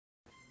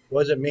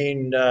What does it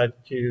mean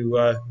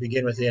to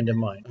begin with the end in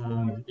mind?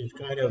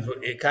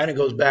 It kind of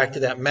goes back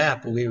to that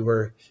map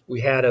we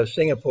had of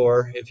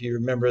Singapore. If you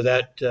remember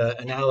that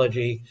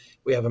analogy,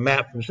 we have a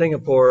map from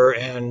Singapore,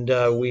 and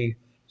we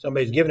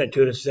somebody's given it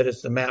to us and said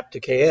it's the map to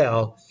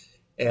KL,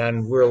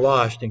 and we're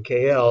lost in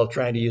KL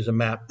trying to use a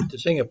map to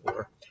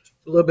Singapore.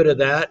 A little bit of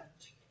that,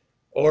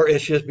 or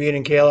it's just being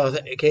in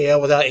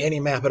KL without any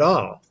map at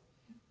all,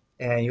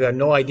 and you have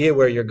no idea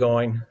where you're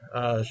going.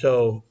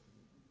 So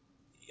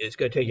it's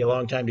going to take you a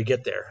long time to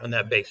get there on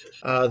that basis.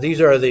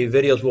 These are the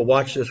videos we'll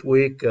watch this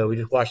week. We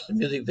just watched the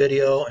music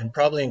video, and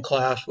probably in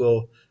class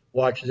we'll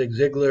watch Zig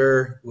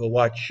Ziglar, we'll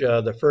watch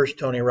the first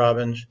Tony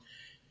Robbins,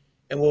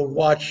 and we'll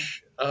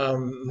watch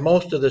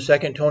most of the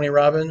second Tony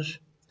Robbins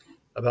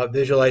about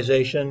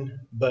visualization,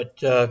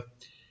 but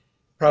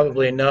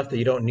probably enough that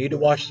you don't need to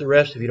watch the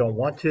rest if you don't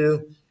want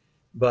to,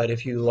 but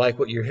if you like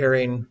what you're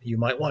hearing, you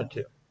might want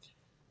to.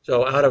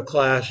 So out of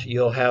class,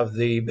 you'll have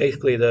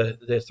basically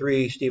the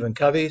three Stephen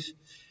Coveys.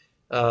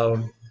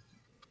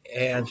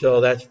 And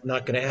so that's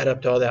not going to add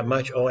up to all that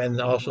much. Oh,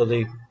 and also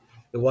the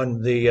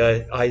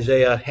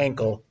Isaiah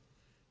Henkel,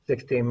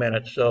 16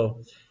 minutes.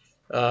 So,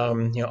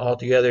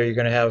 altogether you're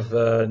going to have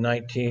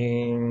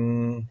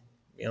 19,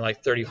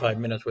 like 35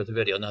 minutes worth of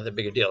video. Not that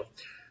big a deal.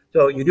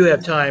 So you do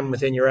have time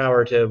within your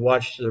hour to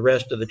watch the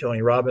rest of the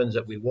Tony Robbins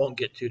that we won't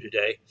get to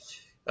today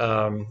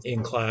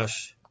in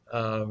class.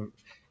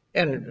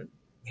 And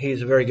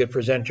he's a very good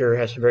presenter,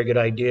 has some very good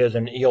ideas,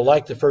 and you'll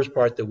like the first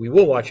part that we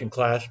will watch in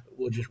class, but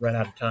we'll just run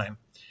out of time.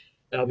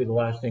 That'll be the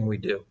last thing we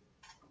do.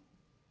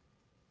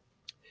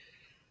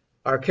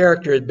 Our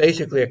character is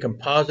basically a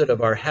composite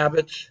of our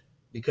habits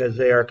because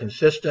they are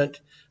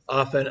consistent,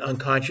 often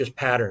unconscious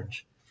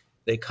patterns.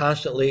 They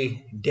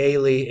constantly,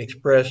 daily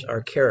express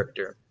our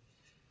character.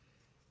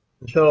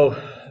 And so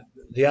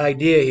the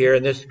idea here,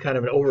 and this is kind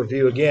of an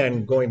overview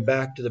again, going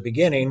back to the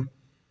beginning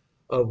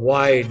of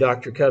why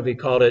Dr. Covey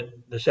called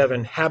it the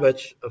 7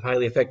 habits of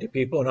highly effective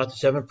people, not the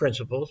 7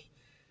 principles.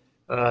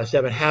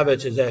 7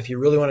 habits is that if you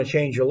really want to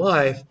change your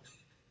life,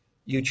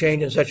 you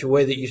change in such a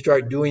way that you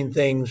start doing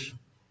things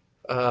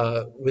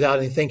without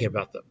any thinking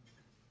about them.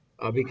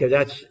 Because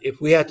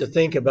if we have to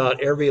think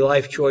about every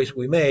life choice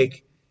we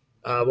make,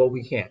 well,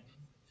 we can't.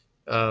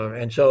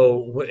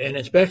 And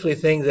especially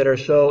things that are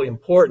so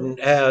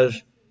important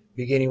as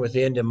beginning with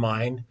the end in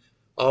mind,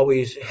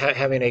 always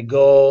having a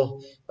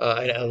goal,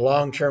 a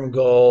long-term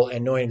goal,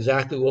 and knowing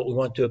exactly what we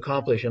want to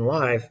accomplish in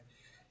life.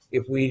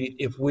 If we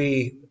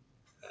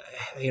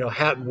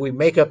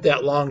make up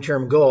that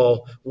long-term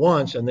goal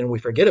once and then we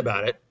forget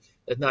about it,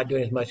 that's not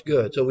doing as much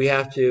good. So we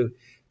have to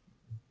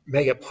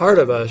make it part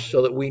of us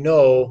so that we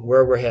know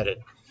where we're headed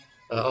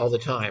all the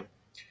time.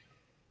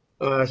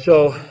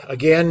 So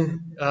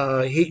again,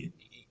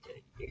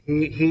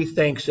 he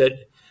thinks that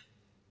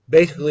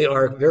basically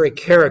our very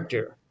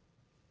character,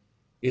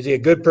 is he a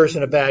good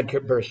person, a bad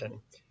person,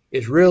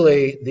 is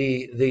really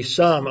the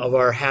sum of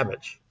our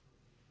habits.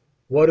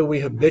 What do we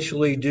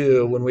habitually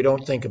do when we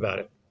don't think about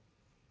it?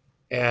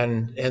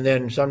 And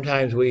then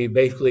sometimes we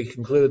basically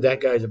conclude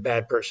that guy's a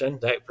bad person,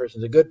 that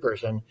person's a good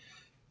person.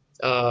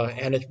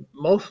 And it's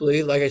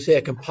mostly, like I say,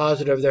 a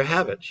composite of their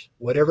habits.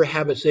 Whatever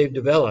habits they've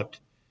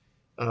developed,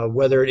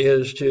 whether it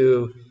is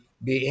to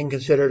be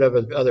inconsiderate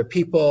of other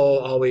people,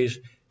 always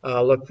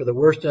look for the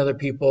worst in other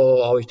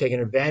people, always taking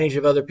advantage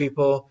of other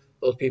people.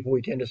 Those people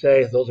we tend to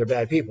say, those are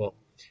bad people.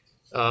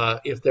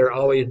 If they're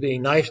always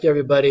being nice to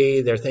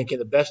everybody, they're thinking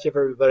the best of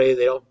everybody,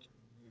 they don't,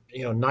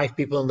 knife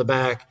people in the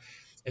back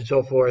and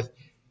so forth.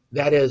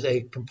 That is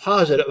a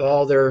composite of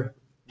all their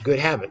good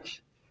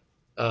habits.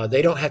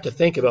 They don't have to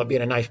think about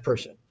being a nice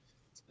person.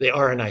 They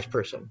are a nice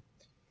person.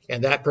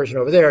 And that person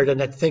over there doesn't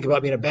have to think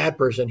about being a bad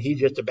person. He's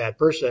just a bad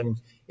person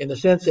in the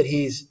sense that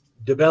he's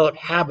developed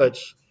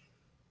habits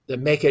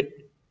that make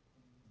it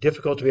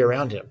difficult to be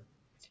around him.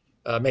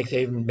 Makes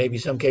it even maybe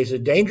some cases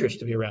dangerous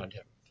to be around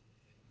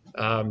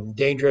him.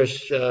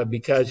 Dangerous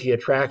because he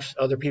attracts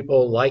other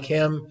people like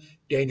him.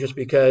 Dangerous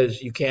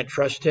because you can't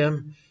trust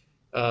him.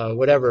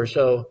 Whatever.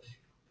 So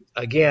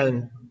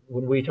again,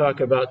 when we talk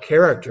about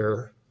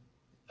character,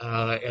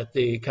 at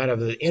the kind of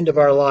the end of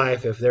our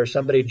life, if there's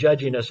somebody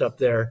judging us up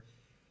there,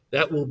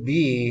 that will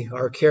be,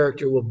 our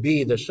character will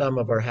be the sum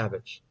of our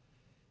habits.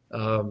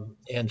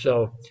 And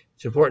so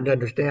it's important to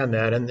understand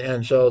that.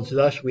 And so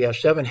thus we have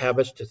 7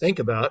 habits to think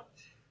about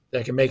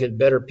that can make us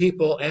better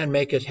people and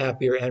make us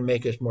happier and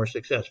make us more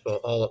successful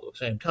all at the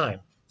same time.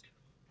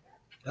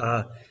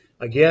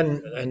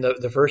 Again, and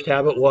the first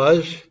habit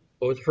was,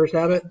 what was the first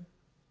habit?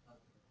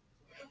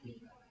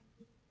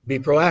 Be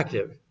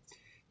proactive.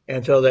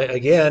 And so that,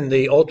 again,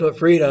 the ultimate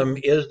freedom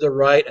is the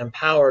right and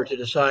power to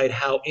decide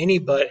how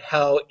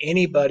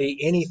anybody,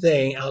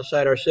 anything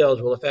outside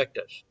ourselves will affect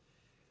us.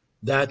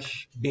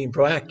 That's being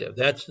proactive.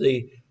 That's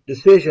the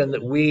decision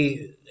that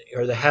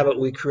or the habit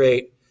we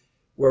create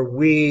where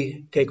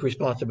we take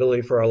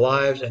responsibility for our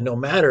lives, and no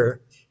matter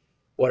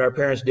what our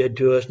parents did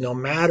to us, no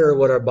matter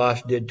what our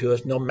boss did to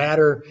us, no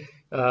matter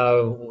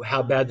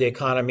how bad the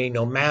economy,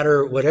 no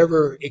matter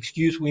whatever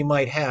excuse we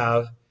might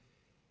have,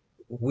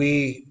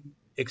 we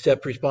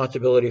accept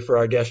responsibility for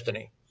our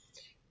destiny,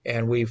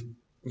 and we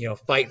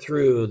fight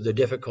through the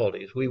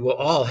difficulties. We will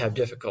all have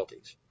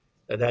difficulties.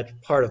 That's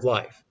part of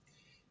life.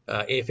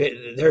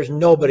 There's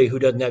nobody who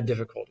doesn't have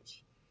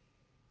difficulties.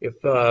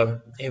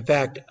 In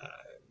fact,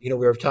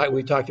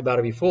 we talked about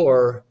it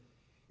before.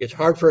 It's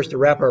hard for us to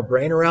wrap our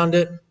brain around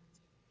it,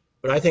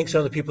 but I think some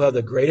of the people who have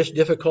the greatest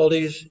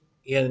difficulties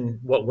in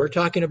what we're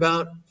talking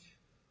about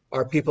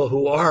are people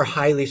who are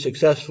highly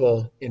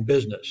successful in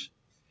business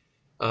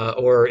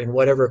or in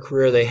whatever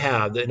career they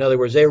have. In other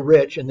words, they're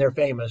rich and they're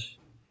famous,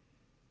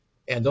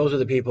 and those are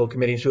the people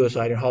committing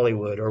suicide in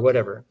Hollywood or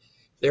whatever.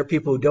 They're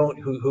people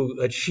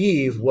who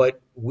achieve what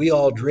we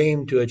all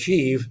dream to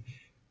achieve,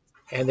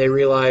 and they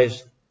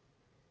realize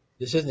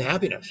this isn't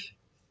happiness.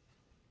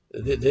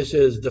 This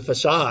is the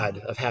facade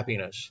of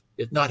happiness.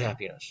 It's not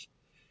happiness.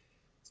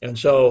 And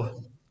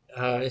so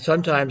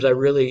sometimes like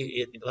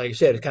I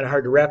said, it's kind of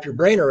hard to wrap your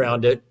brain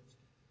around it.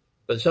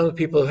 But some of the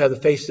people who have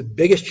faced the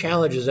biggest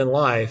challenges in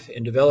life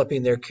in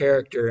developing their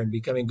character and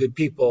becoming good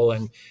people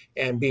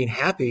and being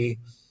happy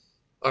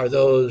are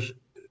those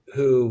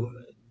who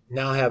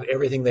now have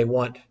everything they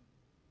want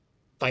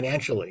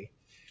financially,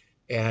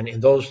 and in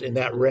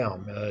that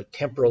realm,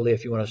 temporally,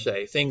 if you want to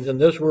say, things in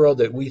this world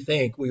that we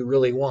think we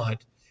really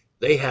want,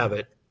 they have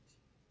it,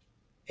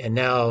 and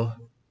now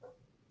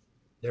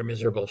they're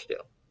miserable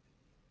still.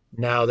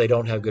 Now they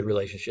don't have good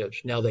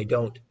relationships. Now they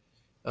don't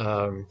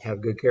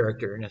have good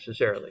character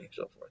necessarily, and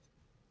so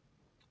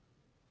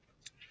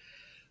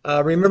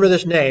forth. Remember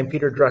this name,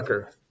 Peter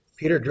Drucker.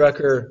 Peter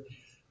Drucker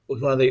was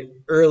one of the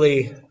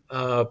early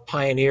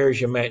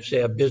pioneers, you might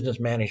say, of business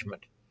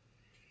management.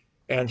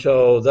 And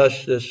so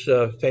thus this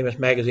famous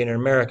magazine in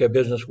America,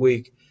 Business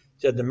Week,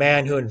 said the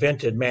man who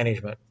invented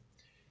management.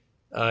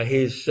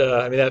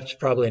 That's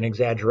probably an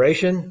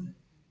exaggeration,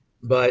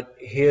 but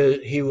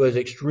he was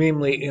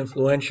extremely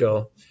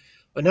influential,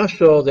 enough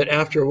so that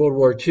after World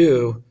War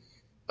II,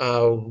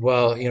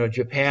 while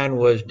Japan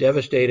was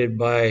devastated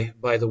by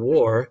the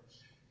war,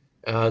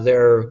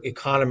 their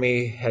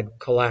economy had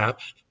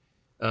collapsed.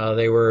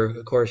 They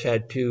of course,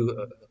 had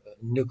 2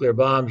 nuclear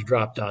bombs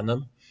dropped on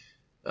them.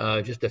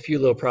 Just a few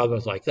little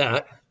problems like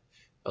that.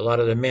 A lot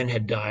of the men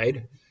had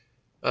died.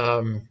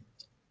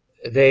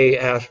 They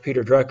asked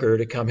Peter Drucker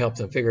to come help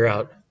them figure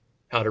out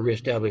how to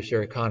reestablish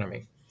their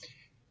economy.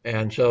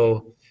 And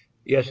so,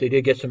 yes, they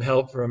did get some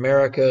help from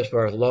America as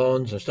far as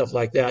loans and stuff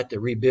like that to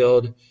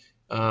rebuild,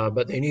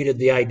 but they needed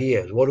the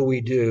ideas. What do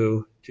we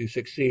do to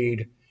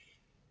succeed?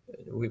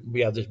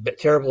 We have this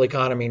terrible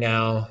economy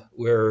now.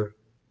 What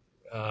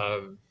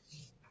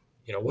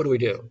do we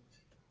do?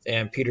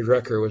 And Peter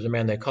Drucker was the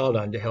man they called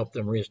on to help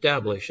them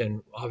reestablish.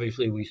 And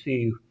obviously we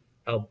see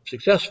how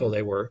successful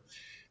they were.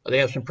 They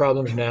have some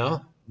problems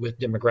now with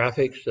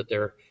demographics, that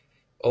their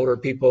older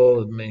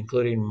people,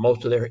 including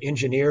most of their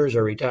engineers,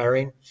 are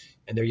retiring,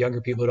 and their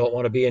younger people don't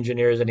want to be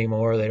engineers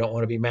anymore. They don't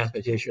want to be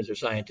mathematicians or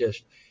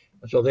scientists.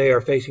 And so they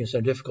are facing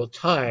some difficult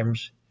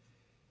times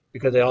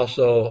because they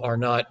also are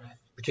not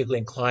particularly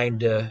inclined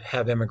to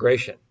have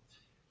immigration.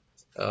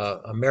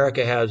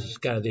 America has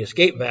kind of the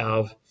escape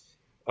valve.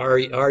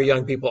 Our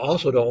young people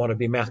also don't want to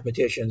be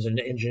mathematicians and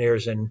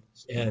engineers and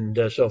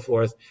so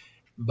forth,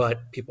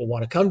 but people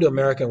want to come to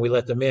America and we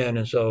let them in,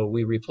 and so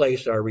we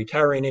replace our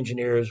retiring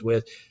engineers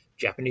with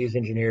Japanese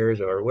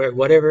engineers or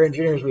whatever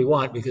engineers we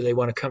want because they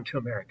want to come to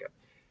America.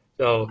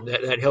 So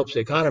that helps the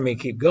economy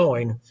keep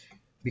going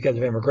because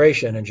of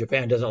immigration, and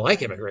Japan doesn't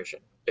like immigration,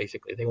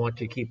 basically. They want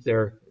to keep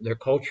their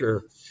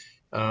culture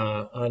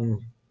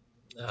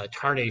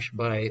untarnished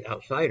by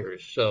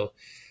outsiders. So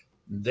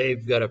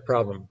they've got a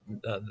problem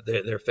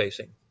they're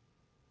facing.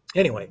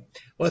 Anyway,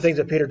 one of the things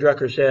that Peter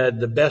Drucker said,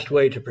 the best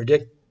way to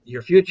predict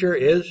your future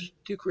is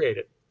to create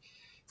it.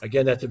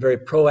 Again, that's a very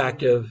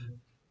proactive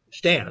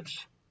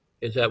stance,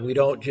 is that we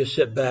don't just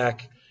sit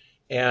back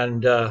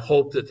and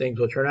hope that things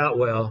will turn out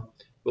well,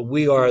 but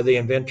we are the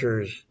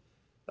inventors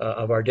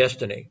of our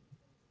destiny.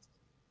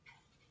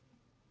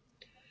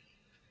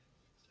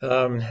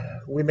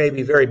 We may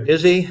be very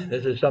busy.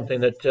 This is something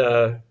that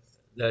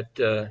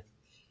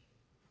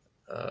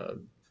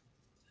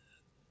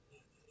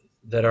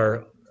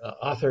our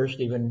author,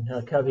 Stephen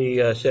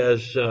Covey,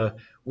 says,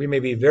 we may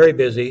be very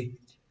busy,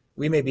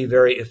 we may be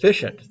very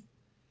efficient,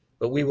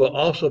 but we will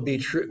also be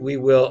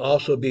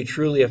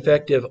truly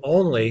effective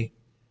only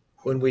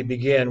when we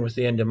begin with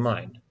the end in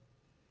mind.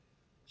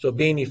 So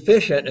being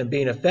efficient and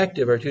being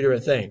effective are 2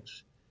 different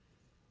things.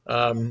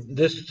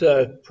 This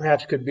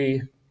perhaps could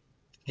be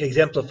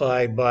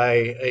exemplified by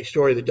a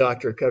story that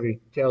Dr. Covey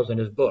tells in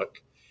his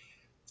book.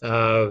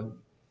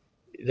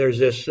 There's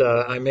this,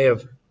 I may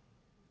have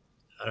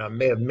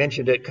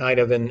mentioned it kind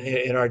of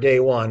in our day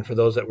one for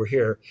those that were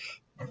here,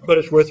 but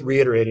it's worth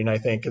reiterating, I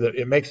think, because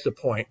it makes the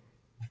point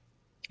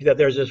that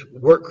there's this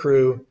work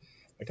crew.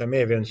 I may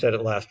have even said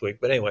it last week,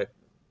 but anyway,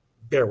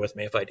 bear with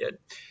me if I did.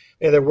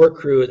 And their work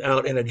crew is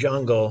out in a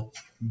jungle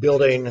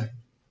building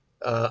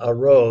a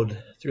road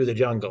through the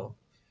jungle.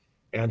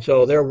 And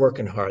so they're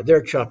working hard.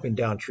 They're chopping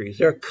down trees.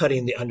 They're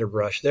cutting the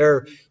underbrush.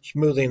 They're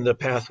smoothing the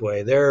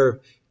pathway. They're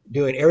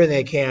doing everything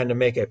they can to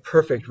make a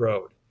perfect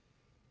road.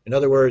 In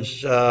other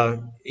words,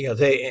 and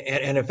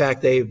in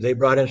fact, they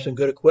brought in some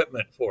good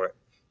equipment for it.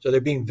 So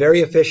they're being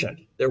very efficient.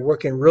 They're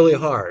working really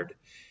hard.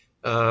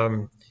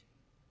 Um,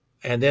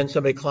 and then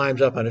somebody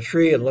climbs up on a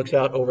tree and looks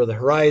out over the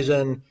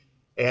horizon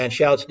and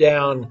shouts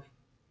down,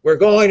 "We're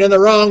going in the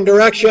wrong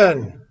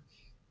direction."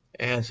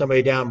 And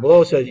somebody down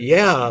below says,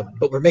 "Yeah,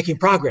 but we're making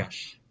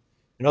progress."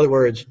 In other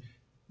words,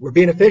 we're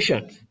being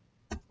efficient.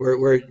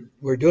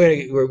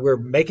 We're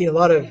making a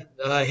lot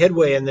of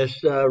headway in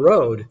this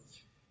road,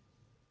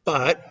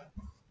 but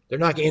they're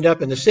not going to end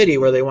up in the city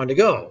where they want to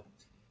go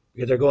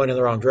because they're going in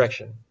the wrong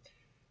direction.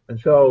 And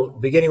so,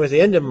 beginning with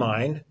the end in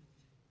mind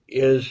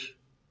is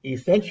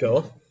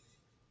essential.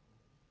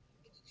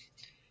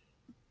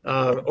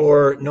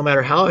 Or no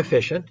matter how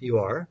efficient you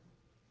are,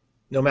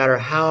 no matter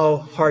how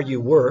hard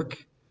you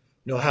work,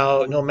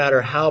 no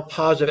matter how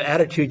positive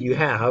attitude you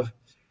have,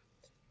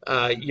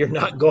 you're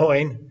not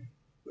going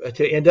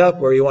to end up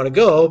where you want to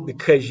go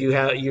because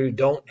you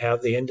don't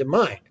have the end in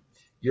mind.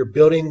 You're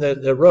building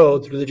the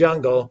road through the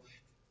jungle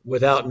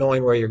without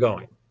knowing where you're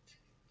going.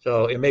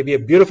 So it may be a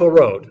beautiful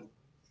road.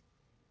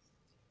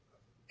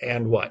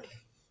 And what?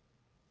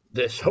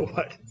 So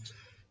what?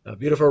 A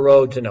beautiful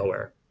road to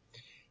nowhere.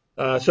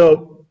 Thus,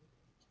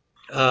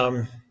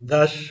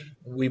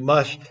 we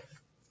must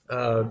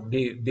have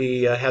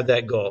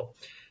that goal.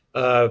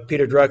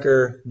 Peter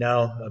Drucker,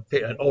 now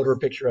an older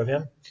picture of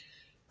him,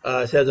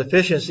 says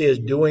efficiency is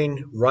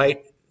doing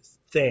right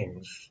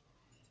things.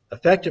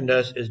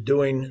 Efficiency is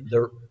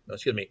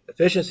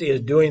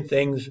doing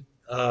things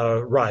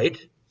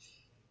right,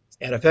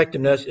 and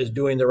effectiveness is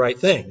doing the right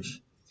things.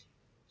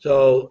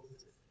 So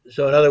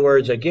in other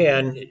words,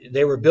 again,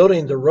 they were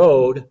building the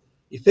road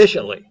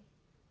efficiently,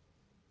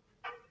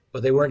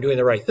 but they weren't doing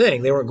the right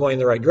thing. They weren't going in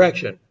the right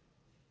direction.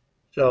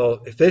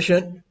 So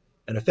efficient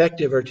and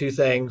effective are two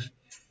things,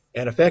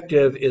 and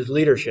effective is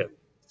leadership,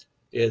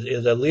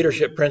 is a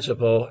leadership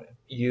principle.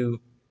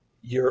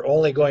 You're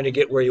only going to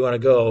get where you want to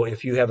go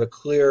if you have a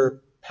clear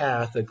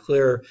path, a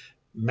clear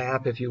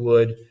map, if you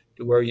would,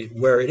 to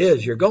where it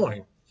is you're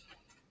going.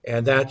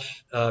 And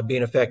that's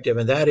being effective,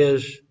 and that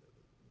is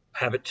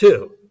habit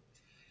 2.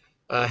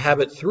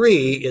 Habit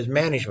 3 is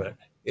management,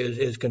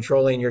 is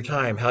controlling your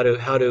time, how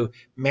to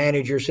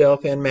manage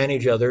yourself and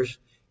manage others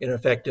in an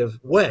effective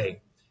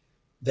way.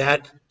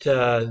 That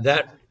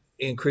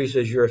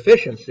increases your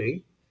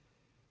efficiency.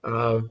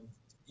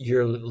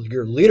 Your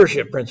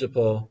leadership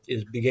principle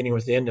is beginning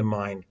with the end in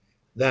mind.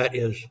 That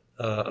is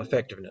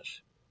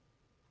effectiveness.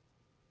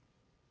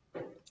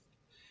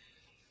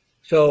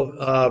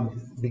 So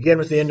begin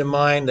with the end in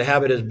mind. The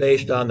habit is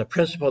based on the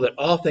principle that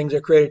all things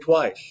are created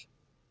twice.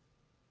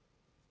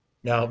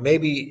 Now,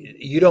 maybe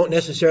you don't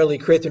necessarily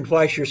create them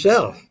twice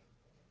yourself.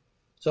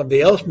 Somebody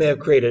else may have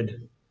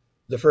created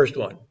the first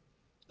one.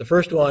 The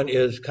first one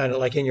is kind of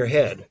like in your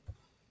head.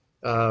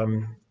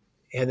 And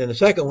then the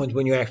second one's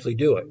when you actually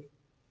do it.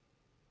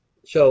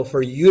 So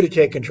for you to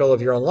take control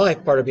of your own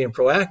life, part of being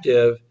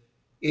proactive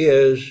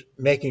is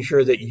making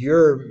sure that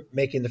you're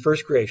making the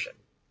first creation.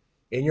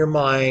 In your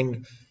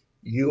mind,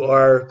 you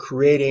are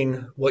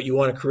creating what you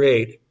want to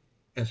create.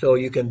 And so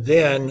you can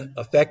then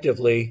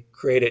effectively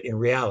create it in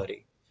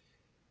reality.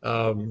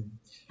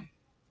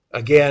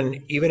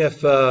 Again, even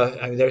if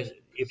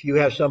if you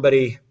have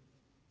somebody,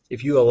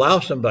 if you allow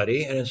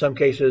somebody, and in some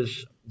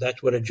cases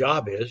that's what a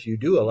job is, you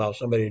do allow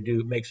somebody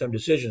to make some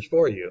decisions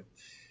for you,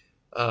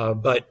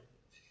 but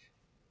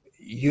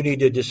you need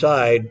to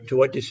decide to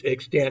what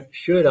extent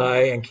should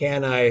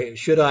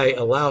I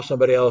allow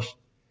somebody else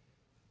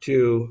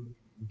to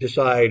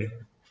decide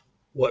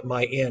what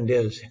my end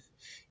is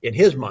in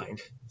his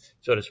mind,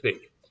 so to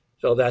speak.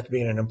 So that's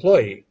being an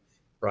employee,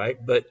 right?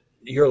 But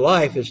your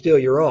life is still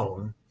your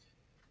own,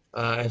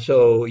 and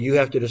so you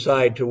have to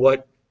decide to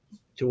what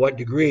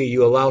degree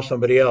you allow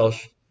somebody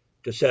else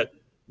to set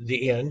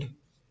the end,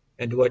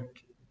 and to what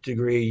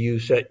degree you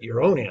set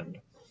your own end.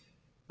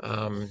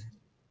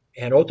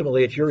 And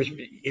ultimately, it's yours.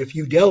 If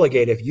you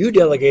delegate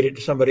it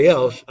to somebody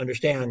else,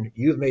 understand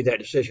you've made that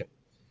decision.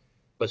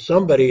 But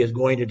somebody is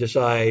going to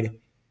decide,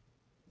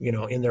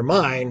 in their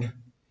mind,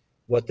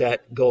 what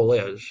that goal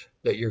is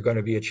that you're going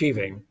to be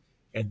achieving,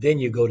 and then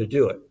you go to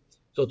do it.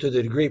 So to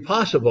the degree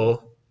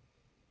possible,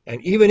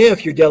 and even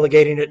if you're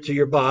delegating it to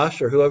your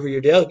boss or whoever you're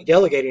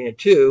delegating it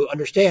to,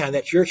 understand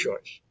that's your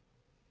choice.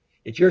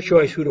 It's your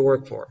choice who to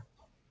work for.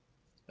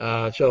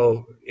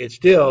 So it's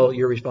still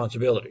your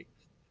responsibility.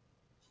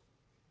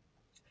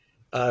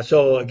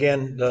 So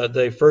again,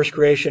 the first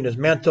creation is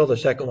mental. The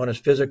second one is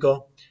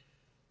physical.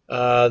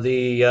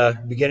 The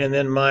begin and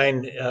end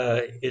mind,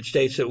 it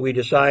states that we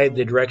decide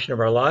the direction of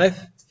our life.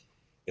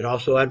 It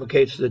also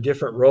advocates the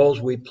different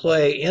roles we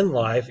play in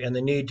life and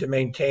the need to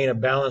maintain a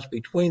balance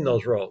between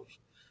those roles.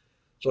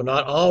 So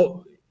not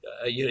all,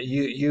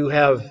 you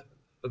have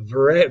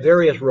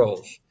various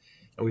roles.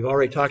 And we've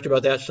already talked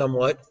about that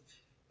somewhat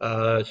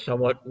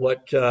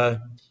what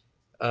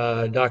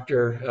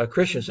Dr.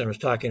 Christensen was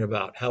talking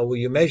about. How will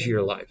you measure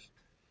your life?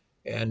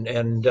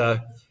 And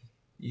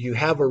you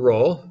have a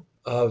role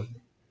of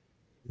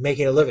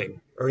making a living,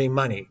 earning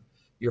money,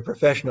 your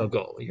professional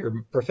goal,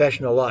 your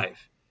professional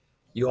life.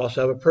 You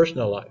also have a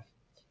personal life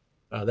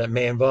that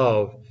may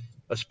involve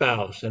a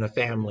spouse and a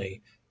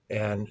family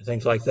and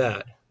things like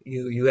that.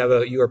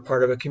 You are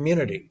part of a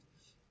community,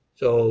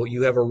 so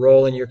you have a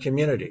role in your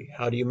community.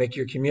 How do you make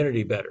your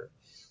community better?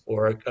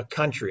 Or a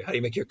country, how do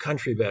you make your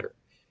country better?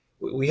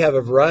 We have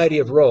a variety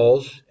of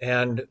roles,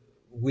 and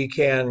we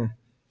can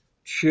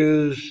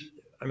choose.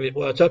 I mean,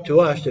 well, it's up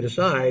to us to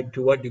decide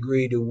to what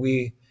degree do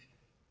we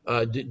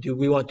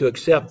want to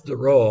accept the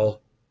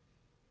role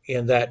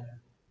in that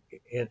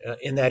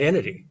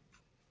entity.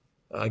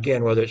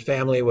 Again, whether it's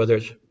family, whether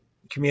it's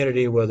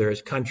community, whether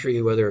it's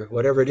country,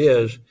 whatever it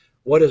is,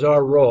 what is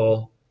our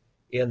role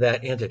in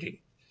that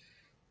entity?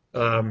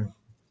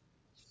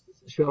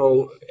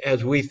 So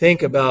as we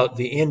think about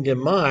the end in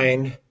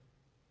mind,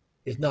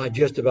 it's not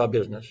just about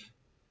business.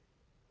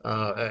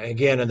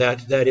 Again, and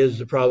that is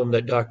the problem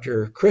that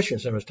Dr.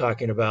 Christensen was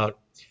talking about,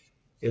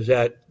 is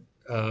that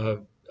a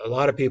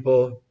lot of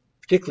people,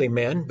 particularly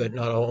men, but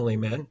not only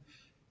men,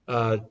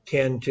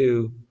 tend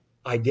to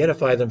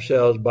identify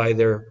themselves by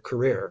their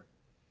career,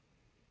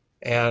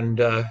 and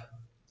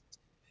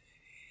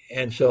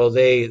so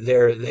they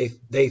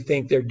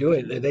think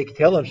they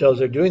tell themselves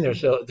they're doing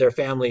their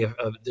family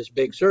of this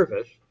big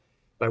service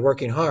by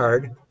working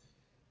hard.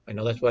 I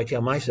know that's what I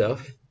tell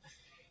myself.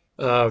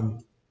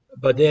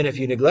 But then if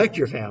you neglect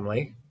your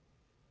family,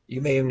 you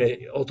may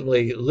even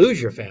ultimately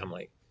lose your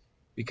family,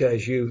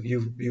 because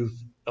you've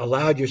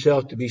allowed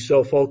yourself to be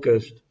so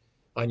focused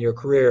on your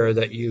career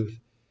that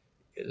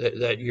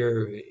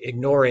you're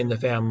ignoring the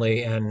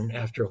family, and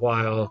after a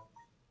while,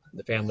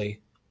 the family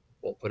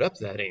won't put up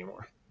with that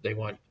anymore. They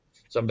want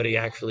somebody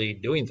actually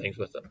doing things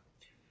with them.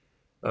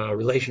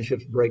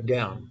 Relationships break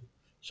down.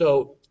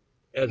 So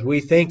as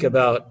we think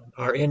about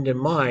our end in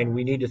mind,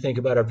 we need to think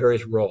about our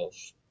various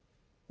roles.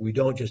 We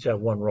don't just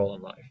have one role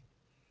in life.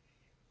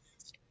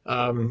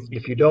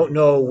 If you don't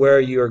know where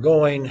you're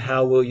going,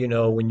 how will you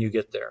know when you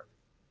get there?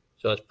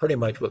 So that's pretty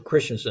much what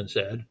Christensen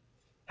said.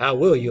 How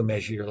will you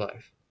measure your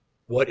life?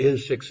 What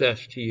is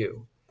success to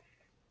you?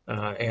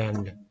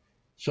 And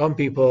some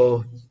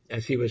people,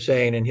 as he was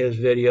saying in his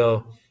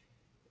video,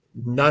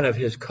 none of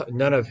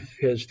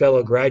his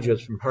fellow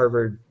graduates from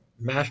Harvard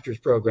master's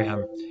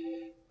program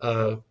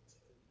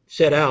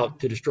set out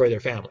to destroy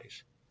their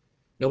families.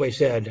 Nobody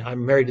said,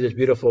 I'm married to this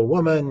beautiful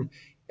woman,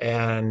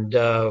 and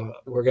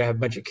we're going to have a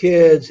bunch of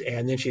kids,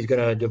 and then she's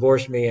going to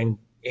divorce me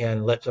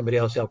and let somebody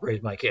else help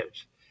raise my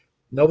kids.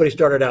 Nobody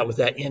started out with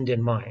that end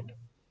in mind.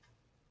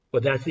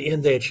 But that's the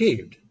end they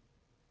achieved.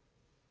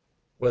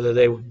 Whether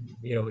they,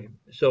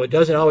 so it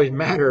doesn't always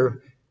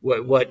matter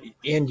what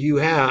end you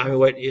have. I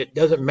mean, it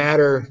doesn't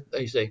matter,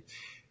 they say,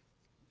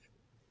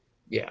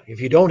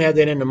 if you don't have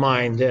that end in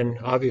mind, then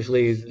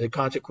obviously the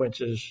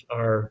consequences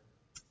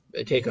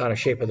take on a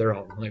shape of their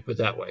own, let me put it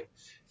that way.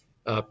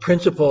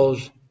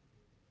 Principles,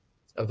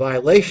 a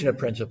violation of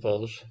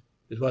principles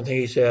is one thing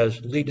he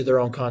says, lead to their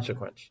own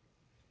consequence.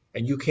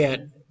 And you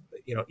can't,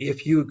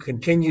 if you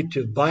continue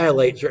to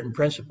violate certain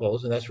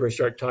principles, and that's where we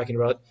start talking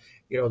about,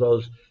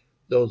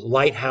 those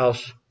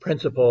lighthouse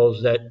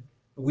principles that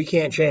we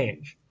can't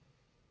change.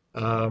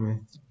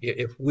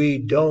 If we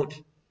don't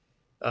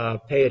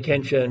pay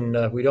attention,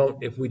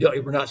 if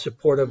we're not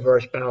supportive of our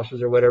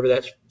spouses or whatever,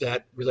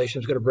 that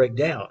relationship is going to break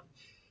down.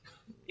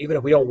 Even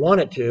if we don't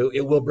want it to,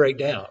 it will break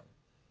down.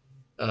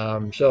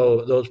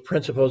 So those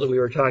principles that we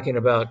were talking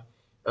about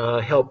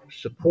help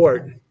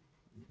support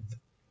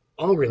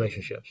all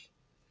relationships,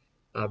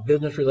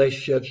 business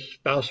relationships,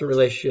 spousal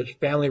relationships,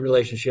 family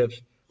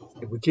relationships.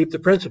 If we keep the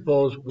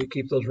principles, we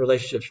keep those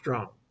relationships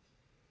strong.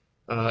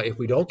 If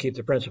we don't keep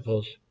the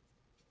principles,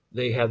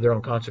 they have their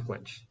own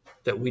consequence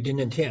that we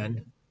didn't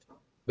intend,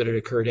 but it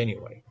occurred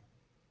anyway.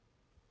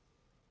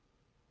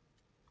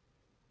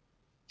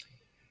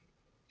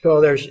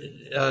 So there's,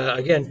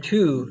 again,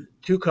 two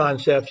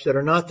concepts that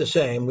are not the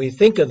same. We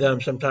think of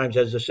them sometimes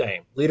as the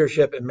same,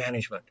 leadership and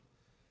management,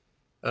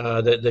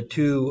 the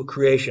two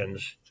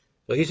creations.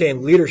 So he's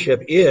saying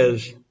leadership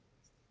is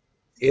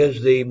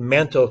the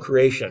mental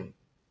creation.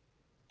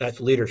 That's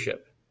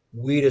leadership.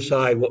 We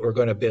decide what we're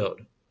going to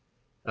build,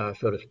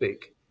 so to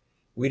speak.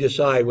 We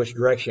decide which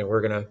direction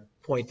we're going to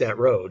point that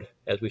road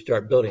as we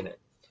start building it.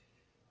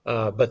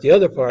 But the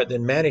other part,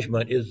 then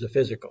management, is the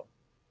physical.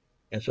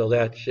 And so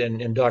that's,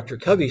 in Dr.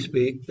 Covey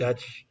speak,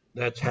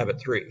 that's habit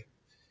 3,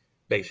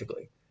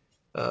 basically.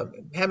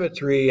 Habit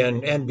 3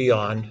 and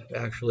beyond,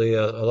 actually,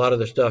 a lot of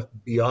the stuff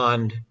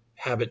beyond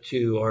habit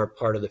 2 are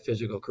part of the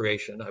physical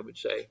creation, I would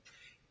say.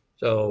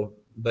 So,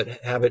 but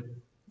habit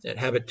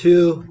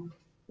 2,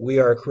 we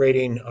are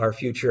creating our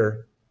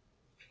future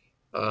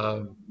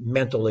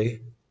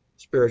mentally,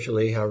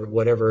 spiritually, however,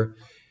 whatever.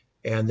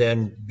 And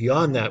then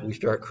beyond that, we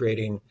start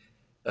creating,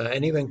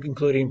 and even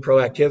including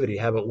proactivity.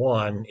 Habit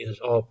 1 is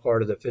all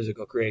part of the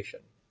physical creation.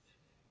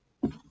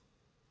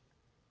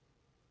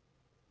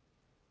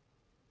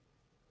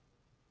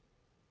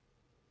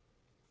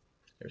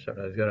 There's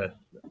something I was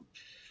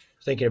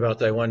thinking about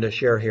that I wanted to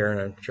share here, and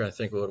I'm trying to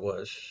think of what it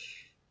was.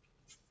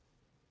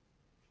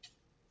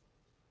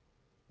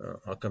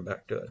 I'll come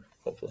back to it,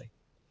 hopefully.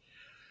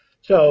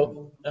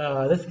 So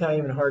this is kind of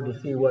even hard to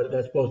see what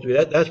that's supposed to be.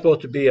 That's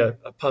supposed to be a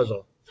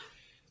puzzle.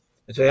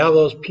 And so you have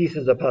those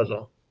pieces of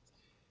puzzle.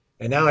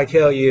 And now I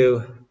tell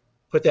you,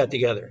 put that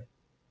together.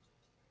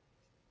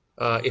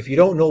 If you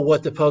don't know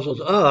what the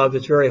puzzle's of,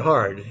 it's very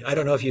hard. I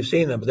don't know if you've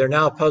seen them, but they're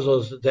now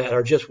puzzles that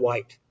are just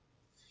white.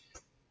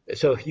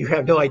 So you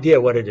have no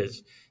idea what it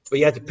is, but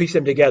you have to piece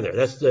them together.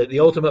 That's the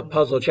ultimate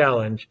puzzle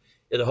challenge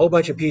is a whole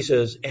bunch of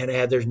pieces and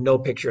there's no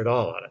picture at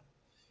all on it.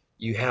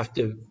 You have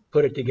to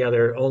put it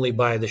together only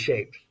by the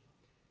shapes.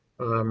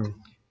 And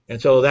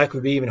so that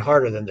could be even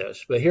harder than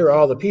this. But here are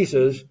all the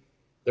pieces.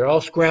 They're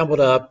all scrambled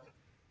up,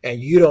 and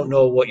you don't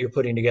know what you're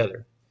putting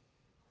together.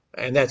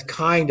 And that's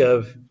kind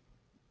of,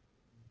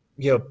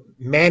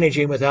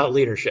 managing without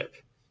leadership.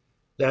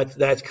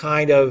 That's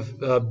kind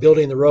of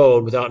building the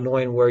road without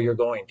knowing where you're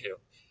going to.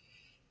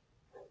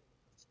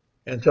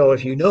 And so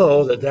if you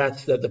know that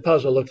the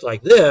puzzle looks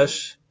like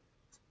this,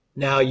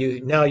 now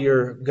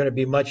you're going to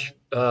be much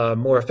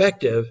more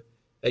effective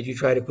as you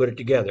try to put it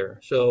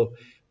together. So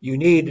you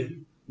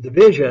need the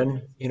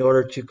vision in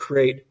order to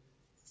create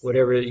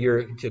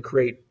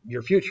create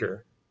your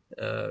future.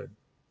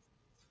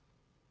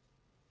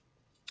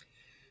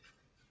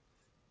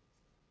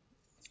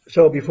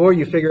 So before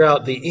you figure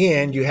out the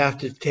end, you have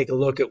to take a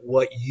look at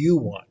what you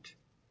want.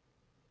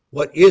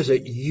 What is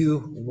it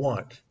you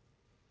want?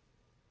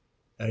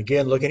 And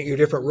again, looking at your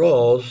different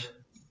roles,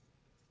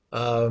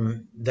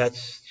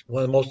 that's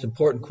one of the most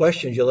important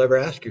questions you'll ever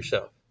ask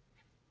yourself.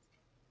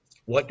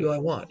 What do I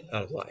want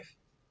out of life?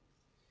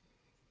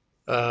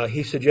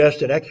 He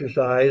suggests an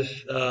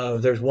exercise.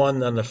 There's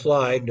one on the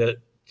slide that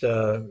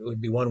would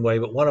be one way,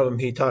 but one of them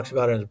he talks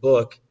about in his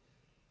book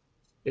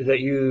is that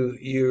you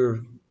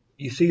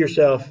see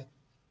yourself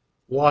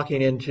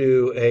walking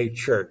into a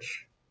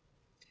church.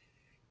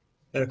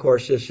 And of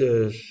course, this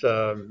is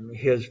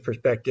his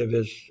perspective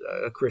is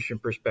a Christian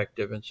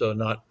perspective, and so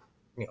not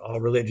all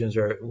religions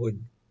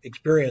would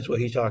experience what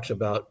he talks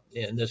about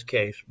in this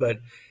case. But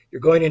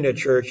you're going into a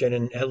church,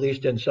 and at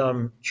least in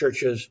some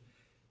churches,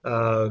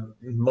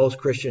 most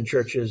Christian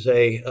churches,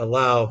 they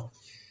allow,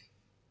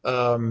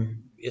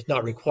 it's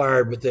not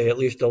required, but they at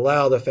least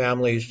allow the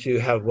families to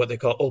have what they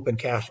call open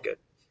casket.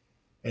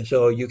 And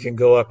so you can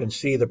go up and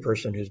see the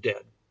person who's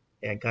dead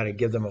and kind of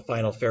give them a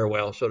final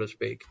farewell, so to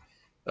speak.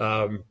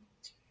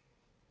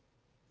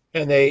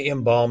 And they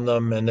embalm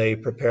them and they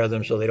prepare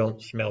them so they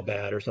don't smell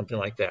bad or something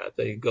like that.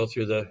 They go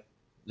through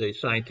the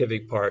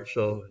scientific part,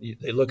 so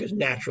they look as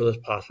natural as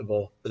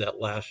possible for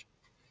that last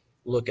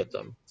look at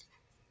them.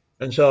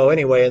 And so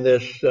anyway, in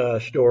this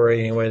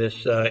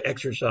this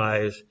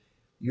exercise,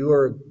 you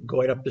are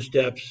going up the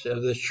steps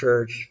of this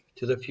church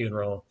to the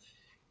funeral,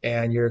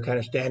 and you're kind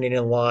of standing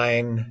in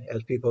line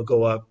as people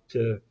go up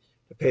to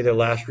pay their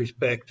last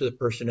respect to the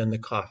person in the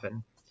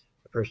coffin,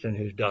 the person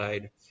who's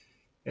died.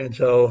 And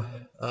so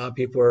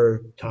people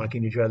are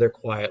talking to each other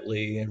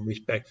quietly and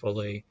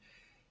respectfully,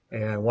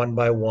 and one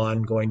by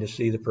one going to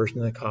see the person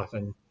in the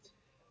coffin.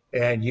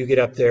 And you get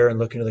up there and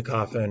look into the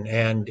coffin,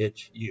 and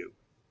it's you.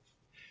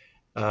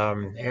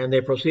 And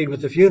they proceed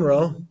with the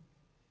funeral.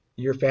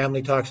 Your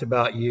family talks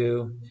about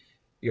you.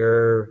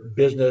 Your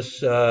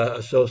business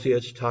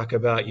associates talk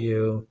about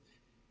you.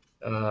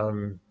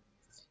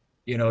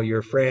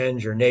 Your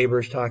friends, your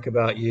neighbors talk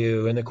about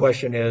you. And the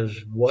question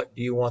is, what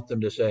do you want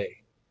them to say?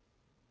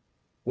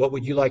 What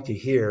would you like to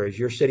hear as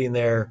you're sitting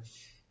there?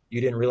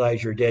 You didn't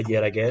realize you're dead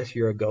yet, I guess.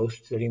 You're a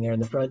ghost sitting there in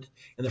the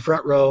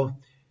front row,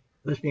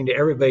 listening to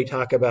everybody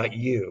talk about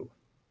you.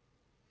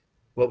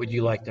 What would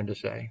you like them to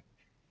say?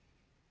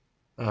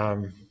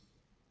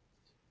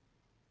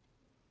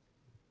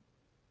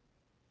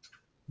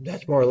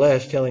 That's more or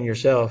less telling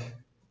yourself,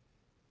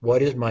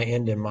 what is my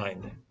end in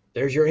mind?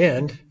 There's your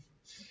end.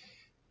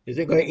 Is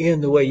it going to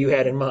end the way you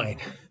had in mind,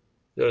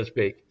 so to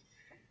speak?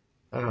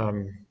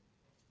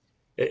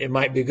 It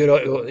might be good,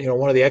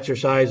 one of the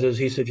exercises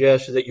he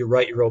suggests is that you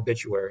write your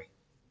obituary.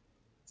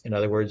 In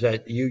other words,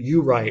 that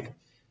you write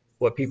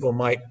what people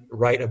might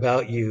write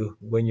about you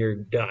when you're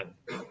done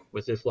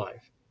with this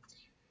life.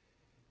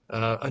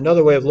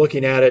 Another way of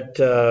looking at it,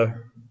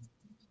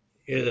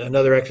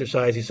 another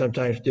exercise you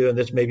sometimes do, and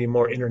this may be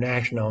more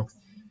international,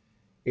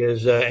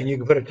 is, and you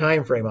can put a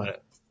time frame on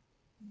it.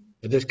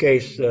 In this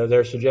case,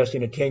 they're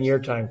suggesting a 10-year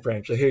time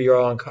frame. So here you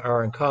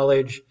are in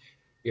college,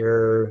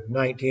 you're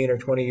 19 or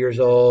 20 years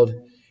old.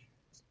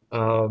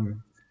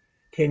 10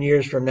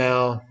 years from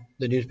now,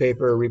 the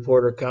newspaper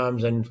reporter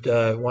comes and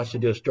wants to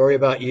do a story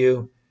about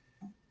you.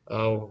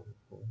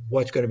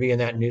 What's going to be in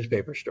that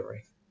newspaper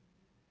story?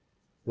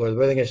 What are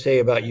they going to say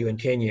about you in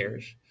 10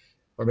 years?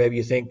 Or maybe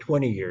you think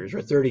 20 years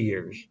or 30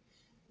 years.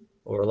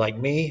 Or like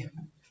me,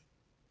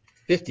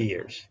 50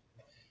 years.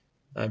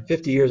 I'm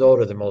 50 years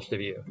older than most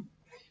of you.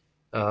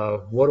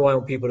 What do I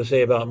want people to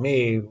say about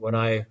me when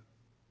I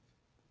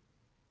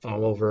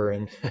fall over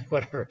and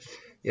whatever,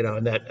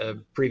 in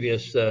that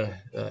previous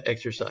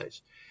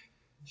exercise?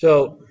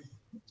 So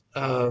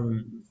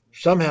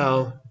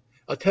somehow,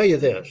 I'll tell you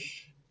this,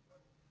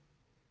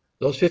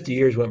 those 50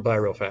 years went by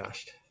real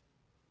fast.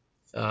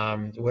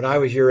 When I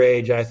was your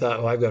age, I thought,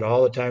 well, I've got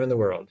all the time in the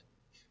world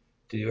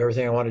to do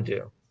everything I want to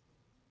do.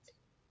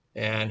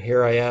 And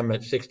here I am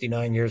at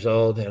 69 years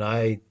old, and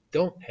I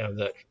don't have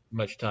that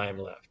much time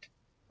left.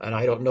 And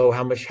I don't know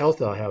how much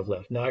health I'll have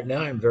left. Now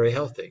I'm very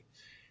healthy.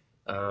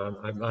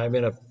 I'm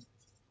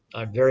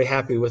very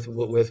happy with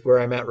where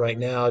I'm at right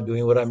now,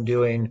 doing what I'm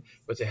doing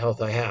with the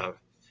health I have.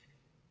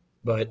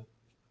 But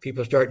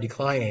people start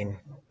declining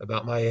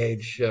about my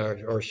age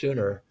or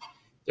sooner.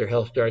 Their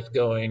health starts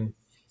going.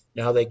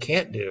 Now they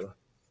can't do.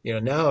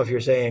 Now if you're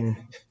saying,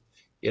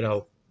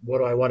 what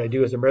do I want to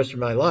do with the rest of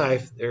my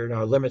life? There are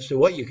now limits to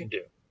what you can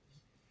do.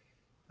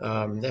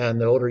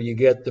 And the older you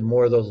get, the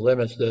more those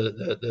limits,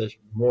 the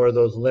more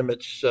those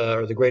limits,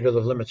 or the greater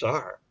those limits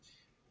are.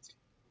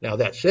 Now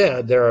that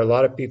said, there are a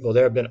lot of people.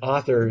 There have been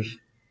authors,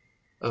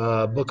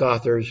 book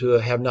authors, who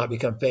have not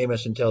become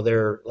famous until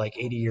they're like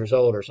 80 years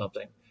old or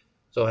something.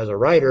 So as a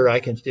writer, I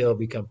can still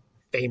become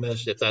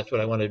famous if that's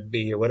what I want to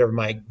be, or whatever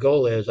my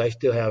goal is. I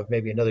still have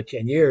maybe another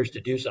 10 years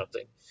to do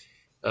something.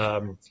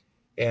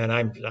 And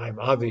I'm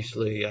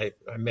obviously, I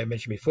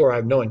mentioned before, I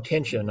have no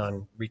intention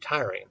on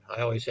retiring.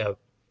 I always have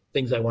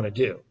things I want to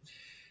do.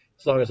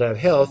 As long as I have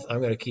health, I'm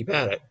going to keep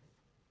at it,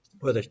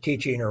 whether it's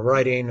teaching or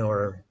writing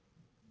or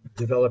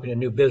developing a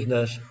new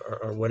business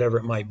or whatever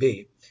it might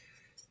be.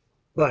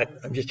 But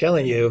I'm just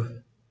telling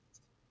you,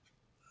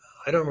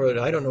 I don't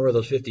know where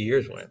those 50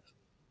 years went.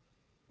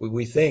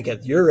 We think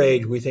at your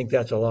age, we think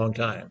that's a long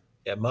time.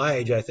 At my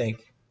age, I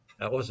think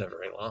that wasn't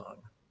very long.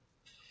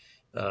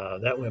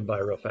 That went by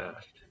real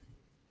fast.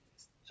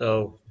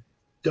 So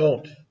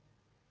don't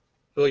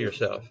fool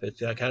yourself. It's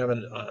kind of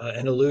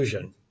an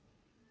illusion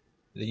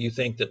that you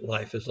think that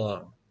life is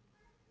long.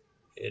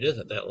 It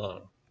isn't that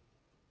long.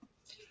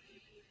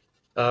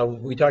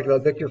 We talked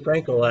about Viktor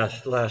Frankl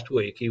last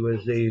week. He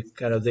was the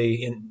kind of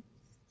the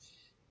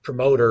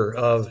promoter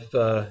of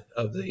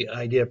the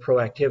idea of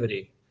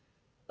proactivity.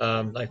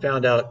 I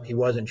found out he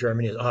wasn't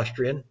German, he was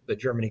Austrian, but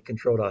Germany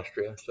controlled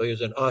Austria. So he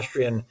was an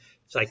Austrian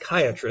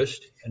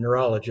psychiatrist and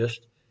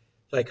neurologist.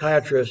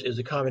 Psychiatrist is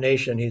a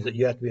combination.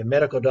 You have to be a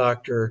medical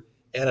doctor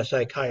and a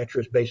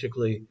psychiatrist,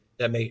 basically,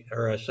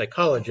 or a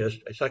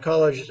psychologist. A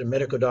psychologist and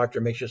medical doctor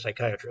makes you a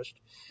psychiatrist,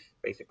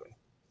 basically.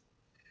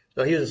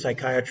 So he was a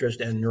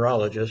psychiatrist and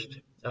neurologist,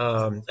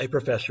 a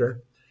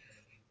professor,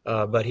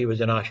 but he was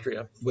in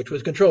Austria, which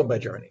was controlled by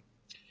Germany.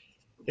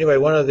 Anyway,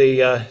 one of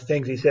the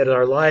things he said,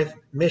 our life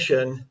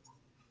mission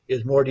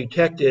is more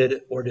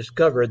detected or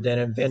discovered than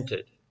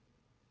invented.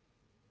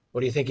 What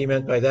do you think he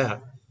meant by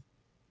that?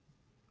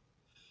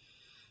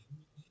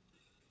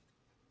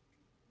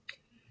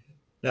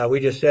 Now,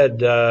 we just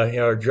said, in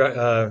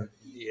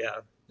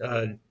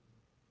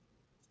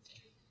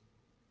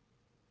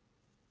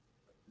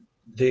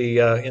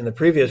the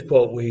previous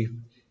quote, we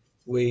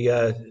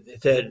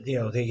said,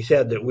 he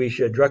said that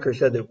Drucker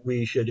said that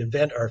we should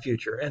invent our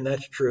future, and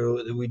that's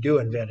true, that we do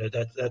invent it.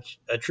 That's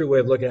a true way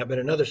of looking at it. But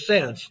in another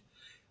sense,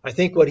 I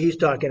think what he's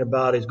talking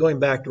about is going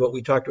back to what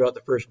we talked about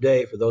the first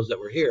day for those that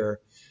were here,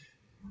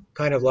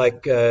 kind of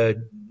like, do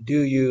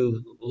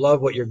you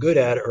love what you're good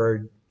at,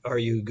 or are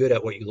you good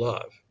at what you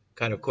love?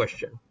 Kind of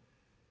question.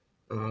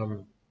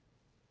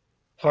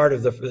 Part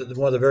of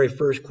one of the very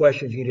first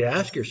questions you need to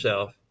ask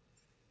yourself,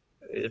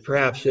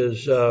 perhaps,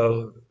 is,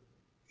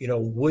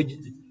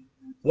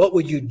 what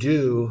would you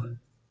do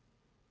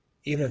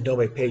even if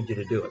nobody paid you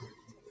to do it?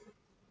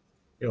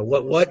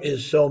 What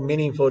is so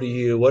meaningful to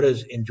you? What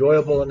is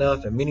enjoyable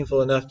enough and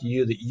meaningful enough to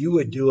you that you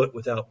would do it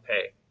without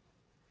pay?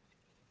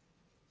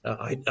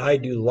 I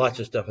do lots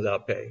of stuff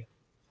without pay.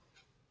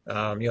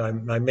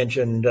 I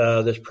mentioned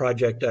this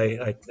project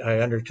I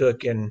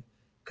undertook in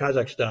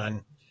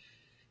Kazakhstan,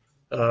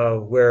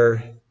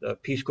 where a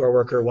Peace Corps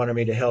worker wanted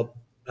me to help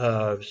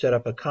set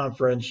up a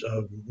conference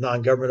of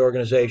non-government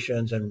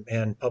organizations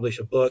and publish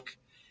a book.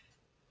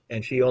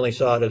 And she only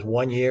saw it as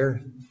 1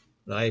 year.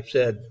 And I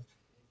said,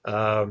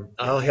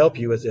 I'll help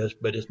you with this,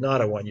 but it's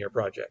not a 1-year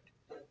project.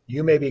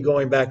 You may be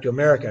going back to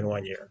America in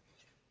 1 year,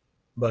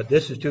 but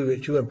this is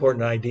too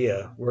important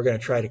idea. We're going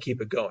to try to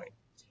keep it going.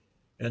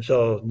 And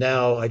so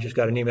now I just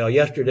got an email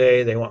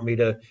yesterday. They want me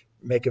to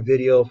make a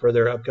video for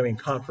their upcoming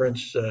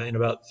conference in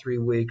about 3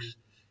 weeks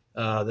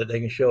that they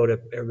can show to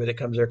everybody that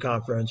comes to their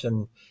conference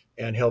and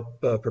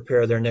help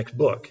prepare their next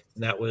book.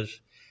 And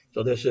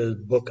so this is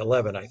book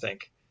 11, I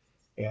think,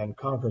 and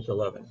conference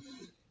 11.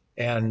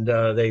 And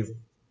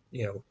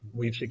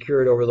we've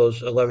secured over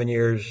those 11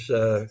 years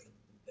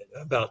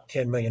about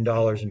 $10 million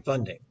in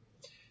funding.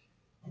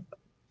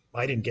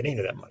 I didn't get any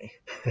of that money.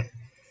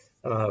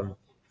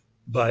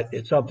 But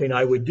it's something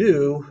I would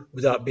do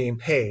without being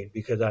paid,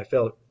 because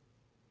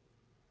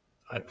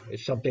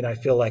it's something I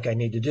feel like I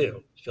need to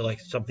do. I feel like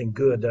it's something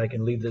good that I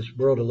can leave this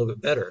world a little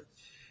bit better.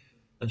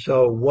 And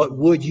so what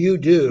would you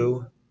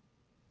do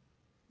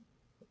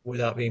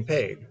without being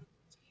paid?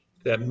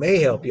 That may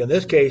help you. In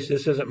this case,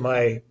 this isn't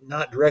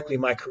not directly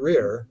my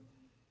career,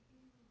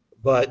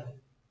 but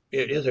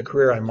it is a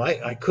career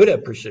I could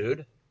have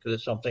pursued, because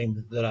it's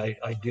something that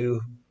I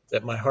do,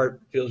 that my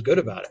heart feels good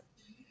about it.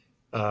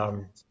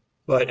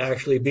 But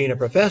actually being a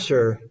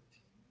professor,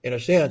 in a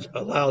sense,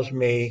 allows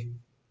me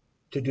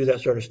to do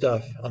that sort of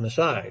stuff on the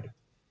side.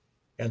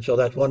 And so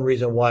that's one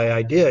reason why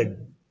I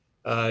did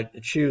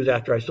choose,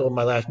 after I sold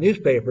my last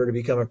newspaper, to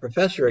become a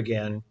professor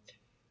again,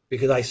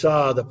 because I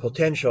saw the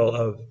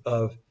potential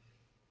of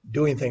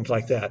doing things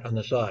like that on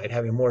the side,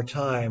 having more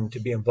time to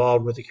be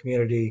involved with the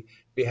community,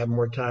 have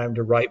more time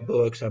to write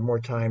books, have more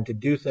time to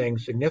do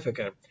things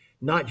significant,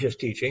 not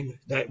just teaching,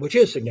 which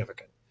is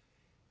significant.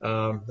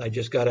 I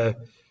just got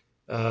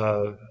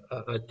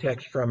a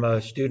text from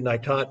a student I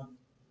taught,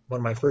 one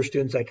of my first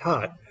students I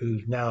taught,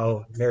 who's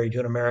now married to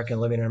an American,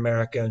 living in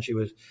America, and she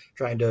was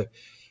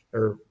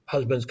her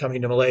husband's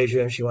coming to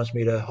Malaysia, and she wants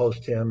me to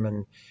host him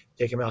and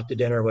take him out to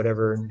dinner or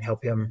whatever and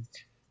help him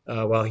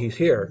while he's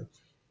here.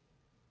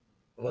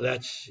 Well,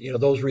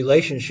 those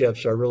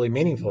relationships are really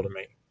meaningful to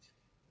me.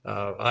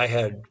 Like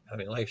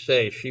I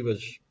say,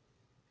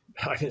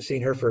 I haven't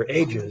seen her for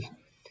ages,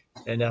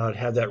 and now to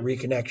have that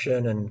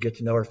reconnection and get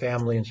to know her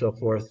family and so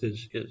forth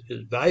is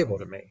valuable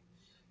to me,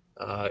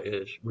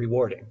 is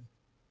rewarding.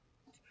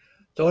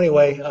 So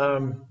anyway,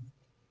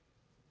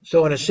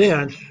 so in a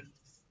sense,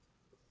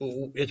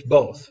 it's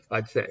both,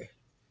 I'd say.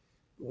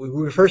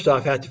 We first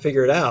off have to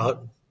figure it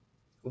out.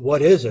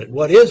 What is it?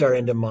 What is our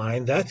end in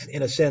mind? That's,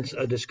 in a sense,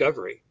 a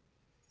discovery.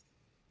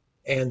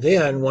 And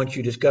then once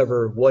you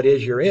discover what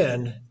is your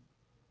end,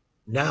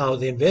 now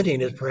the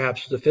inventing is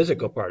perhaps the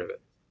physical part of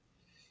it.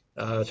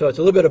 So it's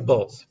a little bit of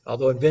both.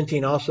 Although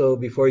inventing also,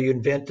 before you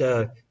invent,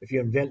 if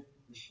you invent,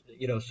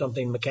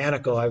 something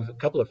mechanical, I have a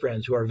couple of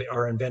friends who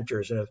are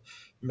inventors and have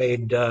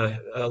made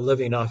a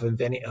living off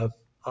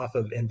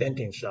of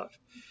inventing stuff,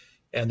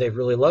 and they've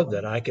really loved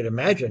it. I could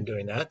imagine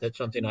doing that. That's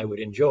something I would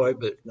enjoy,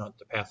 but not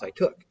the path I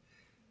took.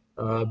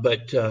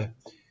 But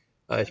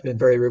it's been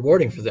very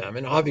rewarding for them.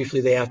 And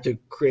obviously they have to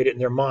create it in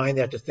their mind.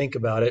 They have to think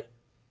about it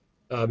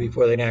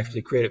before they can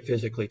actually create it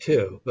physically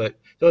too. But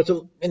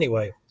so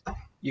anyway,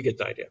 you get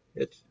the idea.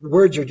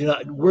 Words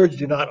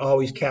do not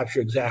always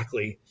capture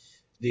exactly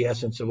the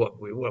essence of what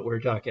we're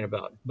talking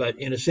about. But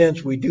in a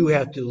sense, we do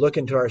have to look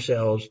into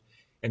ourselves,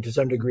 and to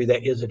some degree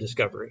that is a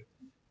discovery.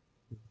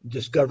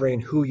 Discovering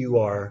who you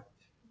are,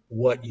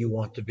 what you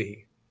want to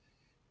be.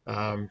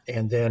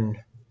 And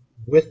then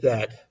with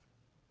that,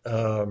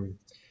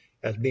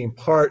 as being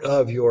part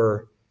of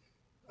your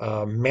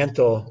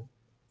mental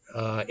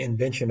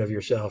invention of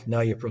yourself, now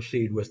you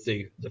proceed with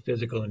the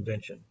physical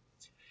invention.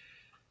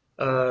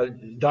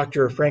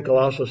 Dr. Frankel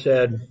also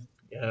said,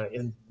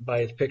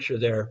 by his picture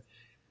there,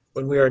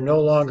 when we are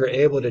no longer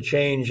able to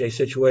change a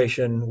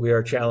situation, we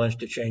are challenged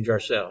to change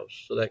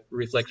ourselves. So that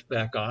reflects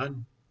back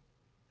on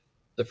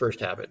the first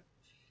habit,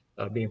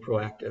 being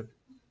proactive.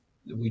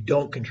 We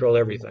don't control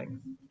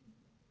everything.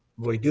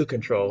 We do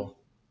control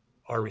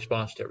our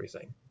response to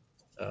everything,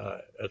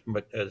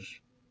 as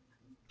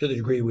to the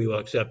degree we will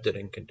accept it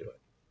and can do it.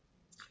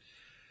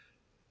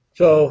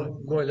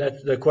 So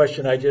that's the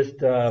question I just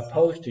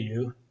posed to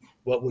you.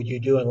 What would you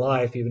do in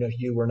life even if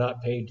you were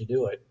not paid to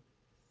do it?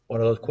 One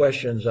of those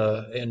questions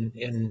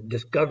in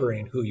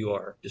discovering who you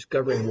are,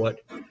 discovering what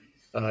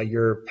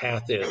your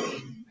path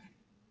is.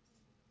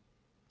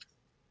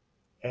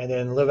 And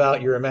then live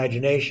out your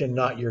imagination,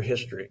 not your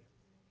history.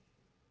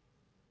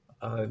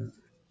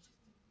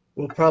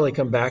 We'll probably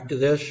come back to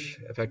this.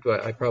 In fact,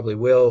 I probably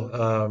will,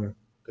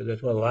 because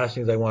that's one of the last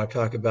things I want to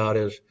talk about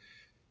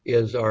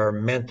is our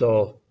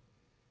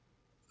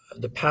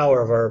the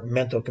power of our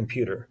mental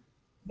computer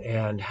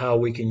and how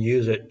we can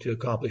use it to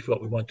accomplish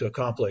what we want to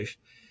accomplish.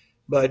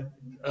 But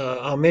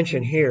I'll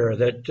mention here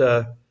that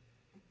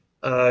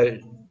the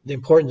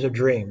importance of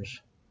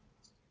dreams.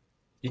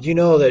 Did you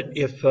know that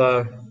if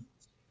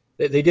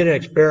they did an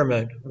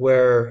experiment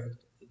where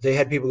they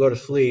had people go to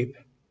sleep,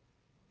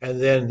 and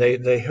then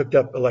they hooked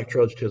up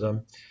electrodes to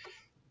them,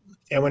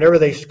 and whenever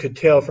they could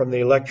tell from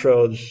the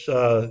electrodes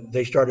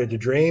they started to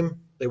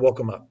dream, they woke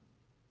them up,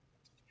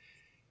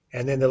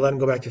 and then they let them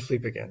go back to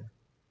sleep again.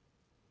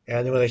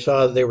 And then when they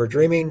saw that they were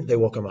dreaming, they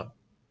woke them up.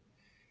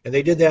 And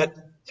they did that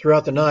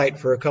throughout the night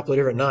for a couple of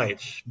different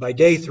nights. By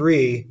day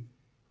 3,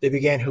 they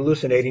began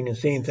hallucinating and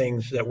seeing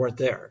things that weren't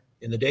there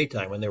in the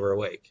daytime when they were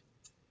awake.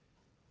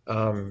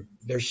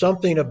 There's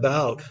something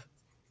about,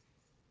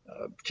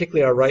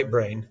 particularly our right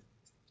brain,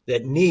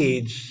 that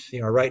needs,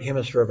 our right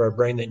hemisphere of our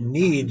brain that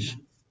needs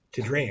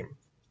to dream.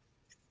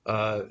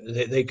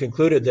 They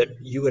concluded that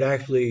you would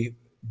actually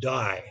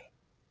die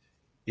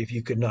if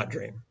you could not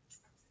dream.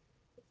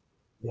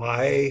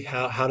 Why?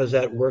 How does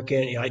that work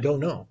in? I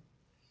don't know.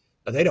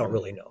 They don't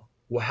really know.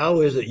 Well,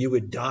 how is it you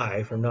would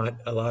die from not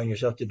allowing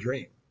yourself to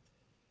dream?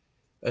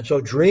 And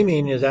so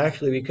dreaming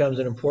becomes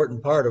an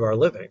important part of our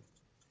living.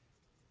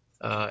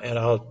 And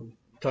I'll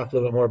talk a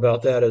little bit more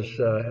about that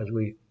as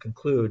we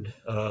conclude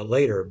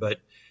later. But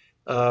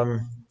so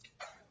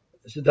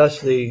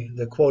thus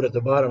the quote at the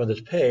bottom of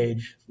this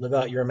page, live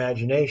out your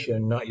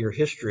imagination, not your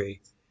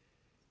history,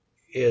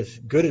 is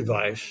good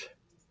advice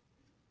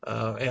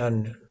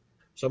and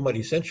somewhat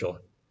essential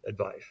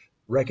advice,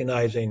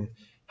 recognizing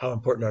how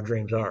important our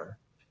dreams are.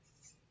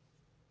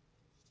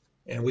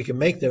 And we can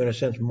make them, in a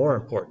sense, more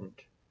important.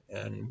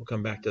 And we'll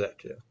come back to that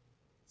too.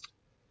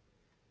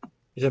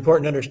 It's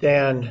important to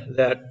understand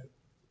that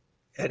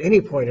at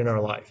any point in our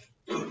life,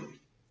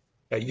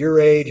 At your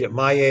age, at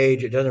my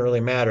age, it doesn't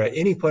really matter. At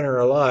any point in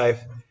our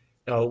life,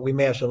 now we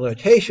may have some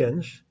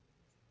limitations,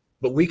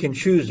 but we can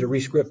choose to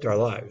rescript our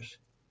lives.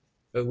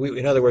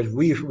 In other words,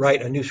 we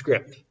write a new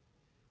script.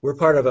 We're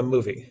part of a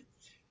movie.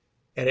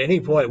 And at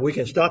any point, we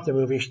can stop the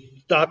movie,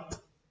 stop,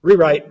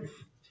 rewrite,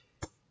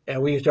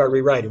 and we can start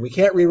rewriting. We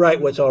can't rewrite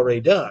what's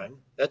already done.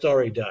 That's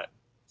already done.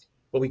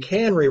 But we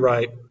can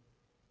rewrite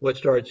what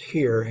starts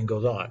here and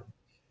goes on.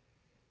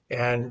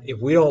 And if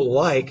we don't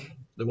like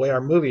the way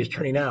our movie is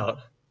turning out,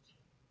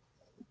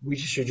 we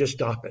should just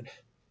stop it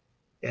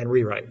and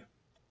rewrite.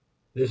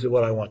 This is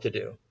what I want to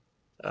do.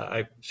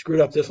 I screwed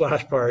up this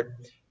last part.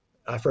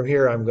 From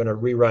here, I'm going to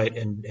rewrite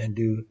and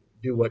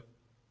do what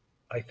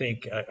I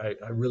think I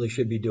really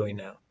should be doing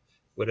now,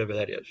 whatever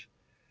that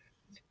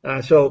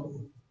is.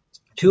 So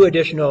 2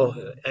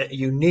 additional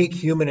unique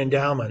human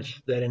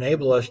endowments that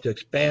enable us to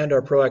expand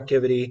our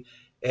proactivity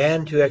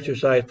and to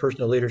exercise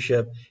personal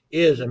leadership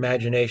is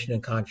imagination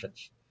and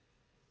conscience.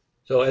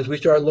 So as we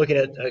start looking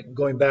at,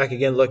 going back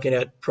again, looking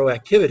at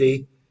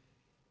proactivity,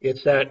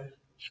 it's that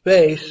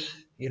space,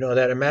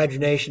 that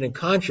imagination and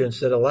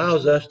conscience that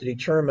allows us to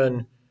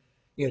determine,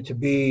 to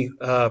be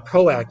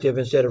proactive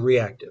instead of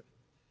reactive.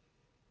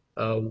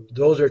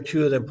 Those are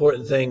 2 of the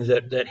important things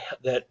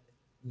that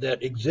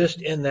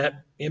exist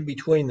in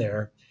between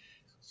there.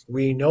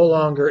 We no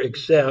longer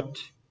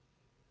accept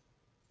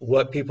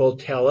what people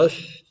tell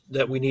us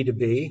that we need to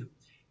be.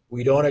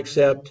 We don't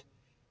accept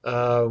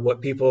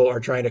what people are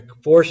trying to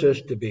force us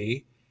to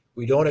be.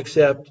 We don't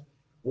accept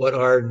what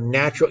our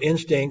natural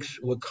instincts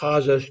would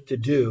cause us to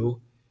do.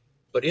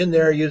 But in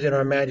there, using our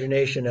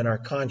imagination and our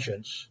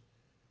conscience,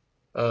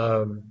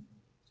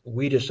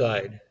 we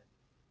decide.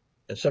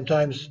 And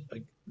sometimes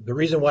the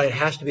reason why it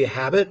has to be a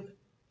habit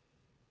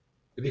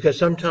is because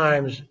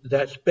sometimes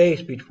that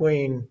space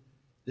between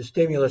the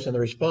stimulus and the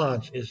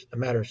response is a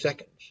matter of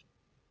seconds,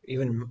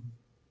 even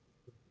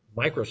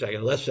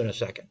microseconds, less than a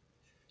second.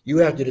 You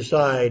have to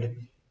decide,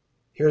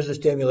 here's the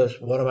stimulus,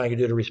 what am I going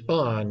to do to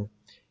respond?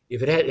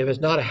 If it's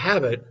not a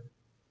habit,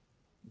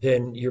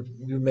 then you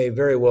may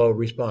very well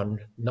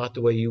respond not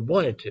the way you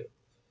wanted to.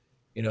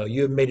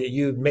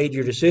 You've made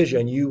your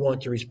decision, you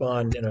want to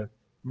respond in a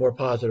more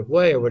positive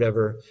way or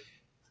whatever,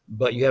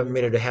 but you haven't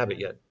made it a habit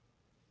yet.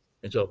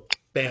 And so,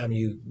 bam,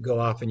 you go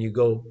off and you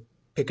go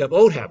pick up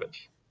old habits.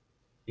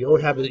 The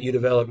old habits that you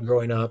developed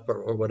growing up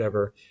or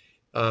whatever,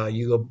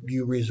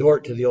 you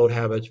resort to the old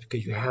habits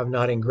because you have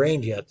not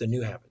ingrained yet the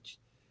new habits.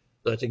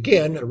 So that's,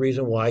 again, a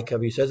reason why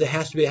Covey says it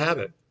has to be a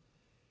habit.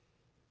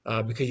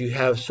 Because you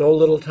have so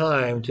little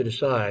time to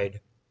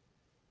decide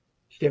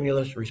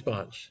stimulus,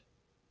 response.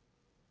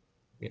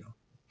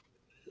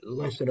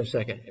 Less than a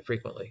second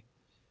frequently.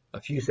 A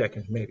few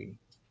seconds maybe,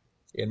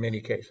 in many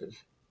cases.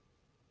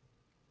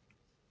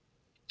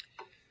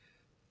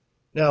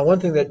 Now,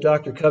 one thing that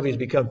Dr. Covey's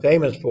become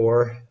famous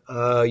for,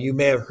 you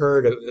may have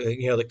heard of,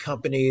 the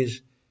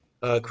companies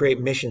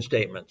create mission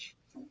statements.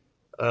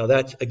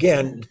 That's,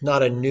 again,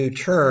 not a new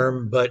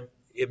term, but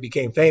it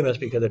became famous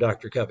because of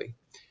Dr. Covey.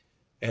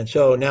 And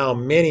so now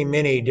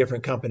many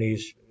different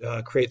companies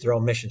create their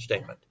own mission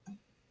statement.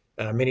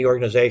 Many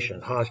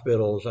organizations,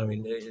 hospitals,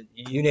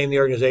 you name the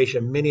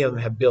organization, many of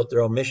them have built their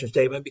own mission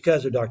statement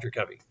because of Dr.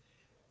 Covey.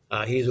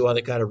 He's the one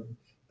that kind of,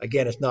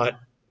 again,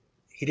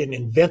 he didn't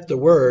invent the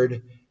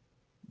word,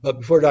 but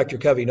before Dr.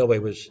 Covey, nobody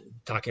was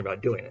talking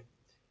about doing it.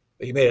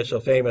 But he made it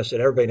so famous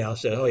that everybody now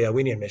said, oh yeah,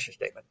 we need a mission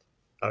statement.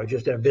 I was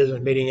just at a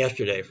business meeting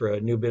yesterday for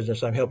a new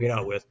business I'm helping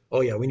out with.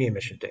 Oh yeah, we need a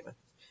mission statement.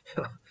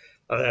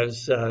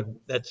 That's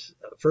the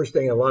first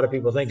thing a lot of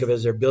people think of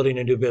as they're building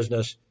a new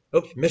business.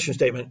 Oops, mission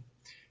statement.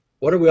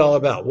 What are we all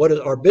about? What is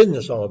our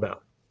business all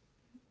about?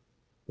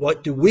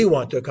 What do we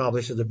want to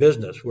accomplish as a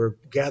business? We're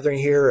gathering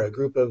here a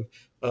group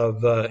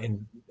of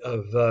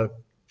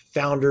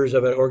founders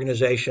of an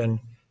organization.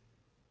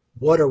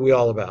 What are we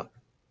all about?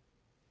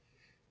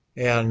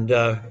 And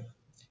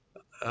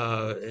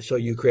so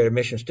you create a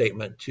mission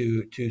statement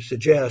to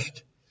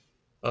suggest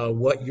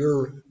what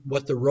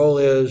the role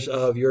is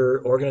of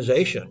your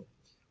organization,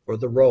 or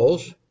the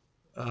roles.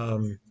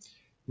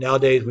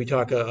 Nowadays, we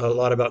talk a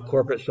lot about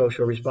corporate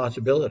social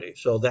responsibility.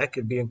 So that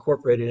could be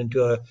incorporated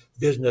into a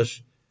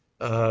business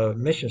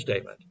mission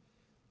statement.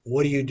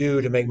 What do you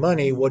do to make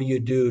money? What do you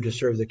do to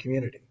serve the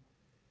community?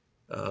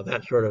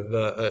 That sort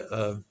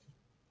of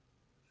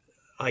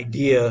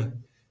idea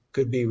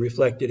could be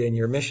reflected in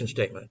your mission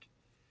statement.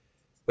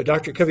 But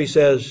Dr. Covey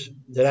says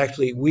that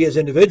actually we as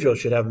individuals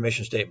should have a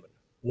mission statement.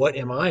 What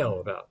am I all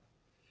about?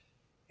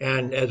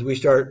 And as we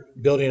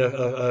start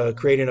building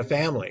creating a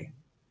family,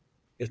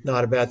 it's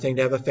not a bad thing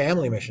to have a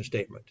family mission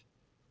statement.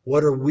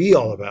 What are we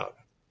all about?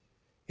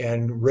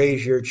 And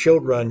raise your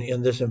children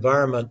in this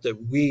environment that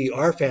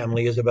our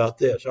family is about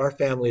this. Our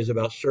family is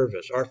about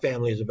service. Our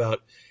family is about,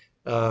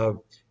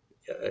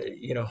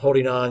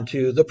 holding on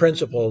to the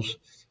principles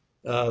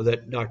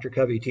that Dr.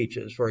 Covey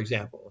teaches, for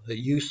example. That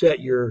you set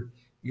your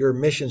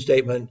mission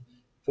statement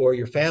for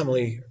your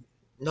family,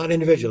 not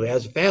individually.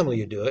 As a family,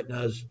 you do it. And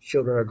as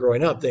children are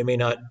growing up, they may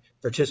not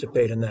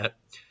participate in that.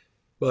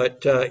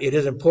 But it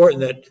is important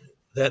that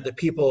that the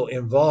people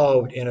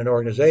involved in an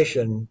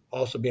organization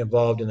also be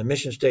involved in the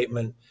mission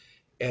statement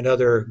and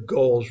other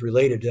goals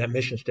related to that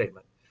mission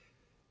statement.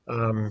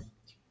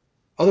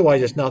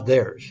 Otherwise, it's not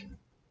theirs.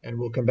 And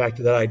we'll come back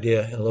to that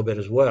idea in a little bit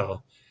as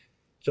well.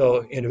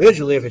 So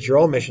individually, if it's your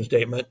own mission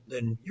statement,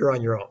 then you're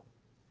on your own.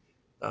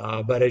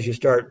 But as you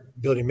start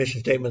building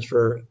mission statements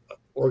for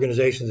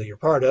organizations that you're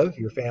part of,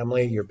 your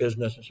family, your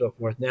business, and so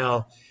forth,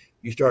 now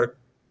you start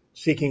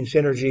seeking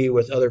synergy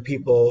with other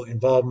people,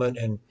 involvement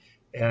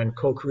and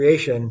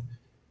co-creation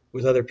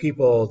with other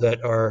people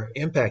that are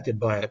impacted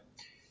by it.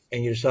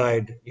 And you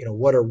decide,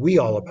 what are we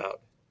all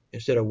about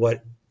instead of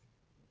what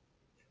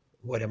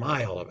am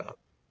I all about?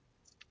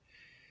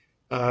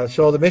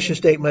 So the mission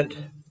statement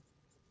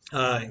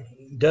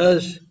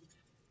does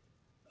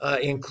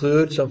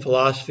include some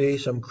philosophy,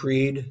 some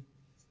creed,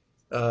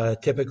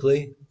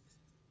 typically,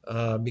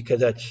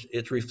 because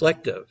it's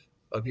reflective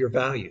of your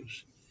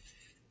values.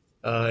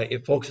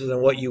 It focuses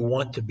on what you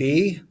want to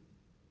be.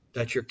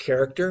 That's your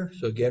character.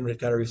 So again, it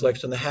kind of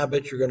reflects on the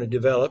habits you're going to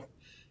develop.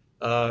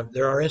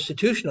 There are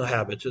institutional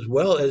habits as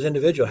well as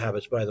individual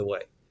habits, by the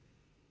way.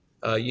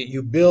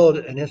 You build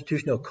an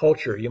institutional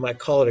culture. You might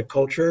call it a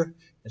culture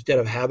instead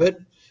of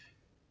habit,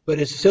 but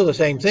it's still the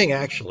same thing,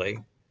 actually.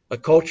 A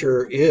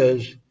culture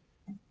is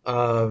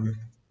also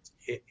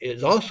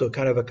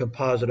kind of a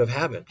composite of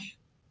habits,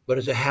 but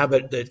it's a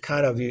habit that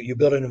kind of you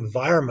build an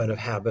environment of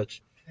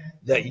habits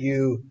that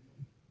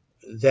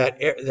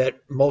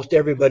most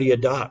everybody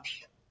adopts,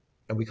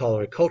 and we call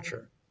it a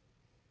culture.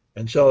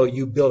 And so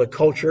you build a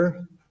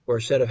culture or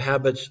a set of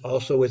habits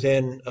also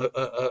within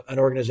an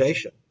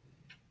organization,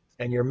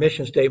 and your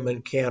mission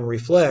statement can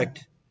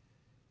reflect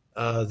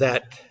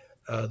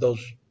those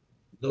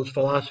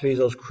philosophies,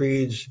 those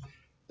creeds,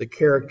 the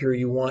character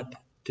you want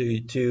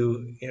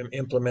to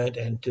implement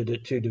and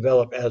to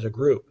develop as a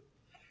group,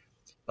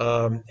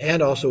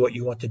 and also what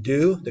you want to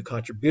do, the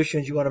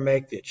contributions you want to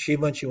make, the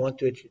achievements you want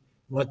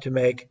to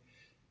make,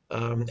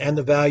 and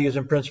the values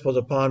and principles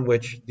upon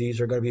which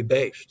these are going to be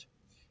based.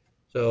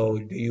 So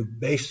do you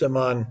base them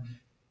on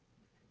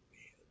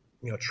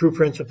true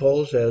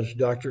principles, as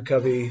Dr.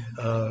 Covey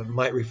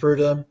might refer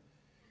to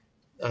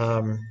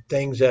them,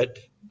 things that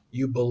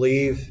you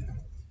believe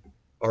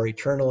are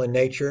eternal in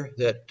nature,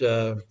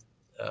 that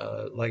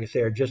like I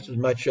say, are just as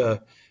much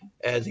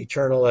as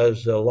eternal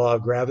as the law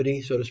of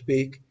gravity, so to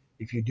speak.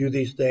 If you do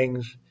these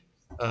things,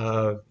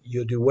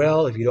 you'll do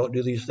well. If you don't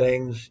do these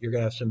things, you're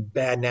going to have some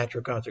bad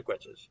natural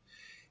consequences.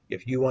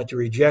 If you want to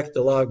reject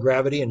the law of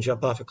gravity and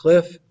jump off a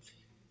cliff,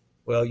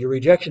 well, your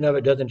rejection of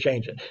it doesn't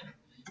change it.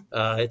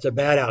 It's a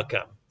bad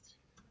outcome.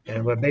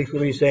 And what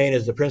basically he's saying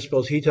is the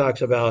principles he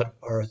talks about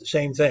are the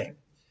same thing.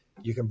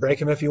 You can break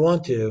them if you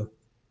want to,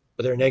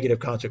 but there are negative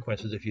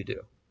consequences if you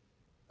do.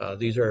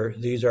 These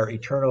are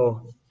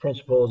eternal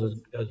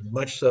principles as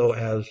much so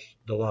as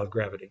the law of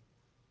gravity.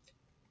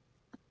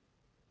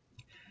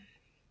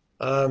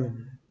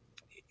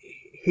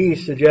 He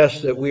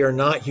suggests that we are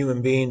not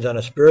human beings on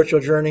a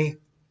spiritual journey,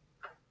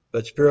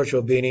 but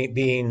spiritual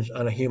beings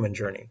on a human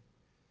journey.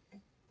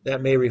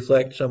 That may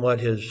reflect somewhat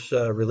his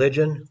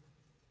religion,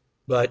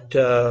 but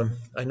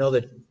I know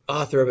that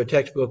author of a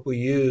textbook we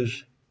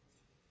use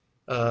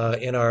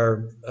in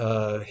our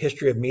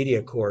history of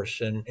media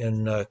course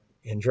in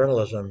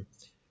journalism,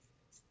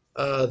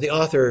 the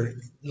author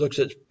looks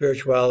at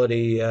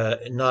spirituality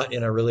not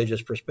in a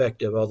religious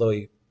perspective, although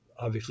he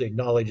obviously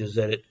acknowledges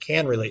that it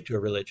can relate to a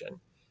religion.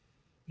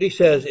 But he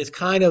says it's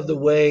kind of the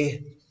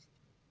way,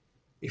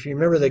 if you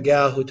remember the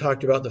gal who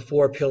talked about the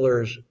 4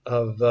 pillars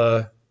of,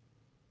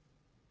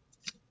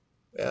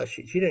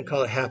 she didn't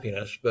call it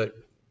happiness, but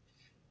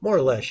more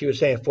or less she was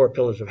saying 4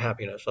 pillars of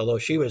happiness, although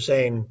she was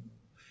saying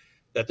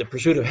that the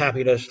pursuit of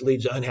happiness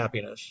leads to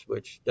unhappiness,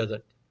 which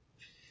doesn't,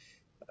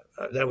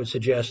 that would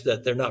suggest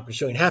that they're not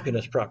pursuing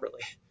happiness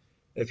properly.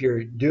 If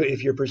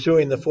you're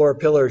pursuing the 4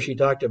 pillars she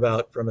talked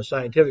about from a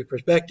scientific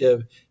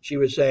perspective, she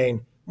was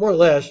saying more or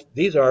less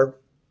these are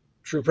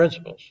true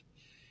principles.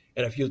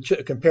 And if you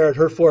compared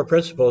her 4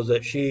 principles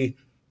that she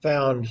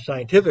found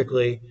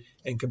scientifically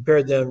and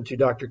compared them to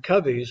Dr.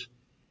 Covey's,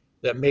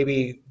 that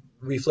maybe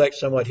reflect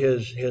somewhat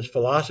his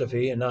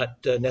philosophy and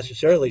not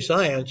necessarily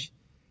science,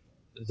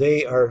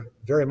 they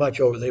very much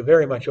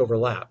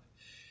overlap.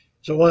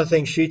 So one of the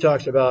things she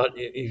talks about,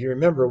 if you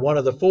remember, one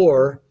of the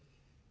 4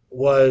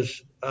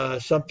 was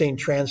something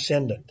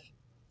transcendent,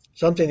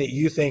 something that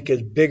you think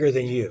is bigger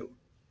than you.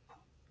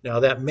 Now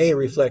that may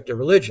reflect a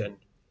religion.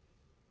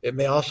 It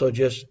may also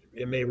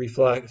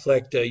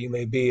reflect you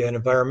may be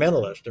an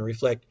environmentalist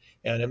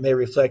and it may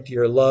reflect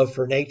your love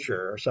for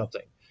nature or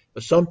something,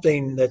 but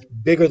something that's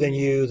bigger than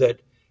you that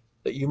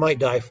you might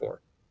die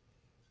for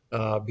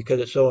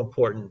because it's so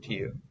important to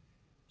you.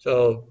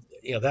 So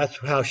that's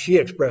how she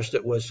expressed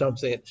it, was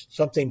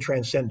something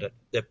transcendent,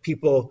 that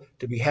people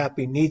to be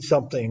happy need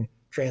something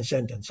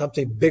transcendent,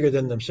 something bigger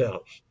than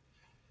themselves.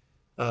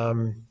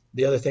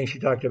 The other thing she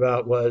talked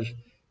about was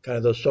kind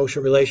of those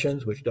social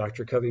relations, which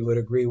Dr. Covey would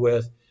agree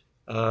with.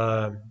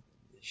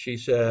 She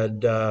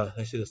said,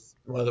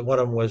 one of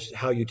them was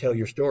how you tell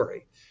your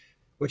story,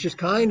 which is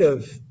kind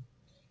of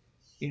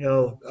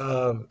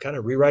kind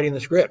of rewriting the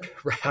script,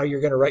 how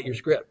you're going to write your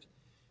script.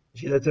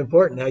 See, that's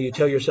important, how you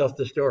tell yourself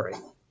the story.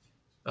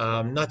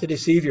 Not to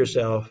deceive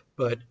yourself,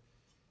 but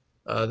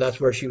that's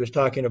where she was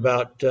talking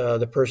about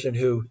the person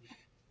who,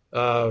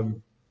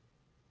 I'm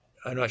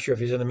not sure if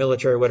he's in the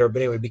military or whatever,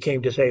 but anyway,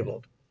 became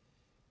disabled.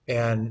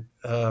 And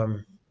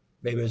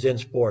maybe it was in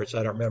sports,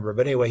 I don't remember.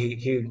 But anyway,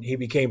 he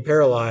became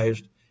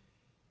paralyzed,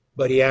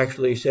 but he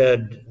actually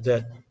said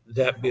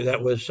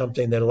that was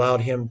something that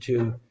allowed him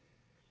to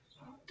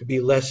be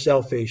less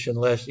selfish and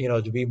less,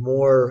 to be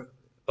more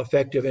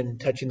effective in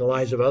touching the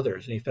lives of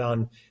others. And he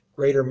found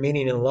greater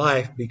meaning in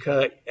life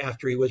because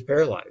after he was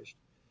paralyzed.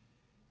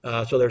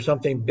 So there's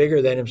something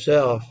bigger than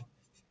himself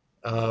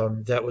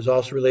that was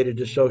also related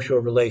to social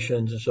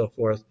relations and so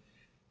forth.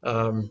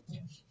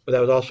 But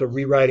that was also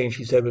rewriting,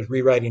 she said, was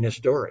rewriting his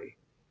story.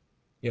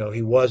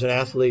 He was an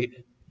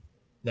athlete.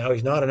 Now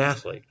he's not an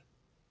athlete.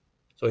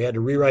 So he had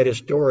to rewrite his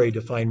story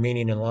to find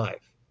meaning in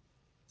life.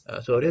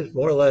 So it is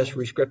more or less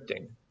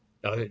rescripting.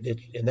 Now,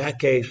 in that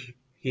case,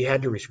 he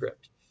had to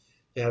rescript.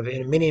 To have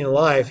meaning in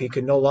life, he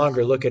could no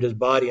longer look at his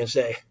body and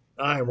say,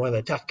 I'm one of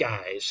the tough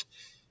guys,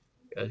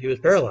 because he was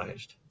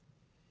paralyzed.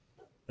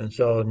 And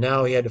so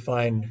now he had to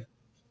find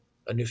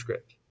a new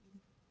script.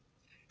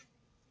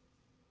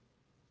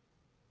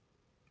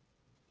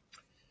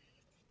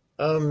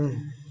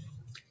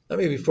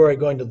 Before I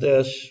go into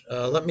this,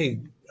 I want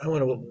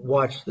to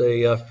watch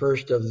the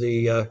first of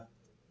the,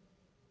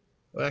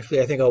 well,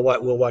 actually, I think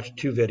we'll watch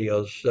two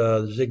videos,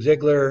 Zig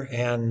Ziglar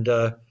and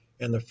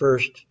the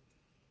first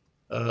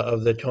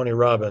of the Tony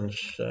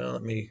Robbins.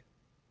 Let me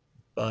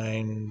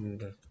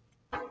find,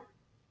 well,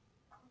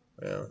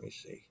 let me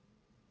see.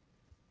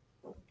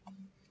 Let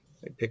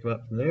me pick them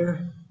up from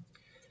there.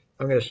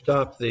 I'm going to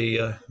stop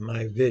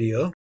my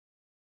video.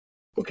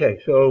 Okay,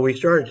 so we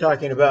started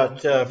talking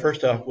about,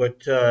 first off, what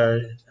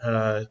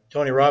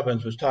Tony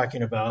Robbins was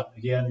talking about,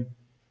 again,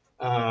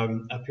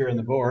 up here on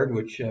the board,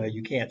 which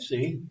you can't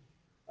see.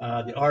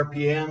 The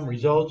RPM,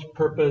 results,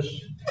 purpose,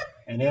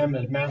 and M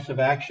is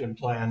massive action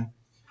plan,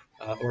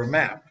 or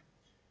MAP.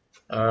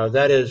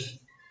 That is,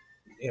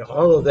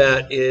 all of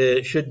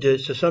that should,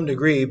 to some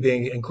degree,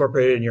 be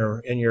incorporated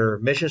in your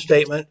mission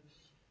statement.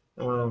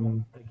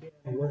 Again,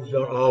 words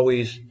don't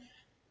always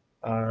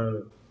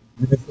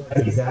reflect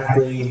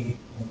exactly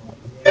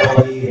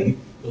reality.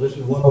 So this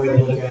is one way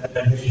to look at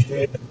it. Mission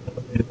statement is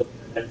one way to look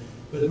at it.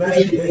 But the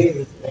message is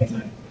basically the same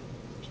thing.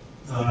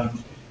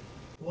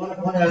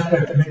 One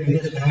aspect that maybe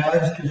this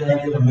adds to the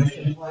idea of a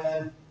mission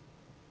plan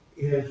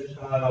is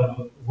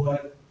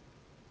what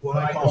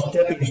I call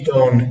stepping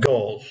stone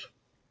goals.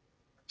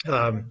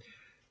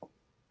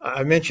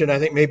 I mentioned, I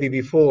think maybe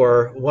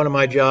before, one of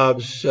my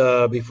jobs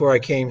before I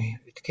came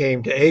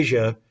to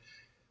Asia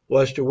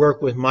was to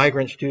work with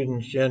migrant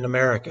students in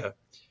America.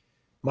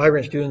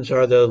 Migrant students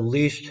are the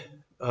least,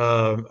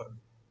 well,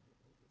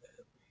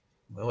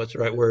 what's the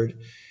right word?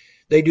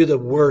 They do the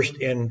worst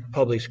in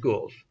public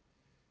schools.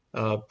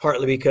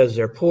 Partly because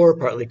they're poor,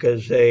 partly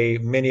because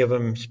many of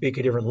them speak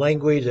a different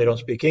language. They don't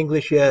speak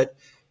English yet.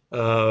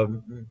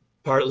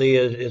 Partly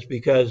is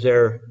because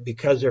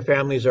their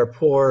families are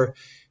poor.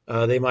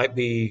 They might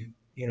be,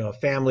 a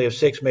family of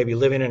 6, maybe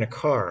living in a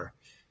car,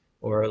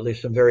 or at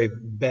least some very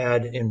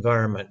bad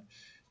environment.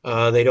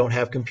 They don't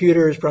have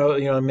computers,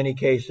 probably, in many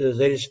cases.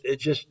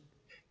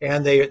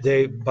 And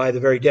they, by the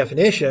very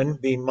definition,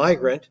 being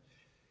migrant,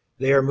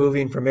 they are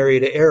moving from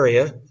area to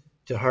area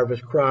to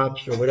harvest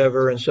crops or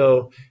whatever, and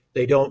so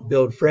they don't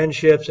build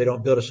friendships, they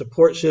don't build a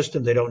support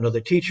system, they don't know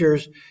the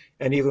teachers,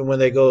 and even when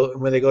they go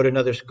to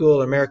another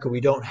school in America,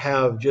 we don't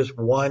have just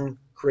one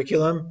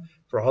curriculum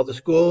for all the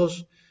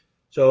schools.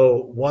 So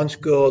one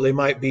school, they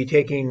might be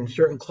taking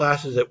certain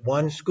classes at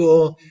one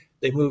school,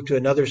 they move to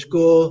another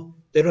school,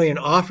 they don't even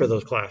offer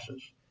those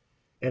classes.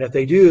 And if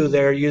they do,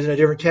 they're using a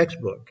different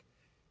textbook.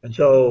 And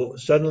so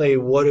suddenly,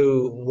 what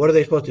are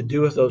they supposed to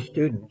do with those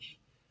students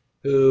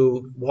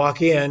who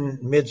walk in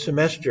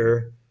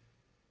mid-semester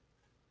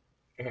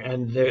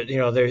and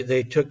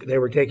they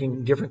were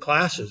taking different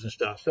classes and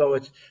stuff? So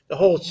the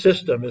whole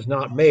system is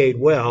not made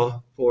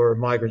well for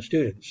migrant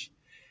students.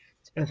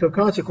 And so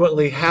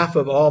consequently, half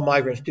of all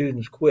migrant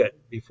students quit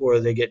before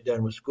they get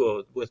done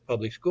with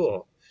public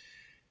school.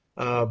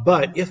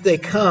 But if they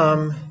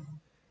come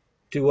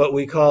to what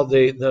we call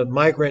the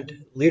migrant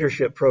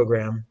leadership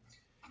program,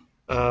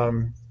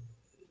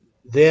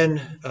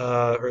 then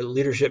or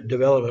leadership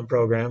development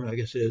program, I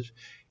guess it is.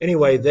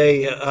 Anyway,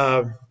 they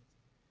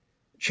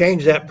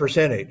change that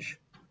percentage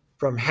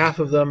from half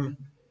of them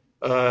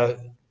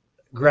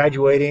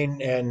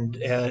graduating and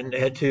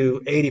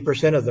to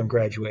 80% of them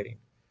graduating.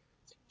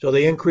 So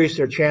they increase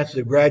their chances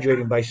of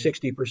graduating by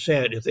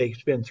 60% if they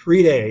spend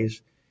 3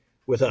 days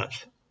with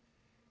us.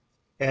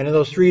 And in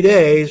those 3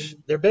 days,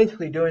 they're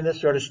basically doing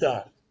this sort of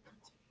stuff.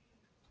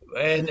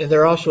 And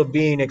they're also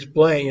being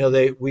explained,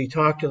 we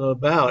talk to them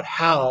about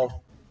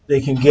how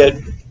they can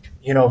get,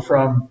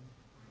 from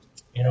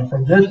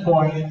this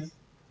point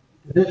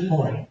to this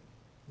point.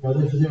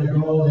 This is their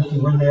goal, this is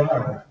where they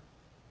are.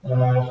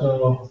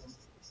 So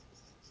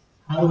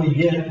how do we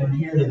get from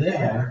here to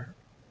there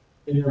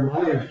and you're a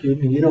migrant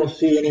student and you don't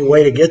see any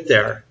way to get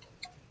there.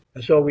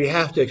 And so we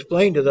have to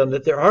explain to them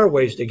that there are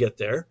ways to get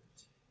there.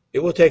 It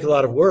will take a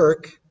lot of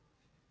work,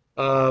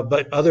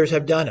 but others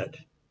have done it.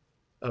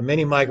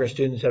 Many migrant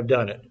students have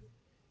done it.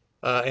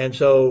 And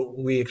so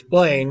we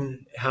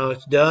explain how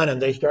it's done,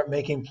 and they start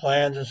making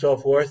plans and so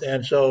forth.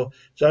 And so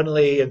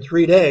suddenly in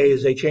 3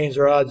 days, they change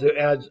their odds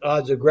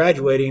of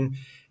graduating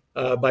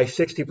by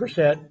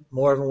 60%.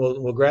 More of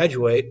them will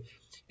graduate,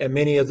 and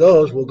many of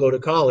those will go to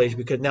college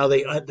because now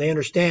they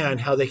understand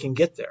how they can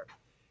get there,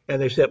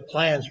 and they set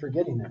plans for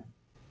getting there.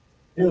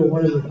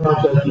 One of the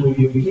processes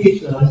we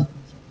teach them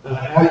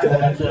after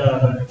that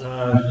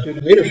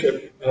student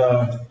leadership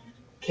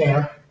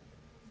camp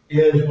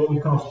is what we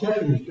call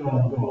stepping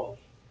stone goals.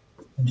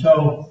 And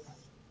so,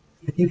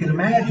 if you can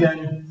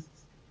imagine,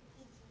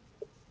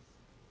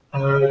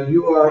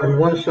 you are on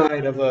one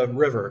side of a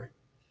river.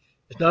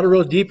 It's not a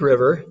real deep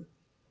river,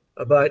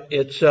 but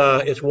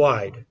it's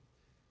wide.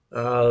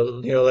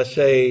 Let's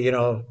say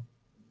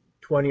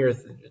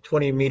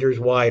 20 meters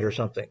wide or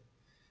something.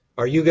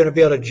 Are you going to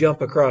be able to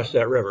jump across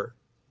that river?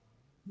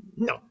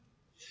 No.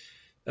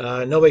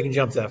 Nobody can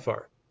jump that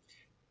far.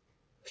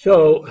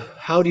 So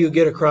how do you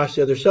get across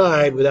the other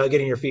side without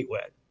getting your feet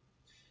wet?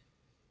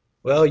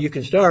 Well, you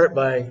can start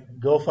by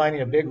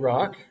finding a big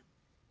rock,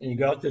 and you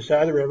go out this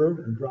side of the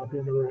river and drop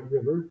into the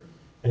river.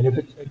 And if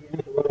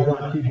the water's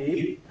not too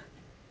deep,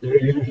 there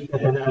you can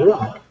step on that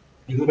rock.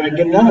 You go back and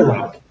get another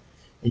rock.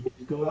 And you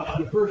go out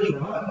to the first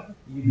rock,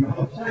 you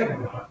drop the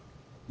second rock.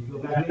 You go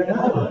back and get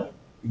another one.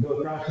 You go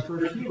across the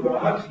first two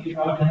rocks, you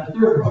drop to the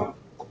third rock.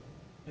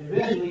 And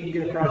eventually you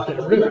get across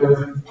that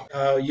river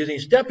using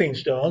stepping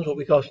stones, what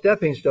we call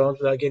stepping stones,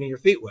 without getting your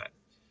feet wet.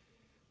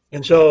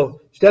 And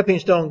so stepping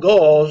stone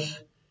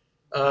goals,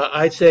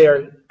 I'd say,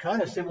 are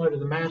kind of similar to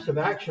the massive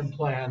action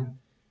plan.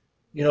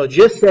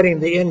 Just setting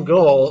the end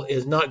goal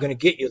is not going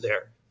to get you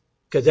there,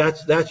 because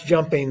that's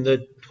jumping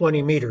the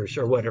 20 meters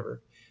or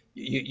whatever.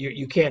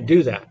 You can't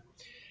do that.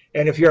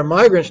 And if you're a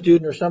migrant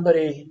student or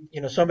somebody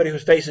who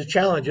faces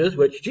challenges,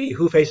 which,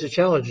 who faces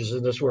challenges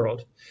in this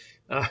world?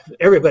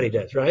 Everybody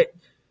does, right?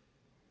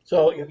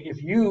 So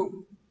if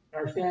you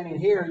are standing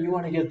here, you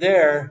want to get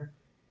there,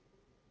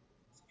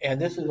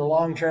 and this is a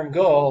long-term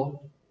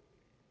goal,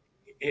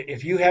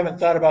 if you haven't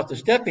thought about the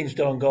stepping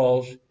stone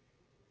goals,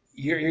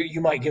 you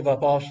might give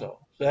up also.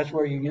 So that's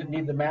where you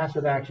need the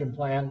massive action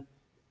plan.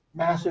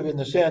 Massive in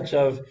the sense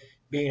of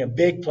being a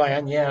big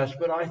plan, yes,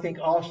 but I think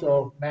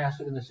also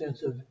massive in the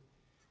sense of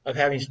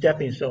having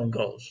stepping stone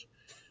goals,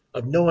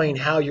 of knowing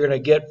how you're going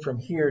to get from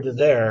here to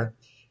there.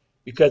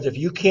 Because if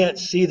you can't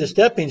see the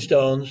stepping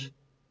stones,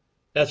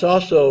 that's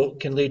also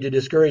can lead to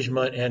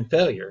discouragement and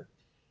failure,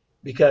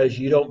 because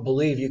you don't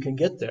believe you can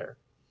get there.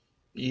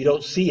 You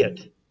don't see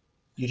it.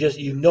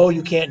 You know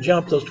you can't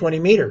jump those 20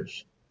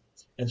 meters.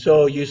 And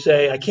so you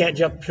say, I can't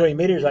jump 20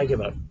 meters, I give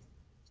up.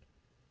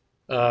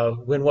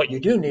 When what you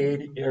do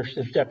need are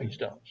some stepping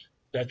stones.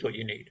 That's what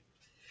you need.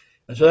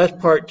 And so that's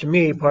part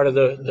of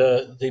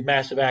the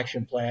massive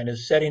action plan,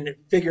 is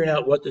figuring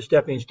out what the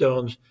stepping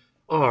stones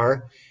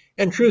are.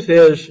 And truth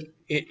is,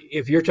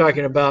 if you're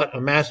talking about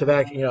a massive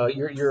action,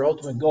 your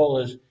ultimate goal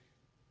is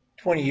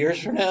 20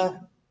 years from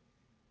now,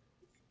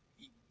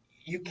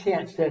 you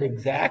can't set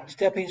exact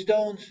stepping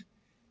stones,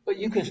 but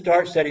you can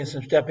start setting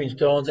some stepping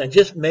stones, and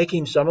just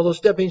making some of those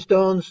stepping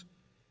stones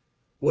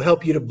will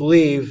help you to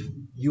believe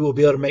you will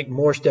be able to make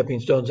more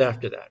stepping stones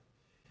after that.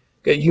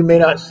 Okay, you may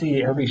not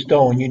see every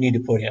stone you need to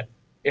put in,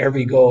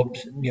 every goal,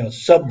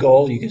 sub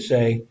goal, you could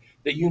say,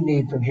 that you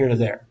need from here to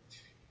there.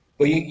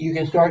 But you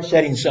can start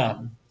setting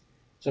some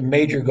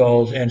major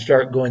goals and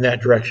start going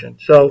that direction.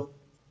 So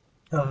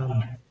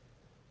I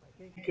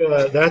think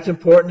that's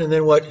important. And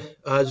then what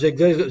Zig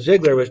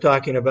Ziglar was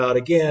talking about,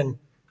 again,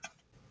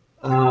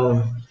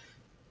 that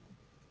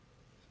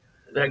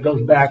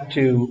goes back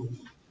to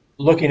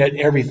looking at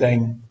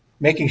everything,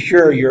 making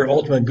sure your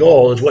ultimate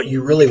goal is what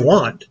you really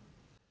want.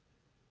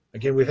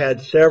 Again, we've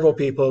had several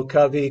people,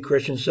 Covey,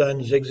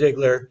 Christensen, Zig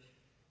Ziglar,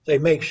 they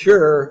make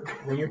sure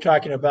when you're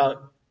talking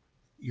about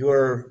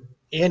your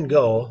end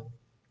goal,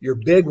 your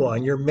big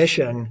one, your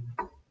mission,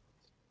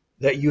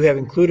 that you have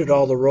included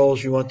all the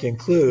roles you want to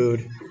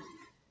include,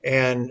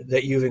 and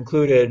that you've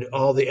included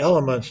all the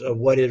elements of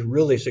what is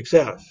really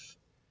success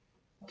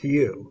to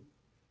you.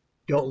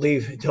 Don't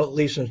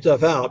leave some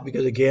stuff out,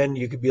 because again,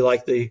 you could be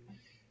like the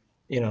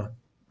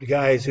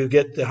guys who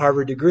get the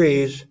Harvard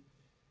degrees,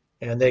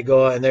 and they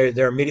go and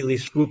they're immediately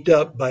swooped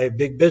up by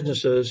big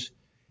businesses,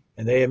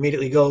 and they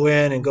immediately go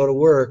in and go to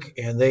work,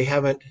 and they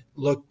haven't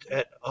looked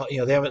at,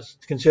 they haven't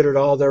considered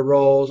all their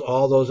roles,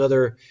 all those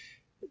other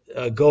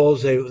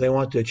goals they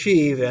want to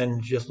achieve.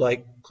 And just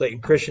like Clayton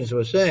Christensen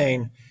was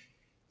saying,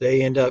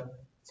 they end up,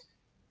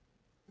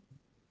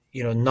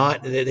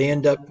 they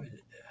end up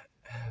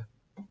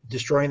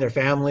destroying their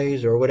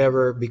families or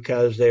whatever,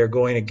 because they are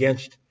going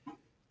against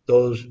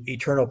those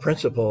eternal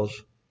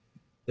principles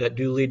that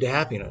do lead to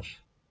happiness,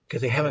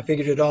 because they haven't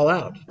figured it all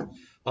out.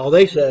 All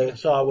they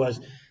saw was,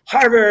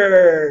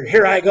 Harvard,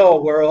 here I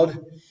go,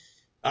 world.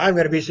 I'm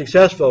going to be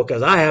successful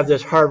because I have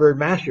this Harvard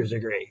master's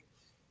degree.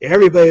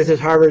 everybody with his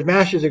Harvard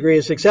master's degree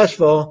is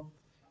successful,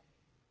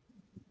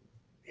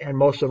 and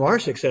most of them are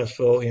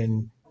successful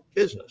in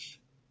business.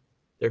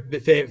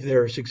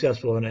 They're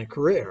successful in a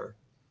career.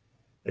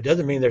 It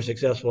doesn't mean they're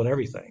successful in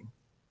everything.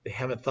 They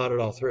haven't thought it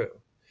all through.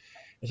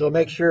 And so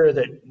make sure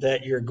that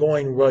you're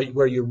going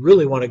where you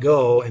really want to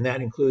go, and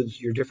that includes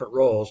your different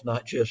roles,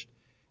 not just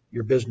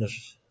your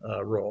business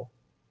role.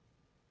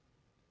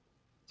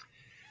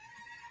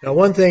 Now,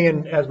 one thing,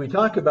 and as we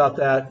talk about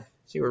that,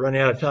 see, we're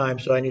running out of time,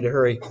 so I need to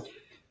hurry.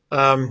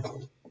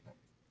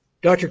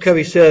 Dr.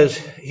 Covey says,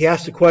 he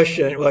asked the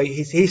question, well,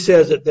 he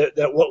says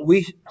that what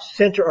we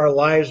center our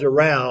lives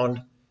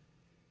around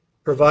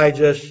provides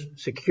us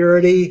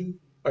security,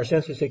 our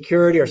sense of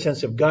security, our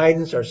sense of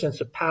guidance, our sense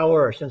of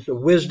power, our sense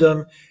of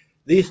wisdom.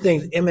 These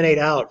things emanate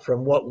out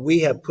from what we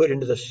have put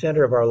into the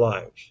center of our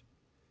lives.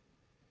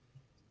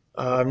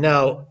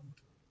 Now,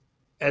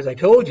 as I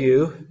told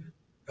you,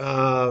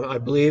 I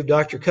believe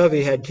Dr.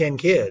 Covey had 10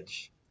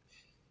 kids.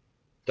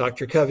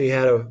 Dr. Covey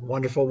had a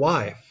wonderful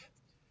wife.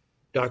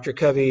 Dr.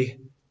 Covey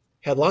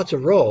had lots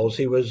of roles.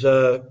 He was,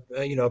 a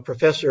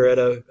professor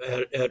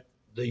at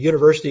the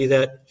university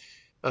that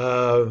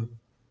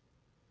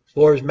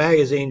Forbes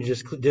magazine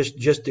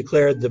just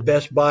declared the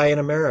best buy in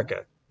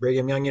America,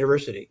 Brigham Young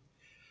University.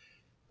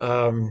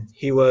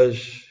 He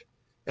was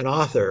an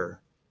author.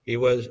 He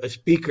was a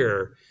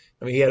speaker.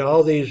 I mean, he had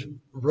all these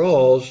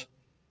roles.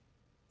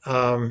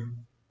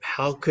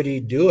 How could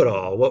he do it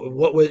all?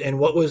 What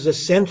was the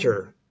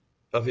center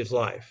of his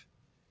life?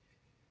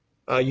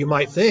 You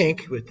might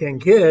think with 10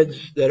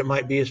 kids that it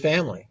might be his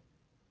family.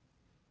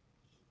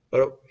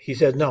 But he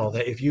said, no,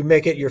 that if you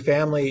make it your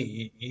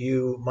family,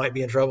 you might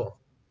be in trouble.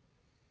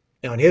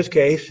 Now, in his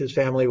case, his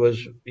family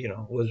was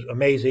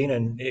amazing,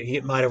 and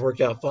it might have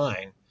worked out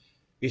fine.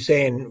 He's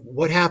saying,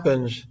 what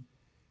happens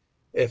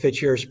if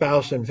it's your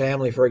spouse and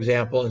family, for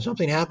example, and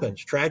something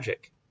happens,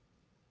 tragic?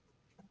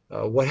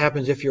 What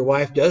happens if your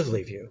wife does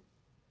leave you?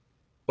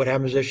 What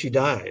happens if she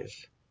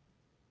dies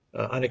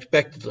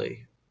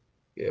unexpectedly?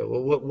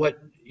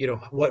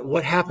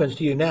 What happens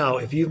to you now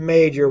if you've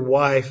made your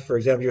wife, for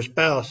example, your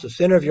spouse, the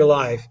center of your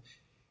life,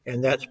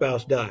 and that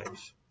spouse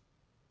dies?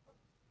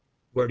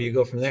 Where do you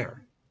go from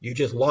there? You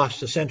just lost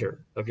the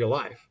center of your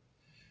life.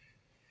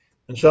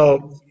 And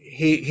so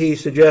he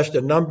suggests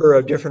a number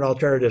of different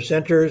alternative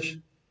centers: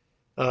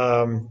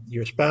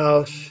 your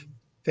spouse,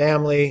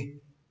 family,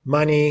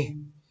 money,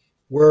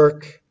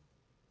 work,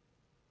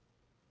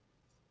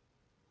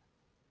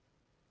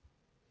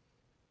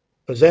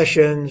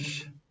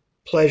 possessions,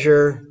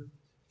 pleasure,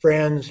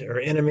 friends or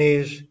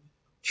enemies,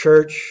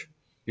 church,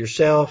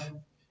 yourself.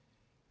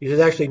 He says,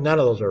 actually, none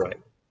of those are right.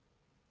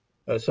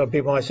 Some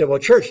people might say, well,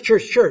 church.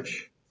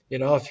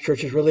 If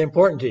church is really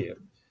important to you.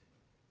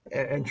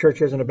 And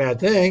church isn't a bad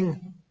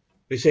thing.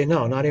 We say,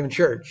 no, not even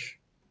church,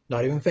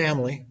 not even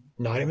family,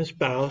 not even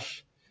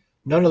spouse.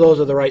 None of those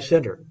are the right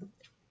center.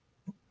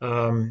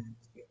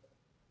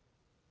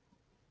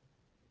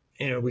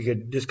 We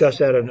could discuss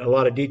that in a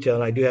lot of detail,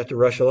 and I do have to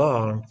rush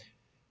along.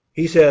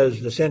 He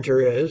says the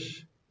center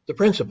is the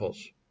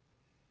principles.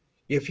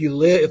 If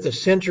the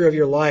center of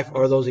your life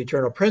are those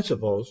eternal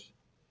principles,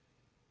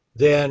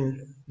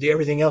 then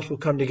everything else will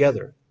come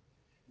together.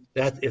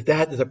 If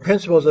the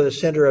principles are the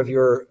center of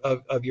your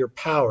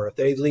power, if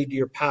they lead to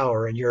your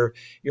power and your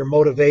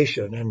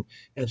motivation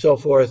and so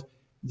forth,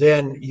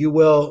 then you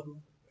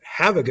will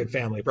have a good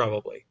family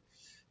probably.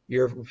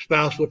 Your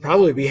spouse will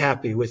probably be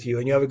happy with you,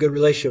 and you have a good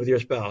relationship with your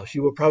spouse.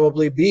 You will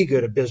probably be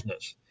good at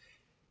business.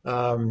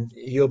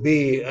 You'll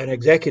be an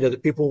executive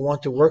that people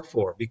want to work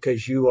for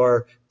because you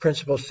are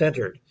principle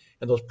centered.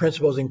 And those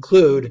principles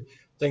include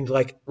things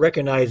like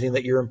recognizing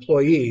that your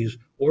employees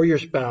or your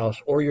spouse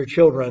or your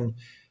children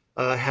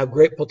have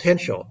great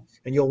potential,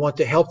 and you'll want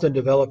to help them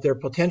develop their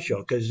potential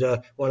because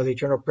one of the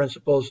eternal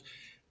principles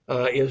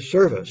is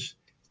service.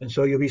 And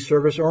so you'll be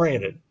service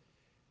oriented.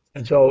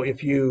 And so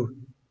if you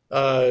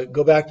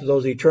go back to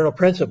those eternal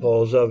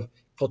principles of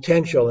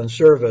potential and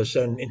service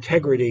and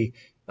integrity,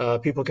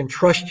 people can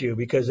trust you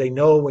because they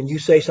know when you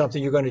say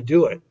something, you're going to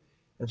do it,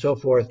 and so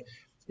forth.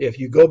 If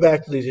you go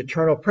back to these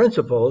eternal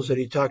principles that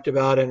he talked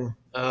about in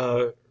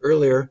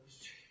earlier,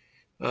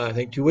 I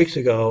think 2 weeks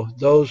ago,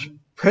 those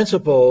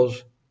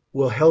principles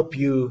will help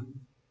you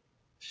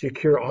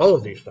secure all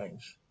of these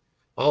things,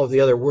 all of the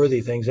other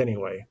worthy things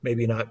anyway.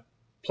 Maybe not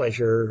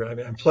pleasure. I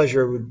mean,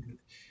 pleasure would,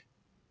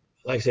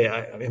 like I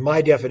say, in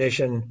my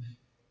definition,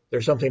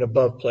 there's something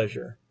above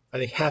pleasure. I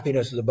think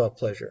happiness is above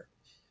pleasure.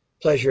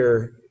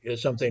 Pleasure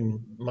is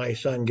something my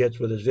son gets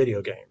with his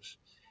video games.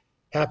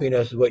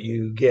 Happiness is what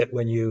you get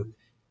when you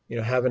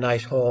have a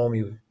nice home,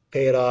 you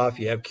pay it off,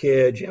 you have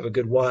kids, you have a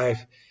good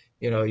wife,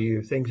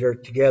 things are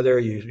together,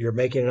 you're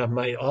making enough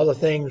money, all the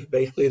things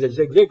basically that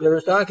Zig Ziglar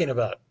is talking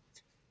about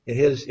in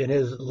his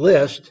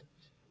list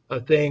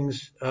of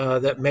things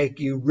that make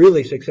you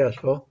really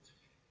successful.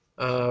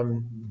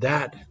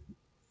 That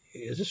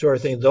is the sort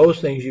of thing, those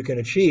things you can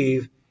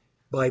achieve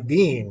by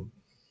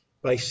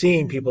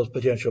seeing people's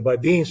potential, by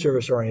being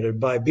service-oriented,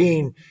 by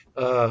being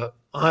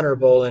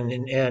honorable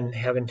and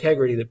have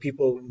integrity, that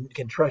people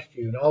can trust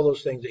you, and all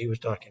those things that he was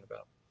talking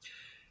about.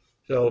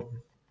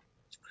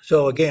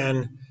 So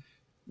again,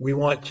 we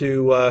want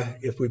to,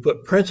 if we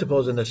put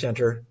principles in the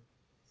center,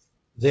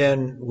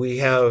 then we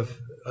have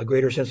a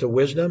greater sense of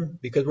wisdom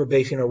because we're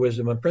basing our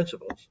wisdom on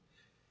principles.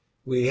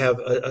 We have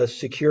a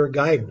secure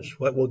guidance,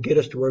 what will get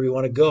us to where we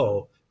want to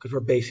go, because we're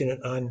basing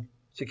it on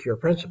secure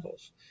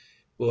principles.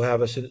 We'll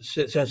have a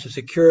sense of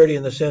security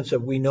in the sense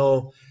of we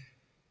know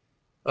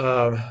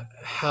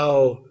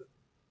how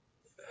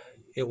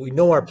we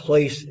know our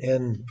place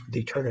in the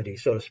eternity,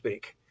 so to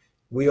speak.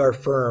 We are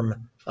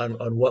firm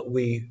on what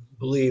we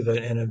believe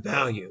and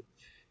value,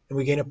 and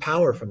we gain a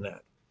power from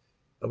that.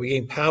 We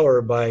gain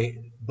power by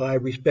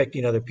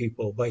respecting other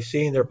people, by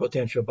seeing their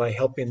potential, by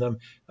helping them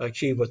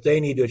achieve what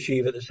they need to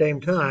achieve at the same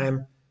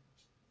time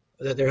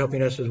that they're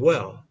helping us as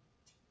well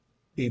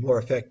be more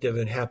effective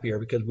and happier,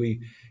 because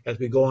as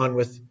we go on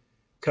with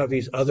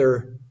Covey's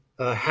other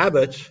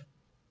habits,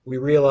 we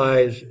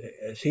realize,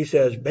 as he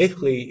says,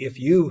 basically, if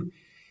you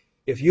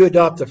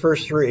adopt the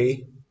first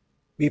three,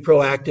 be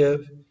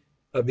proactive,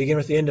 begin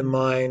with the end in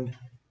mind,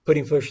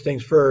 putting first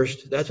things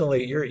first, that's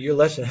only, you're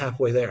less than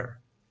halfway there.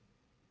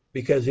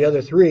 Because the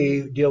other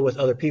three deal with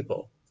other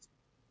people.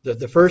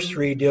 The first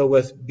three deal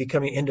with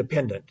becoming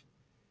independent.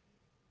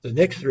 The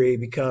next three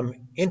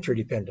become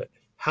interdependent.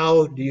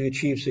 How do you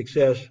achieve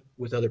success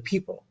with other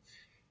people?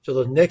 So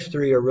those next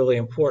three are really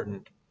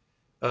important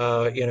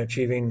in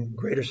achieving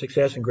greater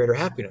success and greater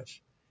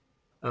happiness,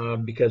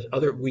 because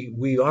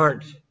we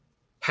aren't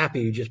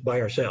happy just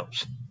by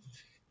ourselves.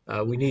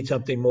 We need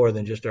something more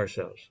than just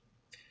ourselves.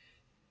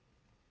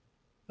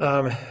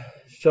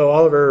 So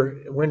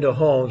Oliver Wendell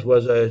Holmes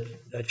was a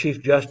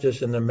Chief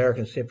Justice in the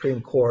American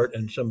Supreme Court,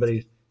 and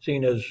somebody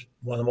seen as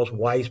one of the most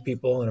wise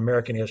people in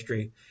American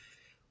history.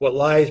 What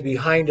lies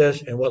behind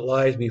us and what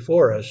lies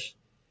before us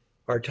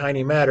are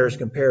tiny matters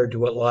compared to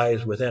what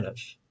lies within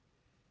us.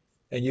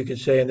 And you could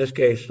say in this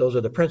case, those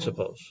are the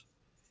principles.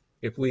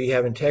 If we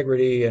have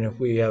integrity and if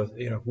we have,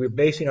 if we're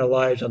basing our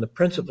lives on the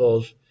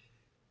principles,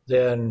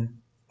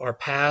 then our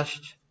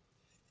past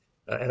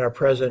and our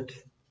present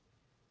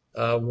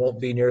won't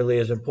be nearly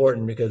as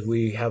important, because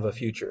we have a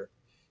future.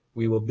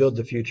 We will build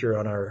the future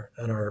on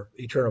our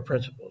eternal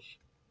principles.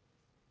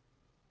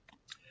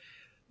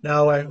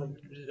 Now,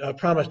 I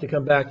promised to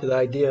come back to the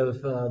idea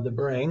of the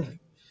brain,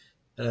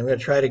 and I'm going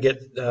to try to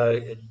get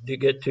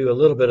to a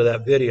little bit of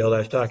that video that I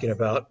was talking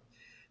about.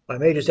 I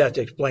may just have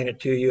to explain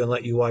it to you and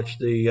let you watch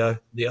the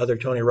other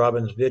Tony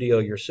Robbins video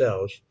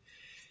yourselves.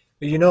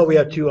 But you know we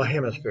have two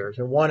hemispheres,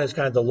 and one is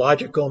kind of the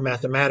logical,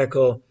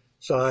 mathematical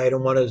side,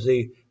 and one is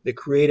the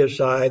creative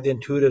side, the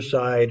intuitive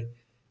side.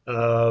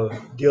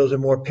 Deals in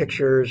more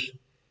pictures.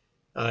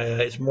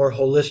 It's more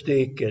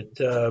holistic.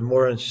 It's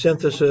more in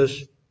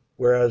synthesis.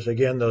 Whereas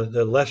again,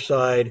 the left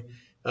side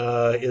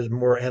is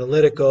more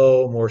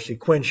analytical, more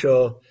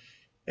sequential,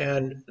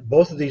 and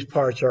both of these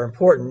parts are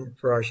important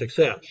for our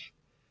success.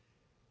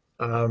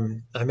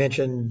 I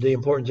mentioned the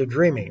importance of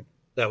dreaming.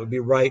 That would be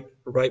right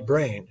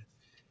brain.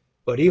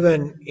 But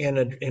even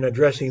in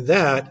addressing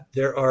that,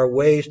 there are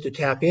ways to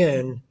tap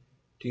in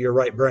to your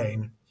right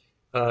brain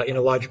in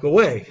a logical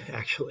way,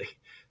 actually.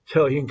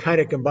 So you can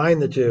kind of combine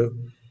the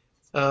two.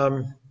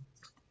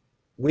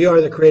 We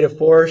are the creative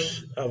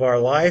force of our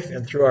life,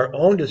 and through our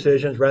own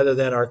decisions rather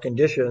than our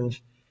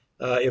conditions,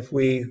 if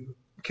we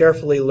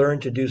carefully learn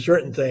to do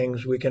certain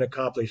things, we can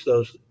accomplish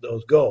those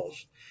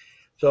goals.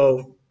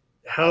 So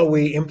how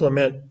we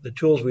implement the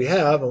tools we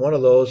have, and one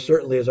of those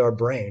certainly is our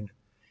brain,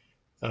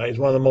 is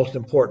one of the most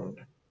important.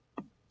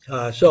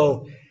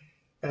 So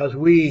as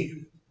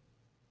we,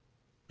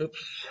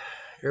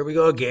 here we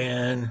go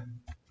again.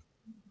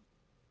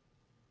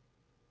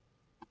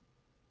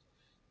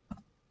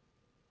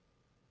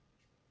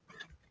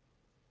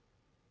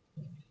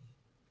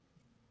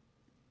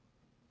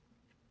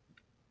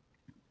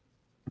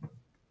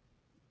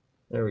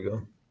 There we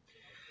go.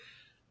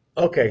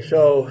 Okay,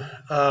 so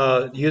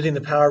using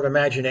the power of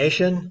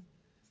imagination,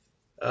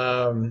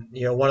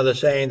 one of the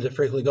sayings that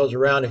frequently goes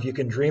around, if you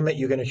can dream it,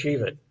 you can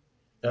achieve it.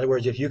 In other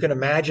words, if you can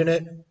imagine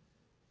it,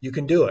 you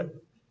can do it.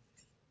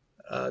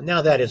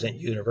 Now that isn't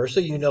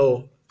universal.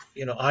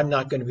 I'm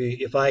not going to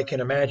be, if I can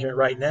imagine it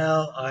right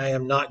now, I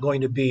am not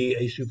going to be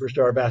a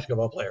superstar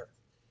basketball player.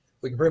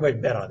 We can pretty much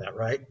bet on that,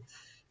 right?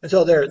 And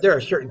so there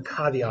are certain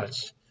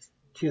caveats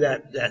to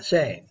that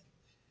saying.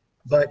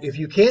 But if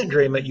you can't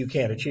dream it, you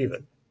can't achieve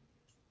it.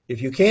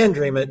 If you can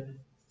dream it,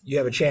 you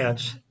have a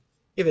chance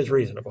if it's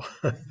reasonable.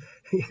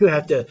 You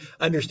have to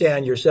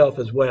understand yourself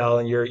as well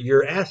and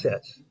your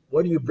assets.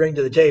 What do you bring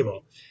to the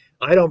table?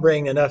 I don't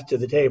bring enough to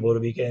the table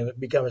to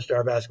become a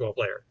star basketball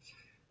player,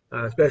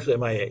 especially at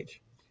my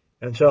age.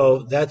 And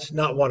so that's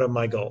not one of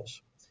my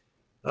goals.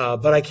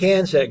 But I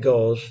can set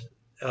goals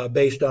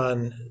based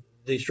on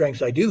the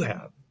strengths I do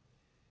have.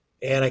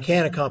 And I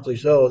can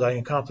accomplish those. I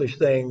can accomplish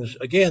things,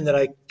 again, that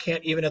I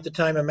can't even at the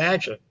time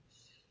imagine.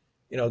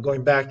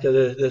 Going back to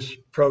this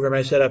program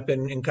I set up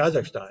in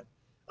Kazakhstan,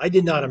 I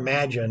did not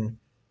imagine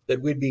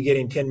that we'd be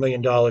getting $10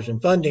 million in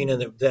funding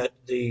and that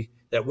the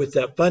that with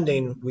that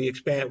funding, we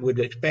would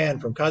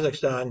expand from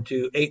Kazakhstan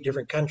to 8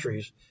 different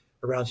countries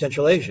around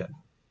Central Asia.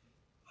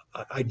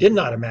 I did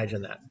not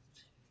imagine that.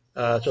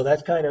 So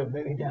that's kind of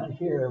maybe down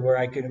here where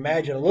I could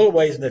imagine a little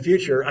ways in the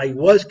future. I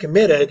was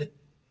committed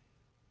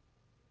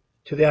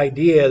to the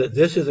idea that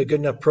this is a good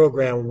enough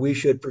program, we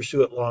should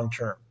pursue it long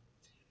term.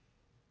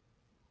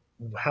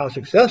 How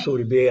successful it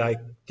would be, I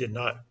did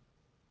not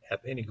have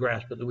any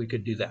grasp that we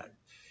could do that.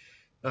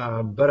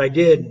 But I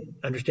did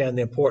understand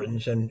the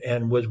importance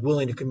and was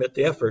willing to commit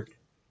the effort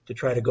to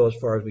try to go as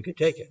far as we could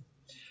take it.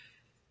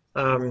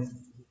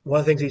 One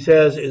of the things he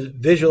says is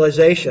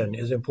visualization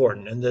is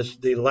important. And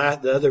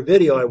the other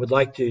video I would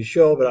like to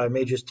show, but I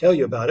may just tell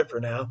you about it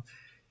for now,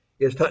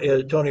 is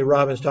Tony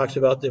Robbins talks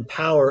about the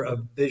power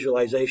of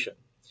visualization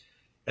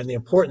and the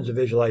importance of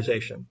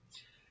visualization.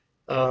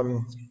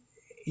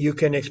 You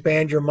can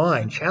expand your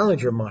mind,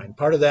 challenge your mind.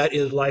 Part of that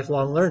is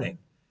lifelong learning.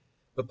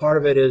 But part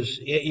of it is,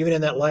 even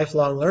in that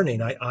lifelong learning,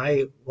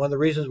 one of the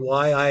reasons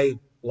why I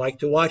like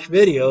to watch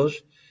videos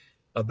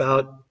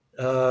about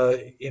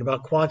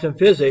quantum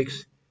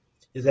physics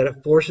is that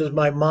it forces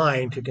my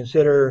mind to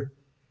consider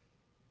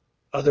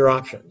other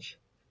options.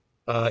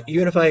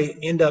 Even if I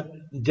end up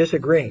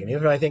disagreeing,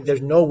 even if I think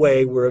there's no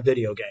way we're a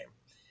video game,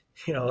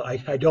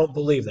 I don't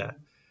believe that.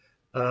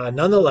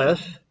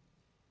 Nonetheless,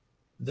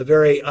 the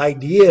very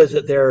ideas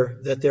that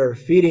they're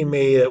feeding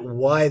me, that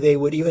why they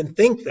would even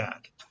think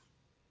that,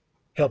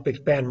 help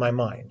expand my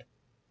mind.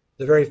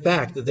 The very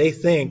fact that they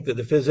think that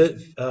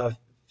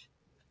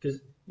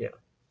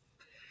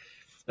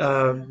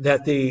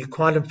that the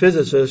quantum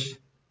physicists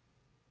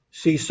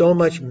see so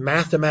much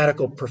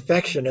mathematical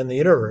perfection in the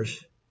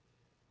universe,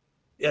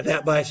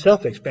 that by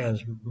itself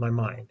expands my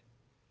mind.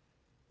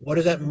 What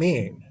does that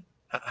mean?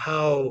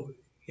 How,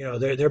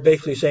 they're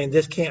basically saying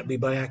this can't be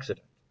by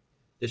accident.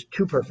 It's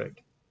too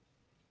perfect.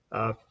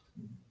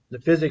 The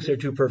physics are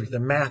too perfect. The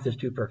math is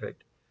too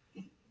perfect.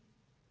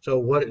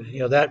 So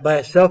that by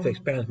itself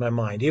expands my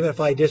mind. Even if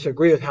I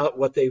disagree with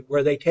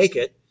where they take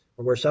it,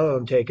 or where some of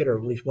them take it, or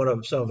at least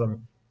some of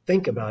them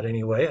think about it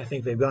anyway, I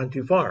think they've gone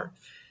too far.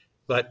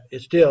 But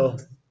it still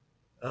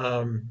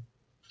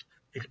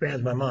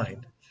expands my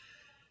mind.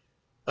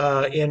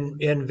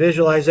 In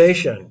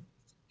visualization,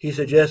 he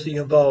suggests that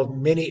you involve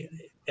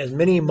as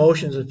many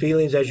emotions and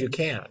feelings as you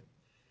can.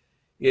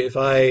 If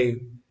I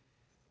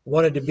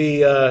wanted to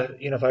be,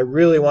 if I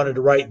really wanted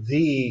to write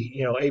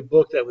a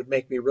book that would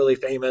make me really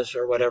famous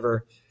or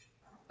whatever,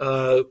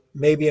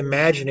 maybe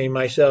imagining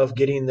myself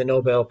getting the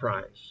Nobel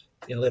Prize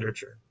in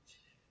literature,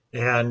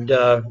 and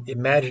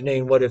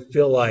imagining what it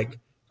feel like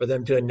for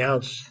them to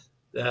announce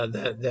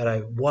that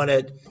I won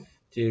it,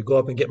 to go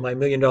up and get my $1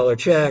 million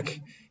check,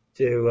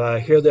 to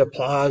hear the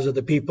applause of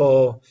the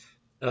people,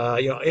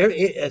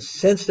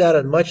 sense that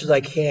as much as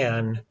I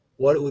can,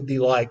 what it would be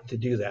like to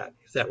do that,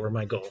 if that were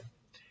my goal.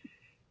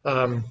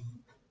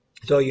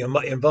 So you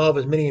involve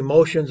as many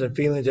emotions and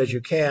feelings as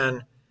you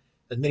can,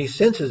 as many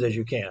senses as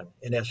you can,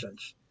 in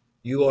essence.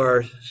 You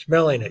are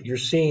smelling it, you're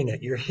seeing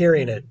it, you're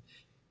hearing it,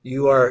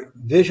 you are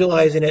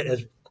visualizing it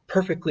as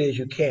perfectly as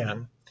you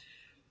can.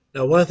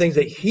 Now, one of the things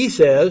that he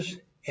says,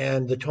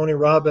 and the Tony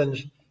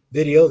Robbins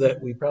video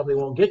that we probably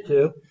won't get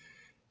to,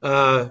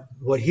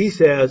 what he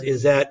says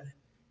is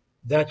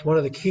that's one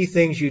of the key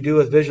things you do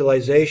with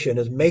visualization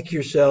is make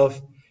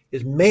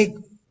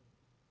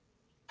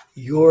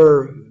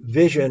your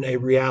vision a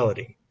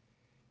reality.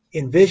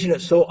 Envision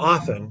it so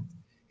often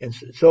and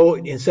so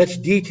in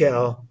such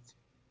detail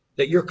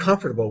that you're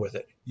comfortable with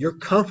it. You're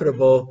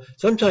comfortable.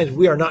 Sometimes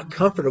we are not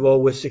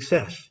comfortable with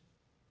success.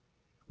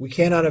 We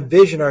cannot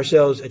envision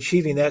ourselves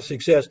achieving that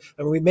success.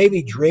 I mean, we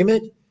maybe dream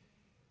it,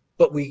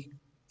 but we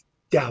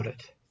doubt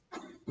it.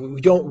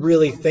 We don't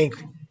really think,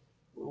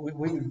 we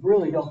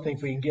really don't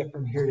think we can get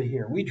from here to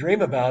here. We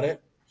dream about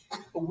it,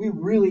 but we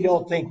really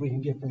don't think we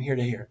can get from here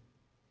to here.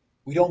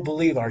 We don't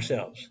believe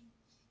ourselves.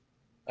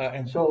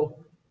 And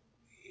so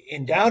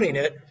in doubting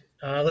it,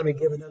 let me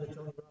give another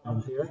Tony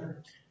Robbins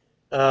here.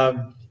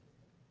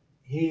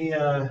 He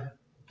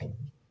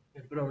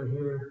put over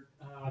here.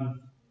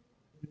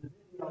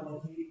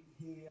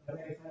 He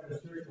made kind of a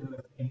search of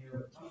it in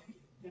here.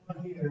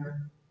 Down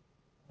here,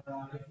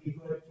 he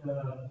put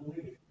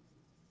belief.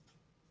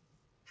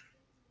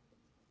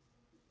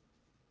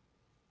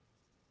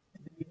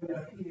 And he put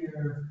up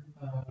here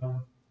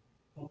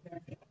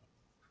potential.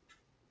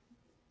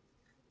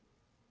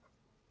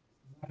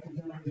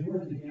 His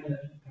words again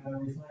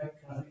reflect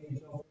Covey and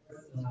so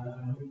forth.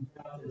 We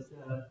found that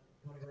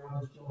Tony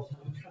Robbins stole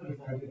some of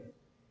Covey's ideas.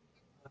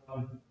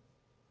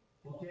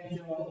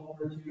 Potential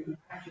over to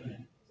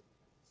action.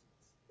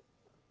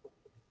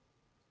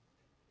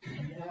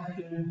 And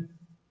action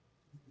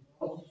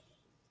results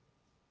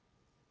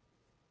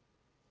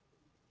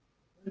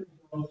to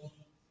belief.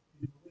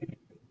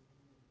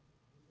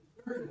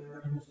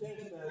 In the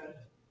sense that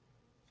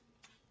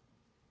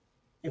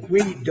if we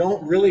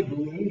don't really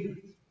believe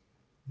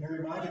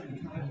very much, we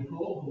kind of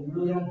hope, but we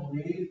really don't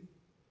believe,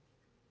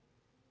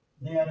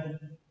 then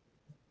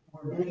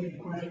we're basically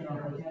questioning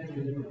our potential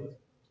to do it.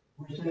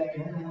 We're saying,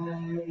 I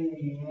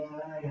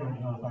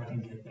don't know if I can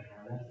get there.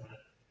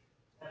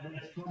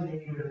 20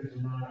 meters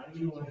and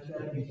you want to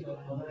step and say,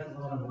 well, that's a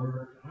lot of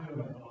work, I'm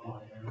going to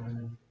fall there,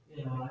 and,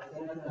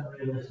 that's not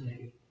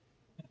realistic.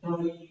 So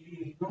if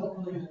you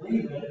don't really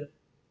believe it,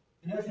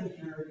 in essence,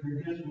 you're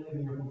just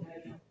believing your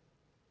potential.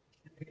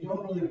 If you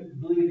don't really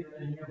believe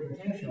in your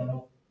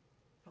potential,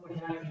 how much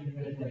action are you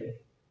going to take?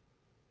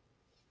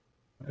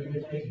 Are you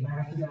going to take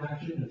massive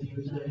action, as you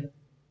would say?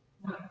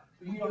 No,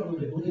 you don't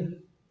really believe it.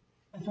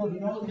 And so if you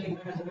don't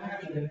take massive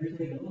action, and you're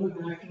taking a little bit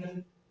of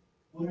action,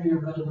 what are your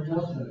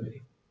results going to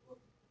be?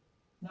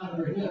 Not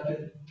very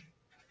good.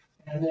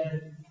 And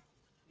then,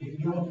 if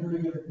you don't get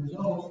very good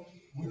results,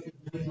 what should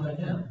you do like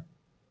them?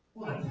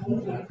 Well, I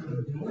told you I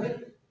couldn't do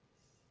it.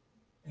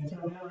 And so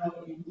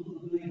now you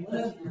believe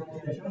less in your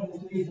potential,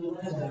 which leads to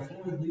less action,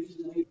 which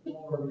leads to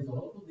more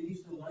results, which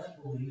leads to less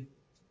belief,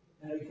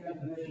 and it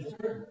becomes a vicious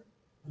circle.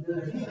 On the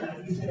other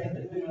hand, you say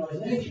that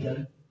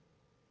visualization,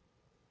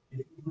 if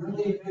you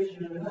really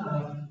envision it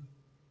enough,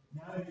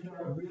 now you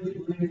start really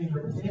believing in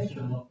your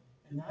potential,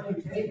 and now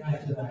you take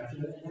massive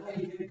action, and now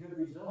you get good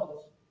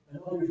results, and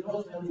those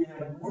results tell you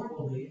have more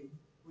belief,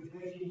 which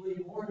makes you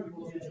believe more in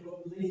your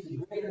potential, which leads to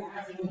greater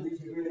action, which leads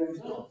to greater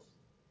results.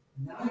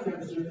 Now you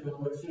have a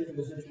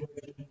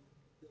situation.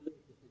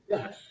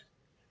 Yes.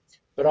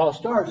 But all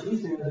starts, he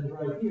says, is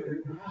right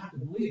here. You have to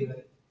believe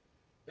it.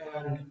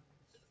 And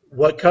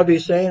what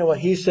Covey's saying and what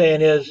he's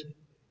saying is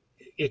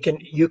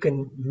you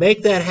can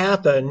make that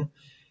happen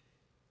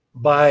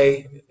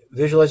by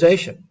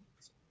visualization.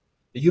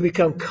 You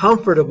become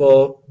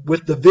comfortable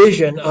with the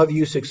vision of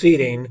you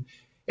succeeding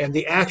and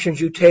the actions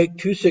you take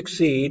to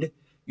succeed.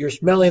 You're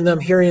smelling them,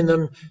 hearing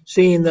them,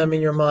 seeing them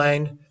in your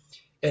mind.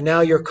 And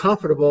now you're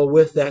comfortable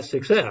with that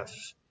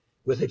success,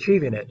 with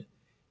achieving it.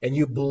 And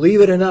you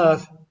believe it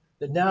enough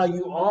that now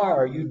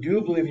you do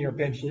believe in your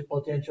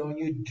potential, and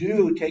you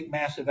do take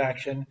massive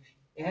action,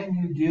 and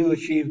you do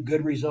achieve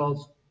good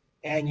results,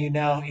 and you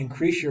now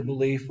increase your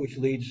belief, which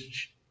leads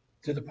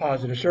to the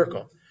positive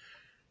circle.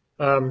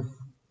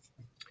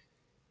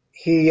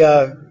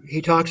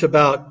 He talks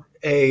about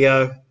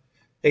a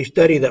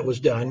study that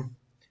was done,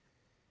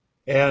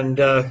 and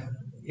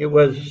it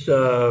was...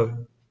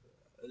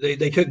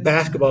 They took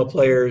basketball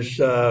players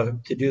to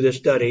do this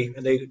study,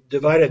 and they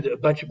divided a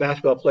bunch of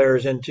basketball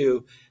players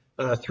into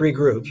 3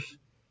 groups.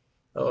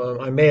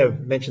 I may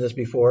have mentioned this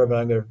before, but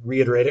I'm going to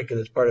reiterate it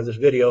because it's part of this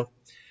video.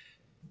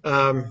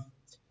 And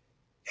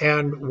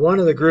one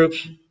of the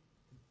groups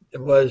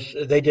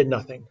they did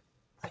nothing.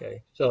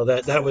 Okay, so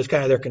that was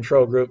kind of their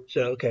control group.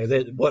 So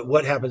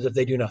what happens if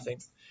they do nothing?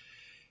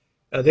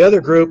 The other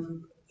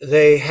group,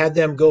 they had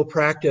them go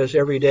practice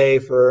every day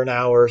for an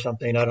hour or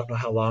something. I don't know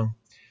how long.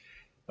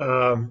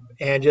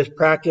 And just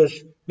practice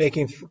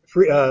making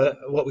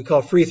what we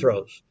call free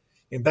throws.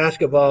 In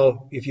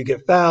basketball, if you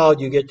get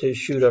fouled, you get to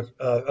shoot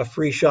a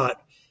free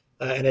shot,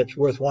 and it's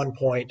worth 1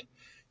 point.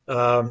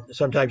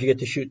 Sometimes you get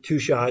to shoot 2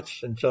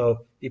 shots, and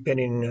so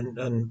depending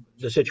on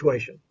the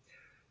situation.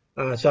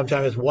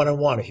 Sometimes it's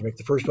 1-on-1. If you make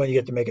the first one, you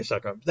get to make a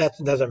second one. That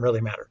doesn't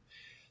really matter.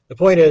 The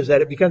point is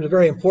that it becomes a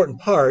very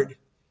important part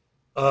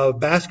of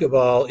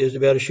basketball is to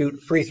be able to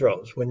shoot free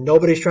throws. When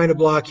nobody's trying to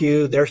block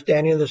you, they're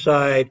standing on the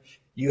side.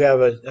 You have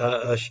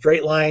a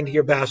straight line to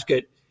your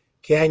basket.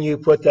 Can you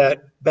put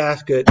that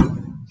basket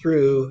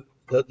through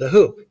the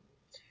hoop?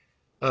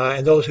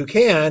 And those who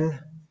can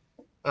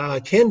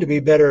tend to be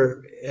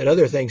better at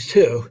other things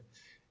too.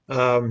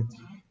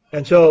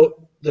 And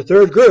so the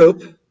third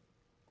group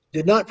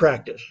did not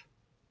practice.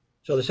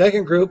 So the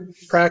second group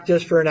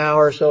practiced for an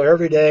hour or so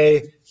every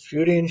day,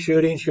 shooting.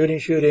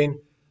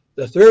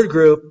 The third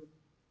group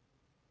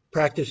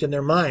practiced in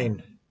their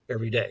mind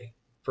every day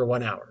for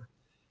 1 hour.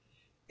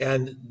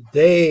 And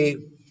they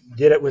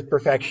did it with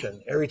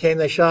perfection. Every time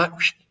they shot,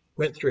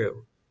 went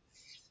through.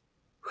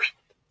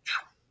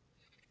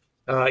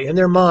 In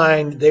their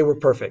mind, they were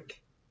perfect.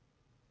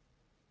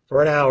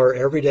 For an hour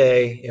every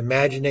day,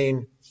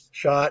 imagining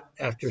shot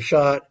after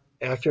shot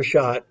after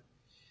shot.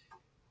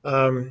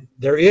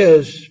 There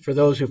is, for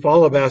those who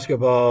follow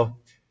basketball,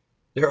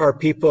 there are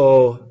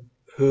people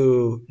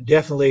who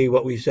definitely,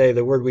 what we say,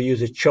 the word we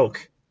use is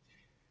choke.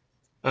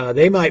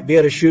 They might be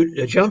able to shoot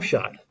a jump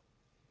shot.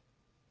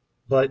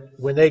 But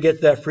when they get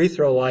to that free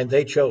throw line,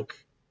 they choke.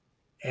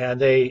 And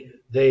they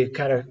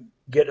kind of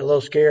get a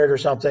little scared or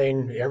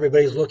something.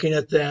 Everybody's looking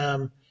at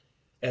them,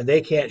 and they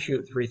can't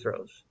shoot free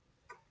throws.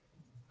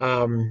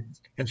 And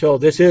so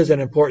this is an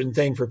important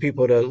thing for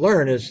people to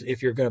learn is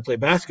if you're going to play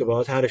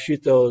basketball is how to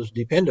shoot those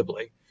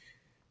dependably.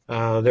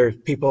 There's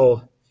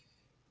people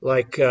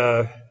like,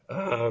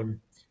 what's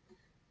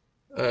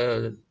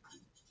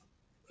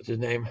his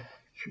name?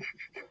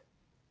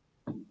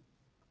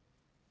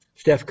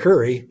 Steph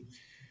Curry.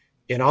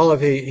 In all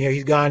of his,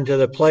 he's gone to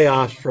the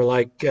playoffs for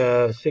like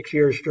 6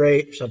 years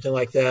straight, something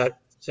like that,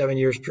 7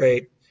 years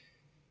straight.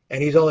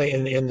 And he's only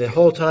in the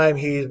whole time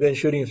he's been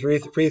shooting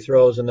free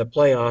throws in the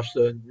playoffs,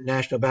 the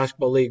National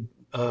Basketball League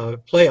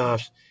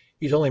playoffs.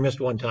 He's only missed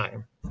one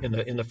time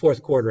in the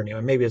fourth quarter.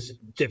 Anyway, maybe it's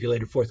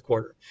stipulated fourth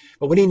quarter.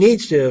 But when he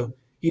needs to,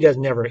 he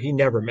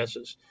never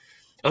misses.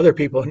 Other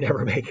people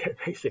never make it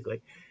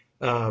basically,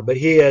 but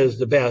he is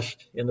the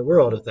best in the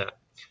world at that.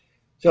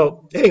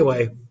 So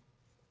anyway,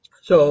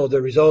 so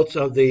the results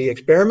of the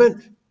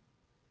experiment,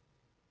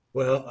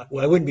 well,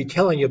 I wouldn't be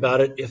telling you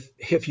about it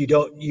if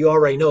you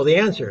already know the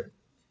answer.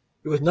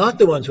 It was not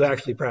the ones who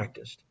actually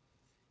practiced.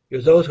 It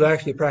was those who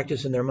actually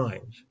practiced in their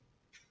minds.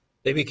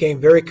 They became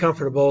very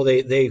comfortable.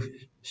 They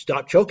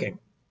stopped choking,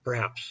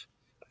 perhaps.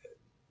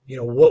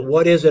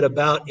 What is it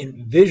about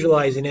in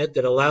visualizing it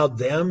that allowed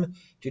them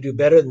to do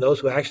better than those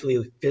who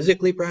actually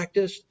physically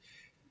practiced?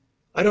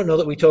 I don't know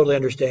that we totally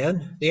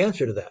understand the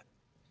answer to that.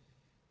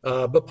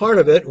 But part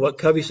of it, what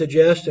Covey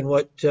suggests and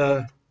what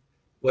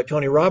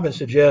Tony Robbins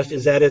suggests,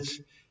 is that it's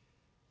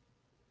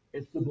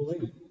the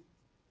belief.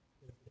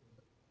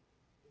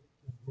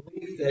 The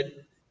belief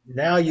that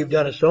now you've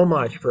done it so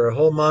much for a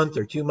whole month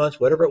or 2 months,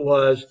 whatever it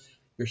was,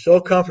 you're so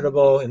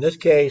comfortable, in this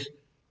case,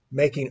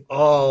 making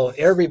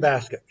every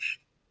basket.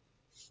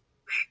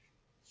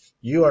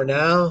 You are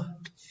now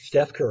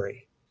Steph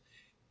Curry.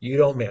 You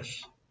don't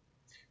miss.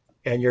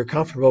 And you're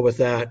comfortable with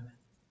that,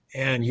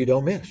 and you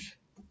don't miss.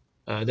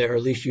 Or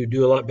at least you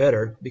do a lot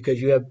better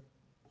because you have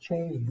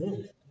changed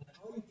this.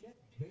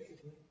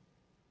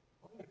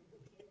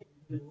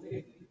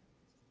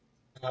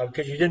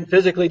 Because you didn't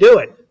physically do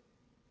it,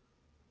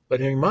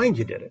 but in your mind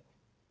you did it.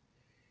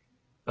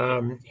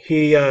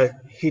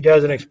 He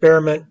does an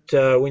experiment.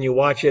 When you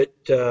watch it,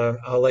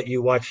 I'll let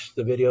you watch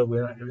the video.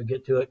 We're not going to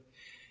get to it.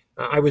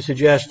 I would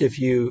suggest if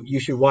you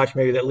should watch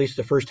maybe at least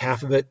the first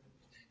half of it.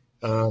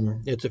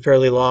 It's a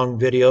fairly long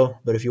video,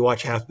 but if you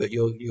watch half of it,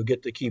 you'll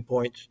get the key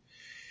points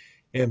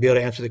and be able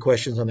to answer the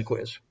questions on the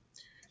quiz.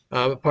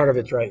 Part of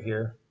it's right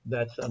here.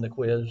 That's on the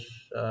quiz.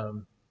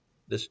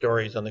 The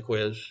story's on the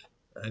quiz.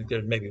 I think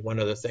there's maybe one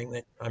other thing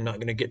that I'm not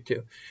going to get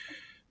to.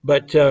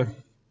 But,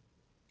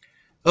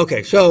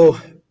 okay, so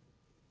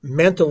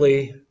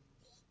mentally,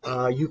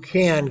 you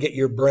can get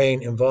your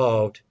brain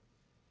involved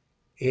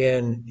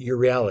in your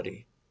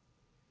reality.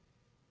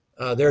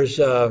 There was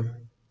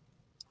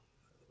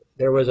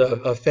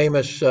a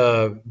famous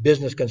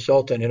business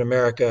consultant in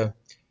America.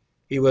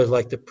 He was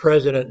like the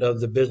president of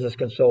the Business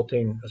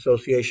Consulting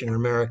Association in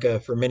America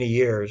for many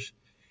years.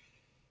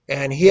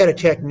 And he had a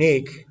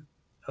technique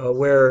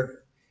where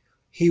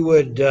he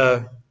would,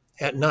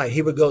 at night,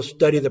 he would go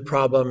study the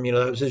problem.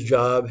 That was his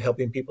job,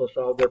 helping people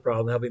solve their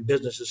problem, helping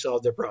businesses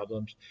solve their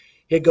problems.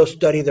 He'd go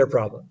study their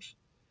problems.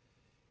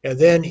 And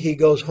then he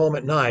goes home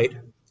at night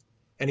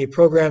and he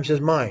programs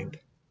his mind.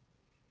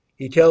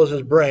 He tells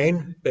his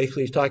brain,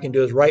 basically he's talking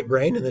to his right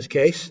brain in this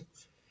case,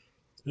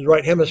 his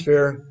right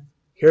hemisphere,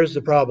 here's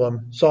the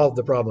problem, solve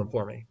the problem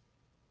for me.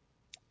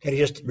 And he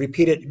just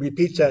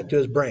repeats that to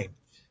his brain.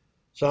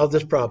 Solve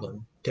this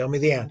problem, tell me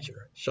the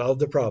answer, solve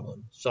the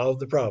problem, solve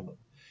the problem.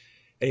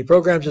 And he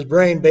programs his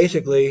brain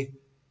basically,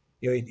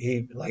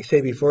 he like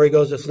say before he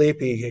goes to sleep,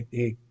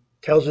 he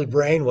tells his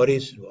brain what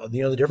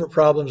the different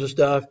problems and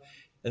stuff,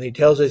 and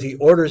he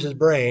orders his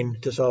brain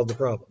to solve the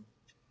problem.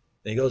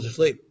 Then he goes to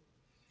sleep.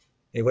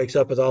 He wakes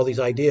up with all these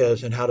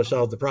ideas on how to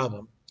solve the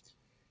problem.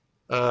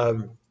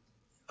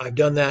 I've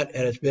done that,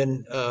 and it's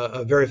been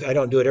I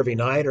don't do it every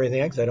night or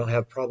anything because I don't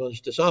have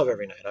problems to solve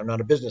every night. I'm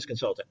not a business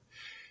consultant.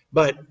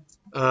 But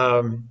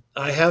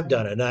I have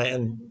done it.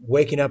 And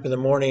waking up in the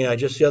morning,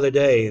 just the other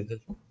day,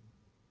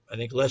 I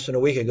think less than a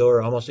week ago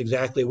or almost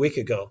exactly a week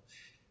ago,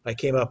 I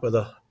came up with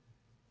a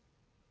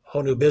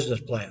whole new business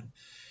plan.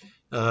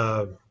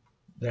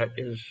 That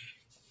is,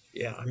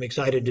 I'm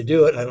excited to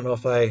do it. I don't know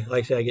if I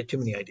get too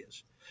many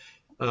ideas.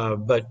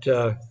 But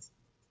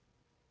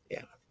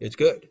it's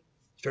good.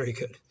 It's very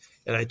good.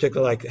 And I took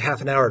like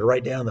half an hour to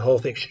write down the whole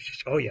thing.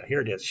 Oh yeah, here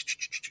it is.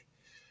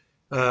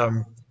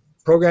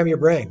 Program your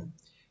brain.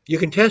 You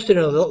can test it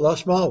in a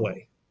small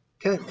way.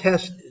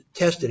 Test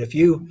it. If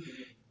you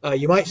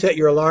might set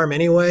your alarm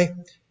anyway,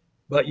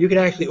 but you can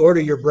actually order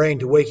your brain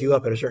to wake you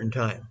up at a certain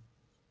time.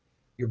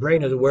 Your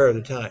brain is aware of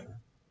the time.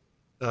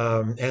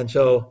 And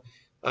so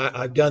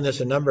I've done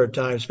this a number of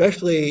times,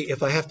 especially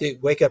if I have to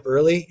wake up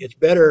early. It's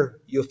better,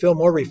 you'll feel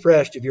more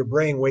refreshed if your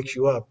brain wakes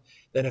you up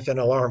than if an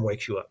alarm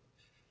wakes you up.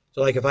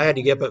 So like if I had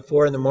to get up at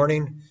 4 in the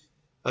morning,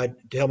 I'd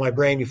tell my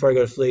brain before I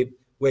go to sleep,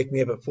 wake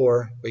me up at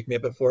 4, wake me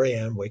up at 4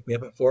 a.m., wake me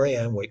up at 4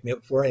 a.m., wake me up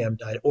at 4 a.m.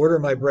 I'd order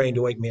my brain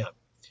to wake me up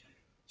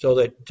so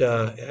that,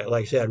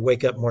 like I said, I'd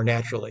wake up more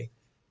naturally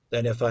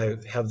than if I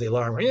have the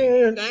alarm,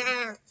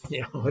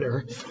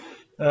 whatever.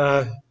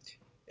 And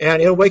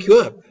it'll wake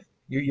you up.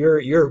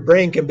 Your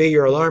brain can be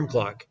your alarm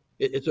clock.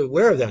 It's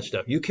aware of that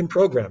stuff. You can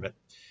program it.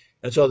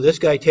 And so this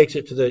guy takes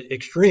it to the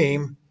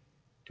extreme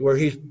to where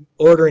he's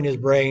ordering his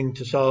brain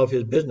to solve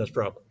his business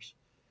problems.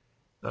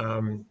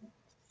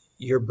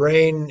 Your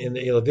brain and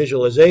the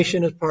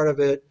visualization is part of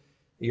it.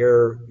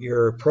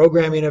 Your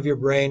programming of your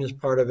brain is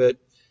part of it.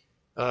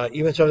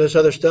 Even some of this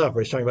other stuff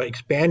where he's talking about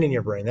expanding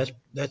your brain.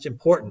 That's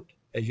important.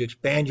 As you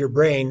expand your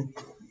brain,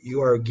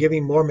 you are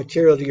giving more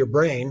material to your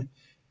brain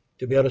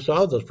to be able to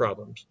solve those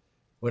problems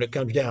when it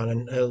comes down.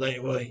 And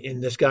in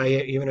this guy,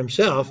 even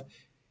himself,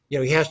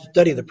 he has to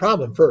study the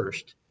problem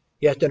first.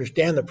 He has to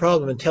understand the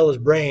problem and tell his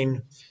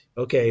brain,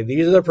 okay,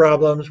 these are the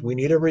problems. We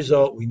need a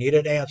result. We need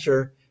an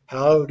answer.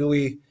 How do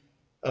we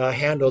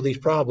handle these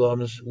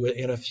problems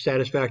in a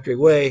satisfactory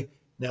way.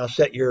 Now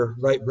set your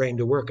right brain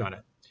to work on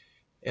it.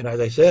 And as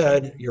I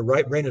said, your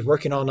right brain is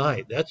working all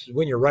night. That's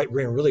when your right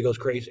brain really goes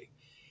crazy.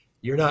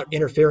 You're not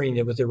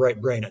interfering with the right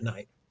brain at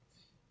night.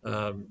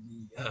 And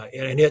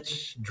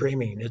it's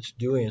dreaming, it's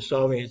doing,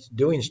 solving, it's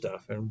doing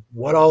stuff. And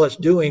what all it's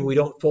doing, we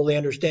don't fully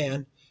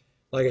understand.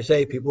 Like I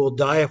say, people will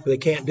die if they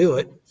can't do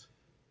it.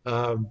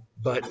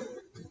 But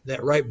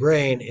that right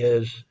brain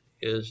is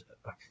a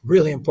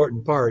really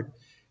important part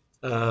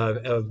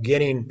of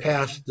getting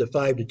past the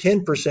 5 to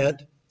 10%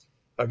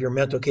 of your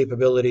mental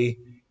capability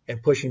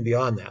and pushing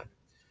beyond that,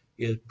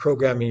 is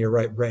programming your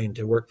right brain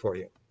to work for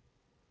you.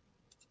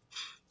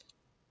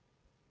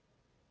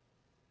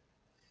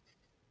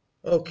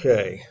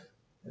 Okay.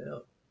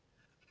 Well,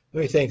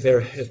 let me think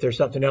there if there's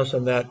something else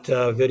on that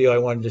video I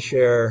wanted to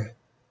share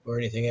or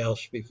anything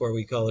else before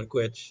we call it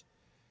quits.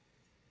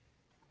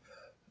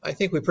 I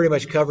think we pretty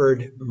much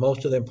covered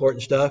most of the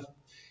important stuff.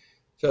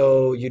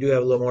 So you do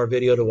have a little more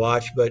video to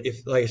watch, but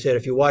if, like I said,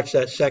 if you watch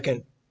that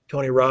second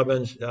Tony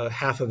Robbins,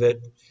 half of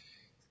it,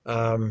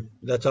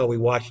 that's all we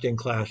watched in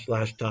class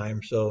last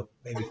time. So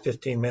maybe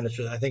 15 minutes.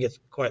 I think it's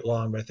quite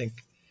long, but I think,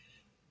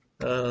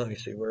 let me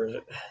see, where is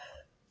it?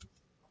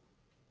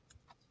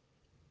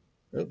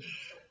 Oops.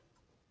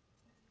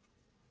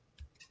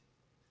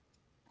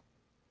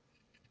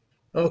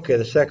 Okay,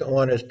 the second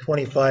one is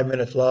 25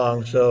 minutes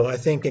long. So I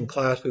think in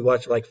class we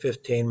watched like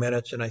 15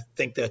 minutes, and I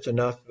think that's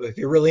enough. If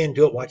you're really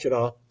into it, watch it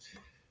all.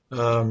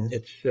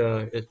 It's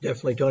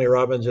definitely, Tony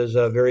Robbins is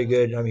very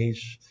good. I mean,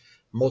 he's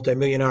a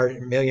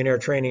millionaire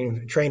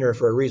trainer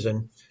for a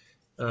reason.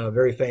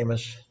 Very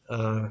famous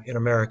in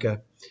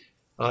America.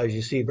 As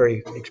you see,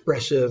 very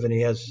expressive, and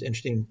he has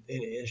interesting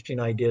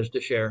ideas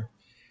to share.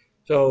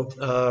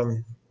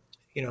 So,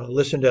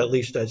 listen to at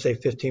least, I'd say,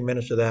 15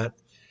 minutes of that.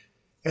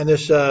 And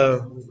this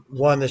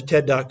this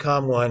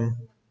TED.com one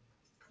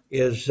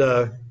is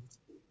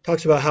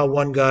talks about how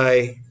one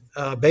guy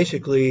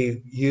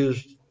basically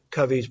used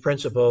Covey's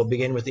principle,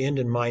 begin with the end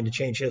in mind, to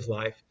change his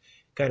life,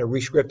 kind of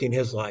rescripting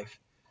his life.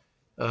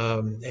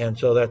 And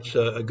so that's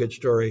a good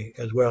story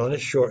as well. And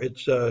it's short.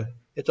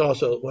 It's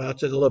also, well,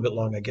 it's a little bit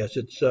long, I guess.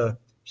 It's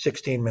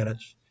 16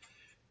 minutes,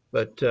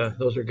 but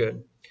those are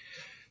good.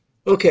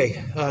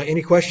 Okay,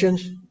 any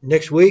questions?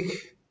 Next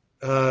week,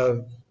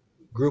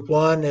 Group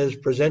 1 is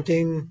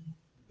presenting.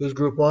 Who's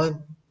Group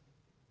 1?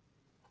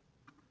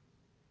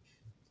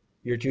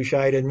 You're too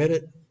shy to admit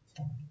it?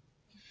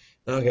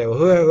 Okay, well,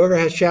 whoever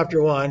has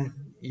Chapter 1,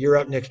 you're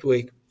up next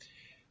week.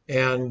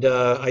 And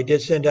I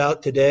did send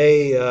out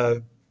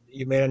today,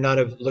 you may not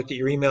have looked at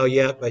your email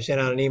yet, but I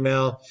sent out an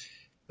email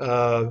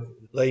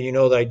letting you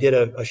know that I did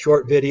a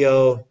short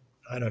video,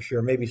 I'm not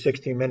sure, maybe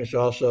 16 minutes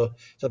also,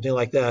 something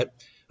like that,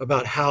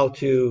 about how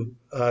to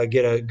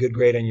get a good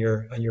grade on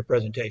your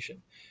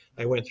presentation.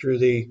 I went through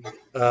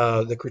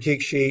the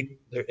critique sheet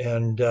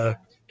and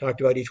talked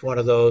about each one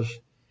of those.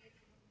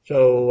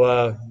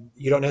 So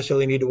you don't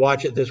necessarily need to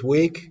watch it this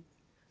week.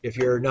 If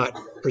you're not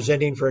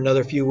presenting for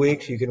another few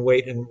weeks, you can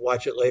wait and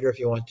watch it later if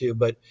you want to.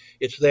 But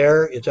it's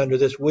there. It's under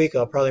this week.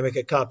 I'll probably make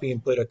a copy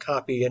and put a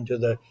copy into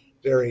the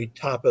very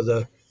top of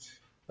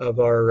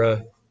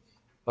our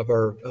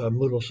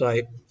Moodle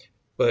site.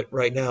 But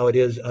right now it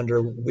is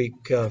under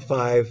week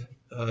 5,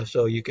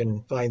 so you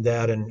can find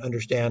that and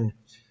understand.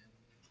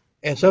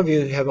 And some of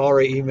you have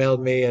already emailed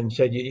me and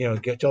said,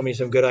 told me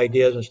some good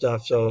ideas and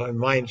stuff. So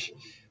mine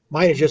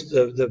is just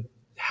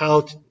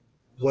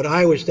what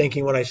I was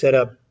thinking when I set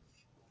up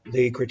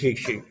the critique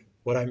sheet,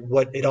 what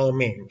it all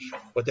means,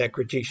 what that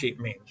critique sheet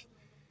means.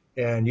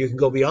 And you can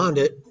go beyond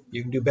it.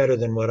 You can do better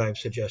than what I've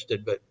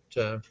suggested. But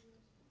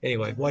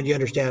anyway, wanted you to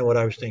understand what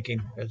I was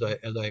thinking as I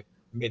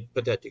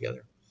put that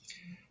together.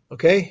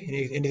 Okay,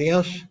 anything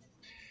else?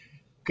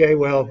 Okay,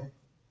 well,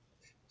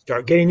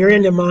 start getting your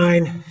end in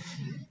mind.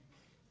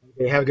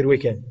 Okay, have a good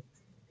weekend.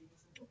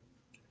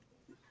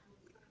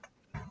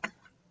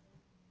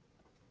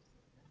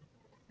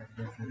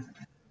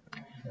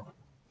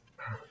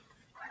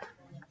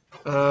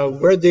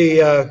 Where'd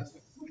the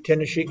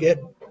attendance sheet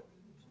get?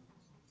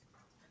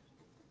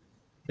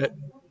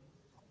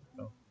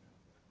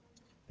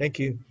 Thank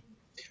you.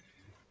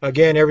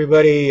 Again,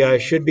 everybody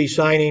should be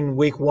signing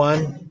week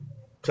 1,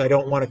 because I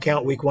don't want to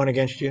count week 1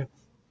 against you.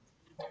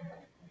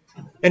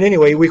 And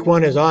anyway, week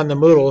 1 is on the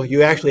Moodle.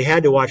 You actually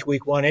had to watch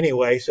week 1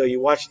 anyway, so you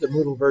watched the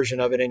Moodle version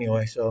of it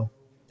anyway. So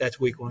that's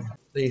week 1.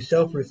 The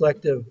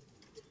self-reflective,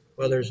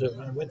 well,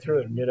 I went through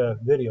it and did a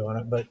video on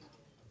it, but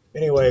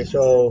anyway,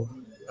 so.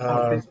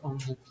 Because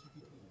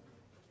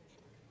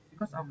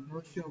I'm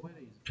not sure whether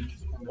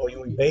it's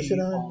you base it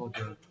on?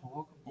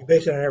 You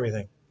base it on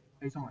everything.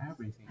 Based on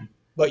everything.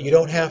 But you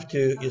don't have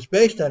to. It's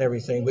based on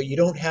everything, but you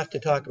don't have to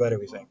talk about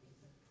everything.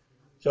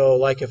 So,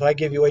 like, if I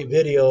give you 8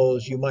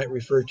 videos, you might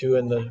refer to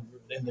in the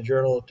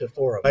journal to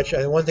 4 of them.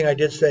 Actually, one thing I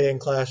did say in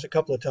class a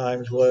couple of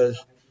times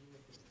was,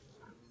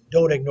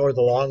 don't ignore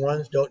the long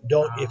ones. Don't.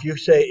 If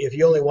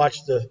you only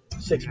watch the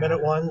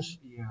 6-minute ones,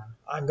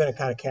 I'm going to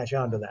kind of catch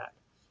on to that.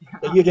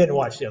 But you didn't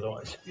watch the other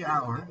ones. Yeah,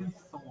 I already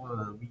saw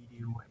the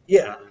video.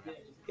 Yeah.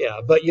 Yeah,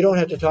 but you don't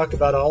have to talk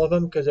about all of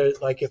them because there's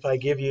like if I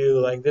give you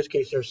like in this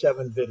case there's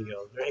 7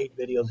 videos, there are 8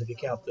 videos if you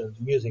count the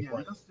music Yeah,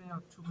 one. because there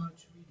are too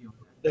much video.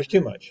 There's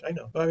too much, I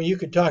know. I mean, you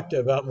could talk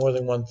about more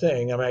than one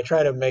thing. I mean, I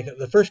try to make it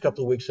the first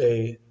couple of weeks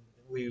they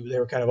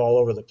were kind of all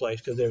over the place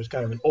because there was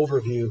kind of an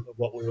overview of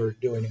what we were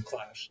doing in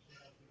class.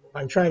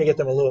 I'm trying to get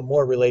them a little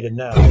more related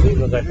now. These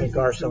ones I think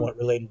are somewhat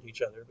related to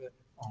each other. But,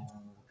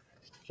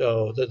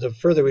 so the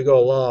further we go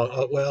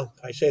along, well,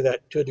 I say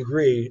that to a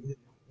degree.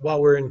 While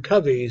we're in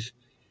Covey's,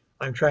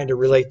 I'm trying to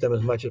relate them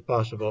as much as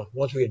possible.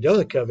 Once we get done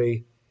with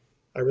Covey,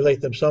 I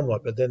relate them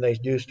somewhat, but then they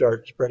do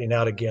start spreading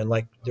out again.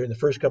 Like during the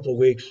first couple of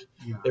weeks,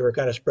 Yeah. they were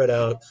kind of spread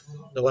out.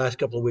 The last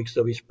couple of weeks,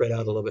 they'll be spread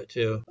out a little bit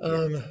too.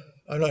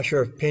 I'm not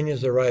sure if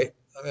opinion's the right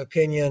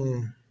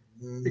opinion,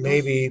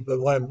 maybe, but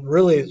what I'm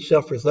really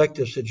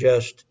self-reflective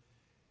suggests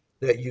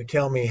that you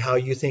tell me how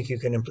you think you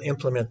can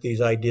implement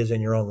these ideas in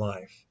your own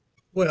life.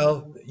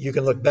 Well, you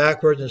can look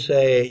backwards and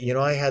say, you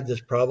know, I had this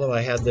problem.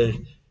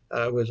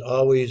 I was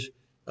always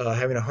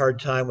having a hard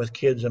time with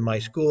kids in my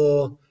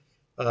school.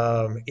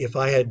 If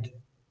I had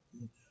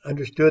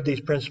understood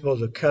these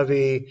principles of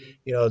Covey,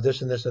 you know,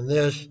 this and this and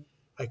this,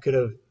 I could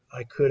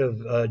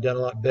have done a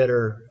lot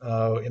better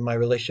in my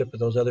relationship with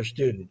those other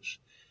students.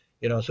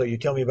 You know, so you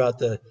tell me about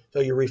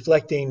so you're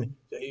reflecting,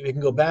 you can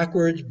go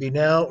backwards, be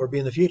now, or be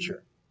in the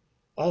future,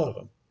 all of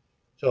them.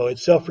 So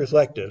it's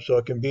self-reflective. So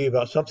it can be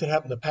about something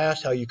happened in the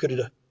past, how you could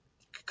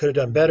have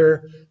done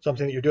better,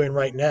 something that you're doing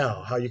right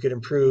now, how you could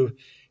improve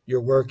your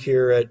work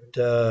here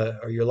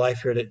or your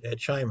life here at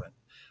Xiamen.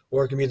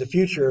 Or it can be the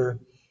future,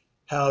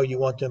 how you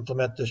want to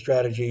implement the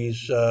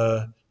strategies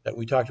that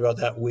we talked about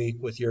that week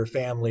with your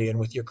family and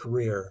with your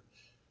career.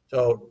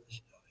 So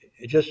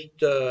just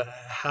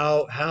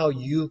how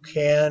you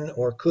can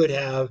or could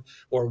have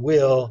or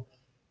will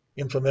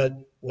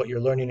implement what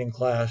you're learning in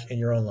class in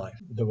your own life.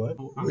 The what?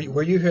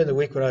 Were you here the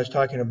week when I was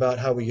talking about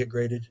how we get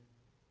graded?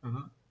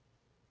 Uh-huh.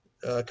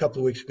 A couple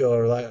of weeks ago,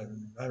 or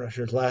I'm not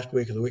sure if it was last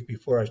week or the week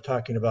before, I was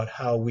talking about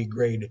how we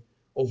grade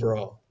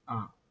overall.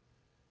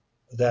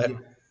 That Yeah.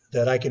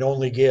 that I can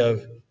only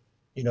give,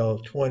 you know,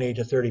 20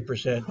 to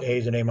 30%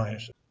 A's and A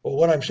minuses. Well,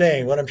 what I'm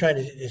trying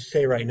to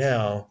say right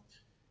now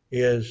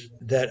is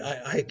that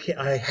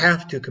I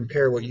have to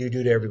compare what you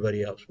do to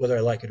everybody else, whether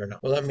I like it or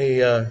not. Well,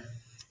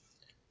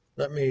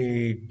 let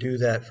me do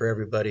that for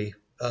everybody.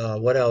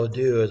 What I'll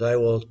do is I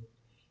will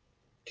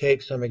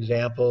take some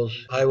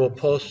examples. I will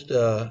post.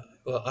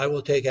 Well, I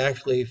will take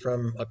actually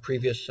from a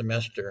previous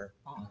semester,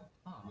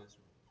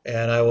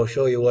 and I will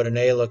show you what an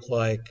A looked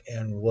like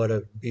and what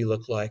a B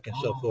looked like, and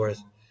so forth.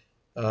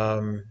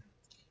 And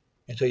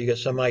so you get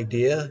some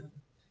idea.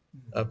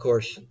 Of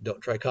course,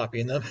 don't try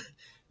copying them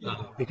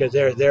because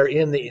they're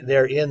in the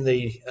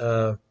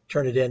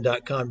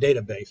Turnitin.com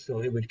database,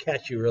 so it would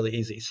catch you really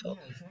easy. So,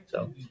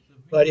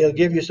 but it'll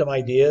give you some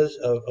ideas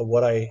of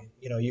what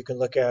you can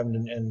look at them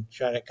and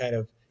try to kind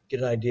of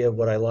get an idea of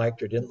what I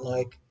liked or didn't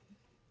like.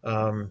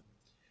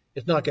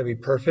 It's not going to be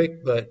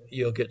perfect, but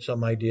you'll get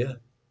some idea.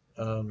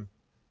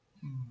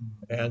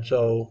 And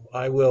so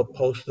I will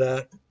post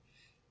that.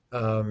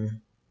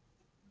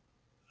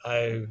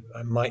 I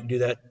might do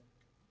that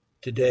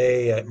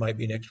today. It might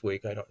be next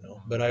week. I don't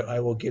know. But I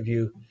will give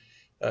you,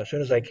 as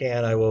soon as I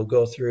can, I will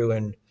go through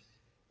and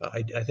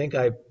I think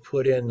I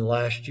put in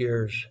last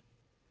year's,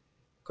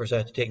 of course, I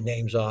have to take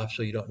names off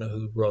so you don't know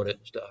who wrote it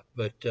and stuff.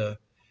 But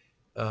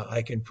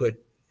I can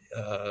put,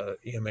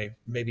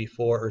 maybe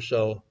 4 or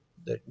so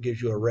that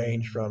gives you a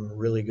range from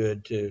really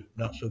good to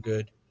not so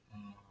good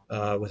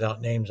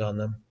without names on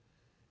them.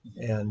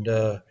 And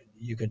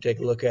you can take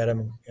a look at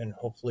them and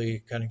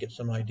hopefully kind of get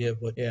some idea of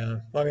what, yeah.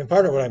 I mean,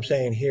 part of what I'm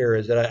saying here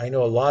is that I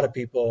know a lot of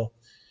people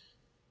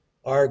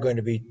are going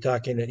to be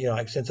talking,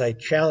 since I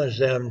challenged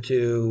them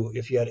to,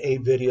 if you had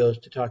 8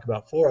 videos to talk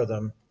about 4 of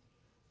them,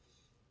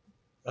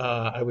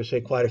 I would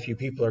say quite a few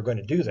people are going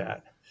to do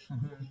that.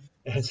 Mm-hmm.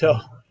 And so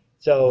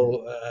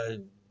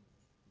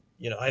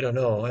I don't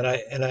know.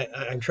 And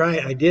I'm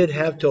trying, I did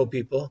have told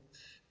people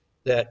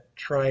that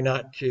try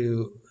not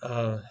to,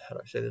 how do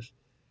I say this?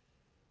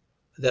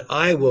 That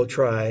I will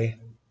try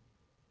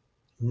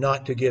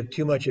not to give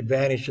too much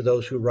advantage to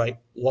those who write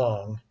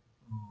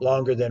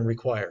longer than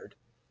required.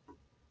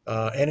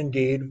 And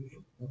indeed,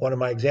 one of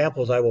my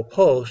examples I will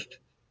post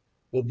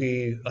will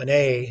be an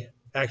A.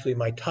 Actually,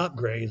 my top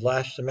grade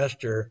last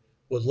semester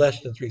was less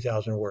than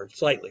 3,000 words,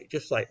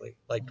 just slightly,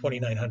 like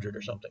 2,900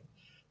 or something.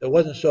 It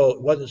wasn't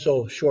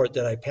so short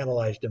that I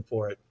penalized him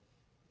for it.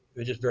 It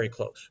was just very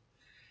close.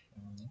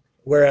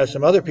 Whereas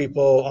some other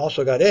people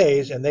also got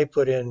A's and they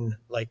put in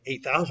like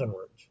 8,000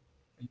 words.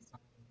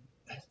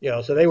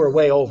 So they were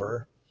way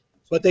over,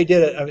 but they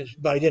did it.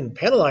 But I didn't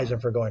penalize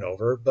them for going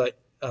over. But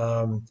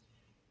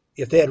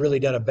if they had really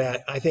done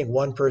I think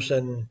one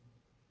person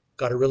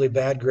got a really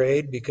bad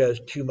grade because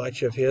too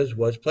much of his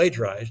was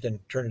plagiarized, and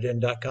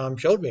Turnitin.com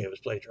showed me it was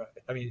plagiarized.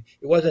 I mean,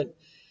 it wasn't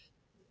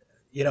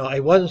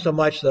so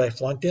much that I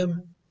flunked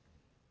him,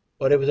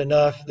 but it was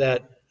enough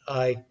that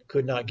I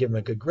could not give him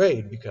a good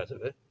grade because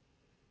of it.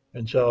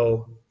 And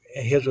so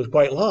his was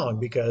quite long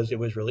because it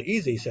was really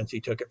easy since he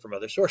took it from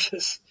other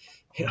sources.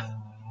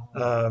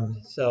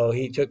 So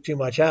he took too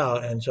much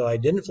out, and so I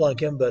didn't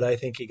flunk him, but I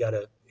think he got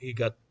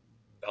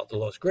about the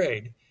lowest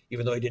grade,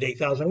 even though he did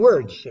 8,000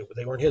 words.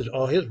 They weren't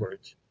all his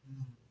words.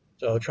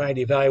 So trying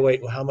to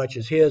evaluate how much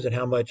is his and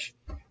how much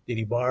did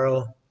he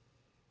borrow,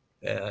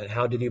 and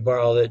how did he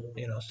borrow it,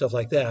 stuff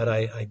like that.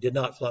 I did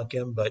not flunk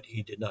him, but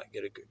he did not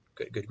get a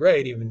good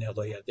grade, even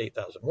though he had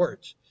 8,000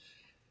 words.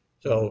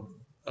 So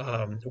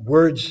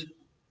words,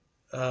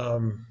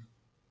 as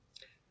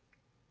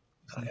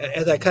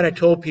I kind of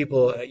told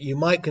people, you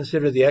might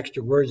consider the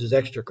extra words as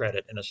extra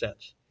credit in a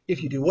sense,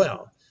 if you do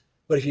well.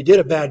 But if you did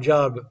a bad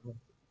job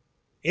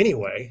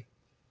anyway,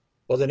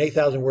 well, then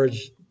 8,000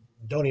 words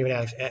don't even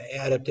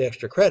add up to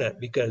extra credit,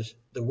 because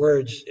the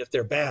words, if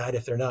they're bad,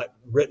 if they're not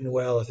written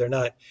well, if they're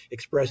not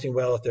expressing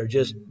well, if they're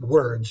just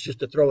words, just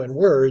to throw in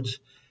words,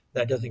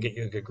 that doesn't get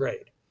you a good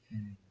grade.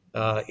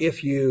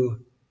 If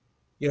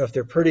if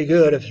they're pretty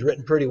good, if it's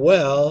written pretty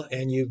well,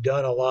 and you've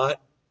done a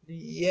lot,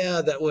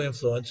 yeah, that will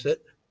influence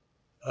it.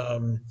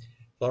 As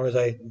long as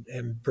I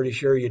am pretty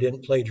sure you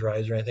didn't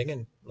plagiarize or anything,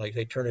 and like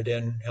they turn it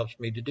in helps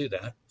me to do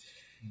that.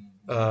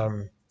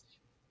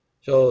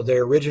 So the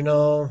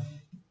original,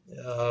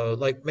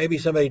 like maybe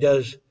somebody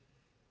does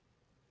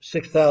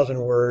 6,000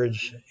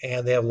 words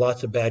and they have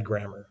lots of bad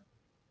grammar.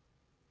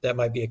 That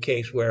might be a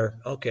case where,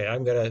 okay,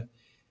 I'm gonna,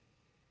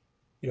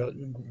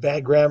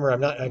 bad grammar.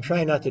 I'm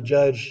trying not to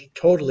judge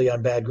totally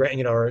on bad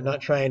grammar, or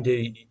not trying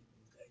to,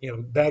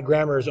 bad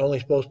grammar is only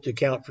supposed to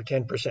count for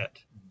 10%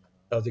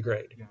 of the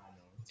grade.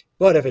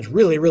 But if it's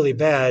really, really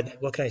bad,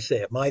 what can I say?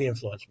 It might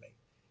influence me.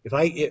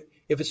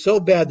 If it's so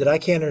bad that I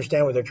can't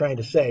understand what they're trying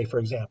to say, for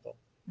example,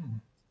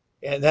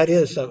 and that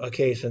is a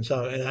case in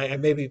some, and I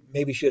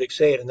maybe should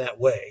say it in that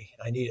way.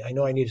 I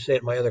know I need to say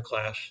it in my other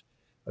class.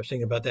 I was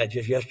thinking about that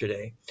just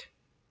yesterday.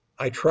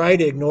 I try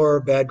to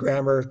ignore bad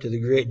grammar to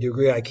the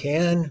degree I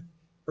can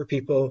for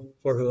people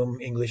for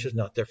whom English is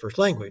not their first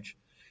language.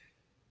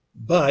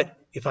 But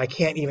if I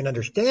can't even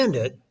understand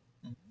it,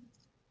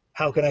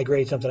 how can I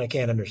grade something I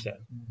can't understand?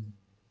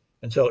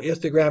 And so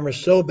if the grammar is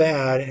so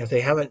bad, if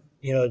they haven't,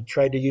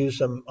 tried to use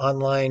some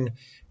online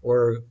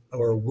or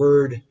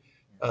word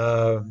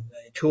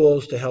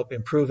tools to help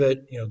improve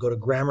it, go to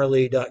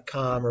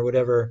grammarly.com or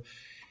whatever.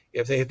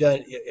 If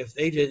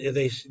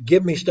they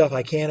give me stuff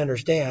I can't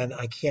understand,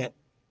 I can't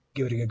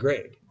give it a good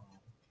grade.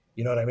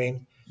 You know what I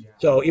mean? Yeah.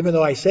 So even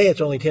though I say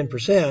it's only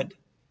 10%,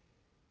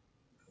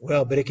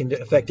 well, but it can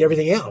affect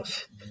everything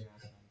else.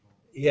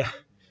 Yeah.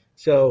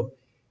 So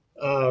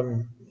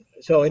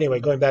anyway,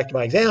 going back to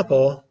my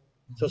example,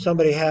 so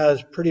somebody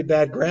has pretty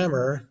bad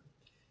grammar,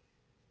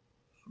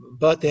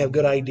 but they have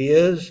good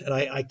ideas, and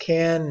I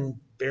can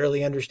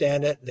barely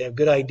understand it. They have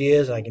good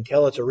ideas, and I can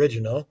tell it's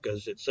original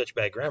because it's such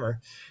bad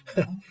grammar.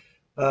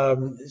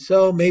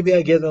 So maybe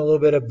I give them a little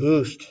bit of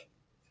boost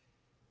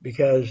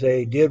because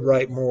they did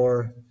write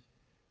more,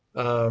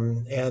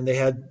 and they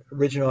had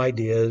original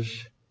ideas.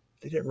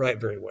 They didn't write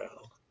very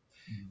well.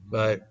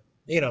 But,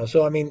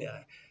 so I mean,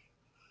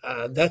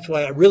 that's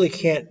why I really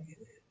can't,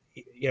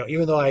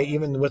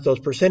 even with those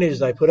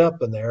percentages I put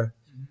up in there,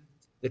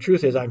 the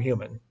truth is I'm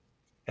human.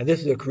 And this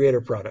is a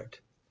creator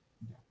product.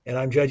 And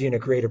I'm judging a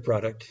creator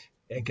product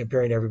and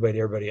comparing everybody to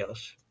everybody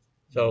else.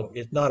 So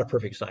it's not a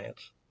perfect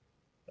science.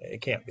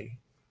 It can't be.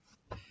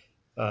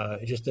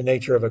 It's just the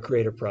nature of a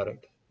creator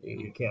product.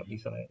 It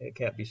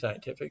can't be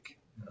scientific.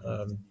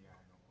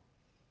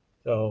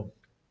 So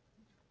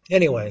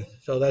anyway,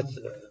 so that's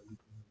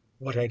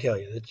what can I tell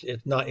you?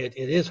 It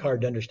is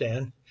hard to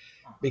understand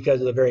because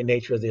of the very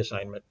nature of the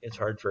assignment. It's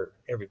hard for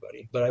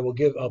everybody. But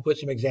I'll put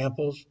some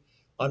examples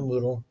on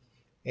Moodle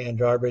and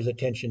draw everybody's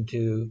attention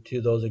to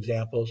those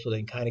examples so they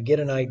can kind of get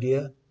an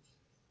idea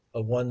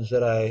of ones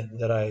that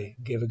I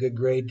gave a good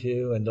grade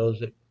to and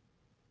those that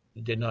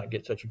did not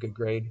get such a good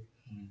grade.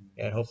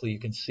 And hopefully you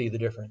can see the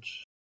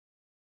difference.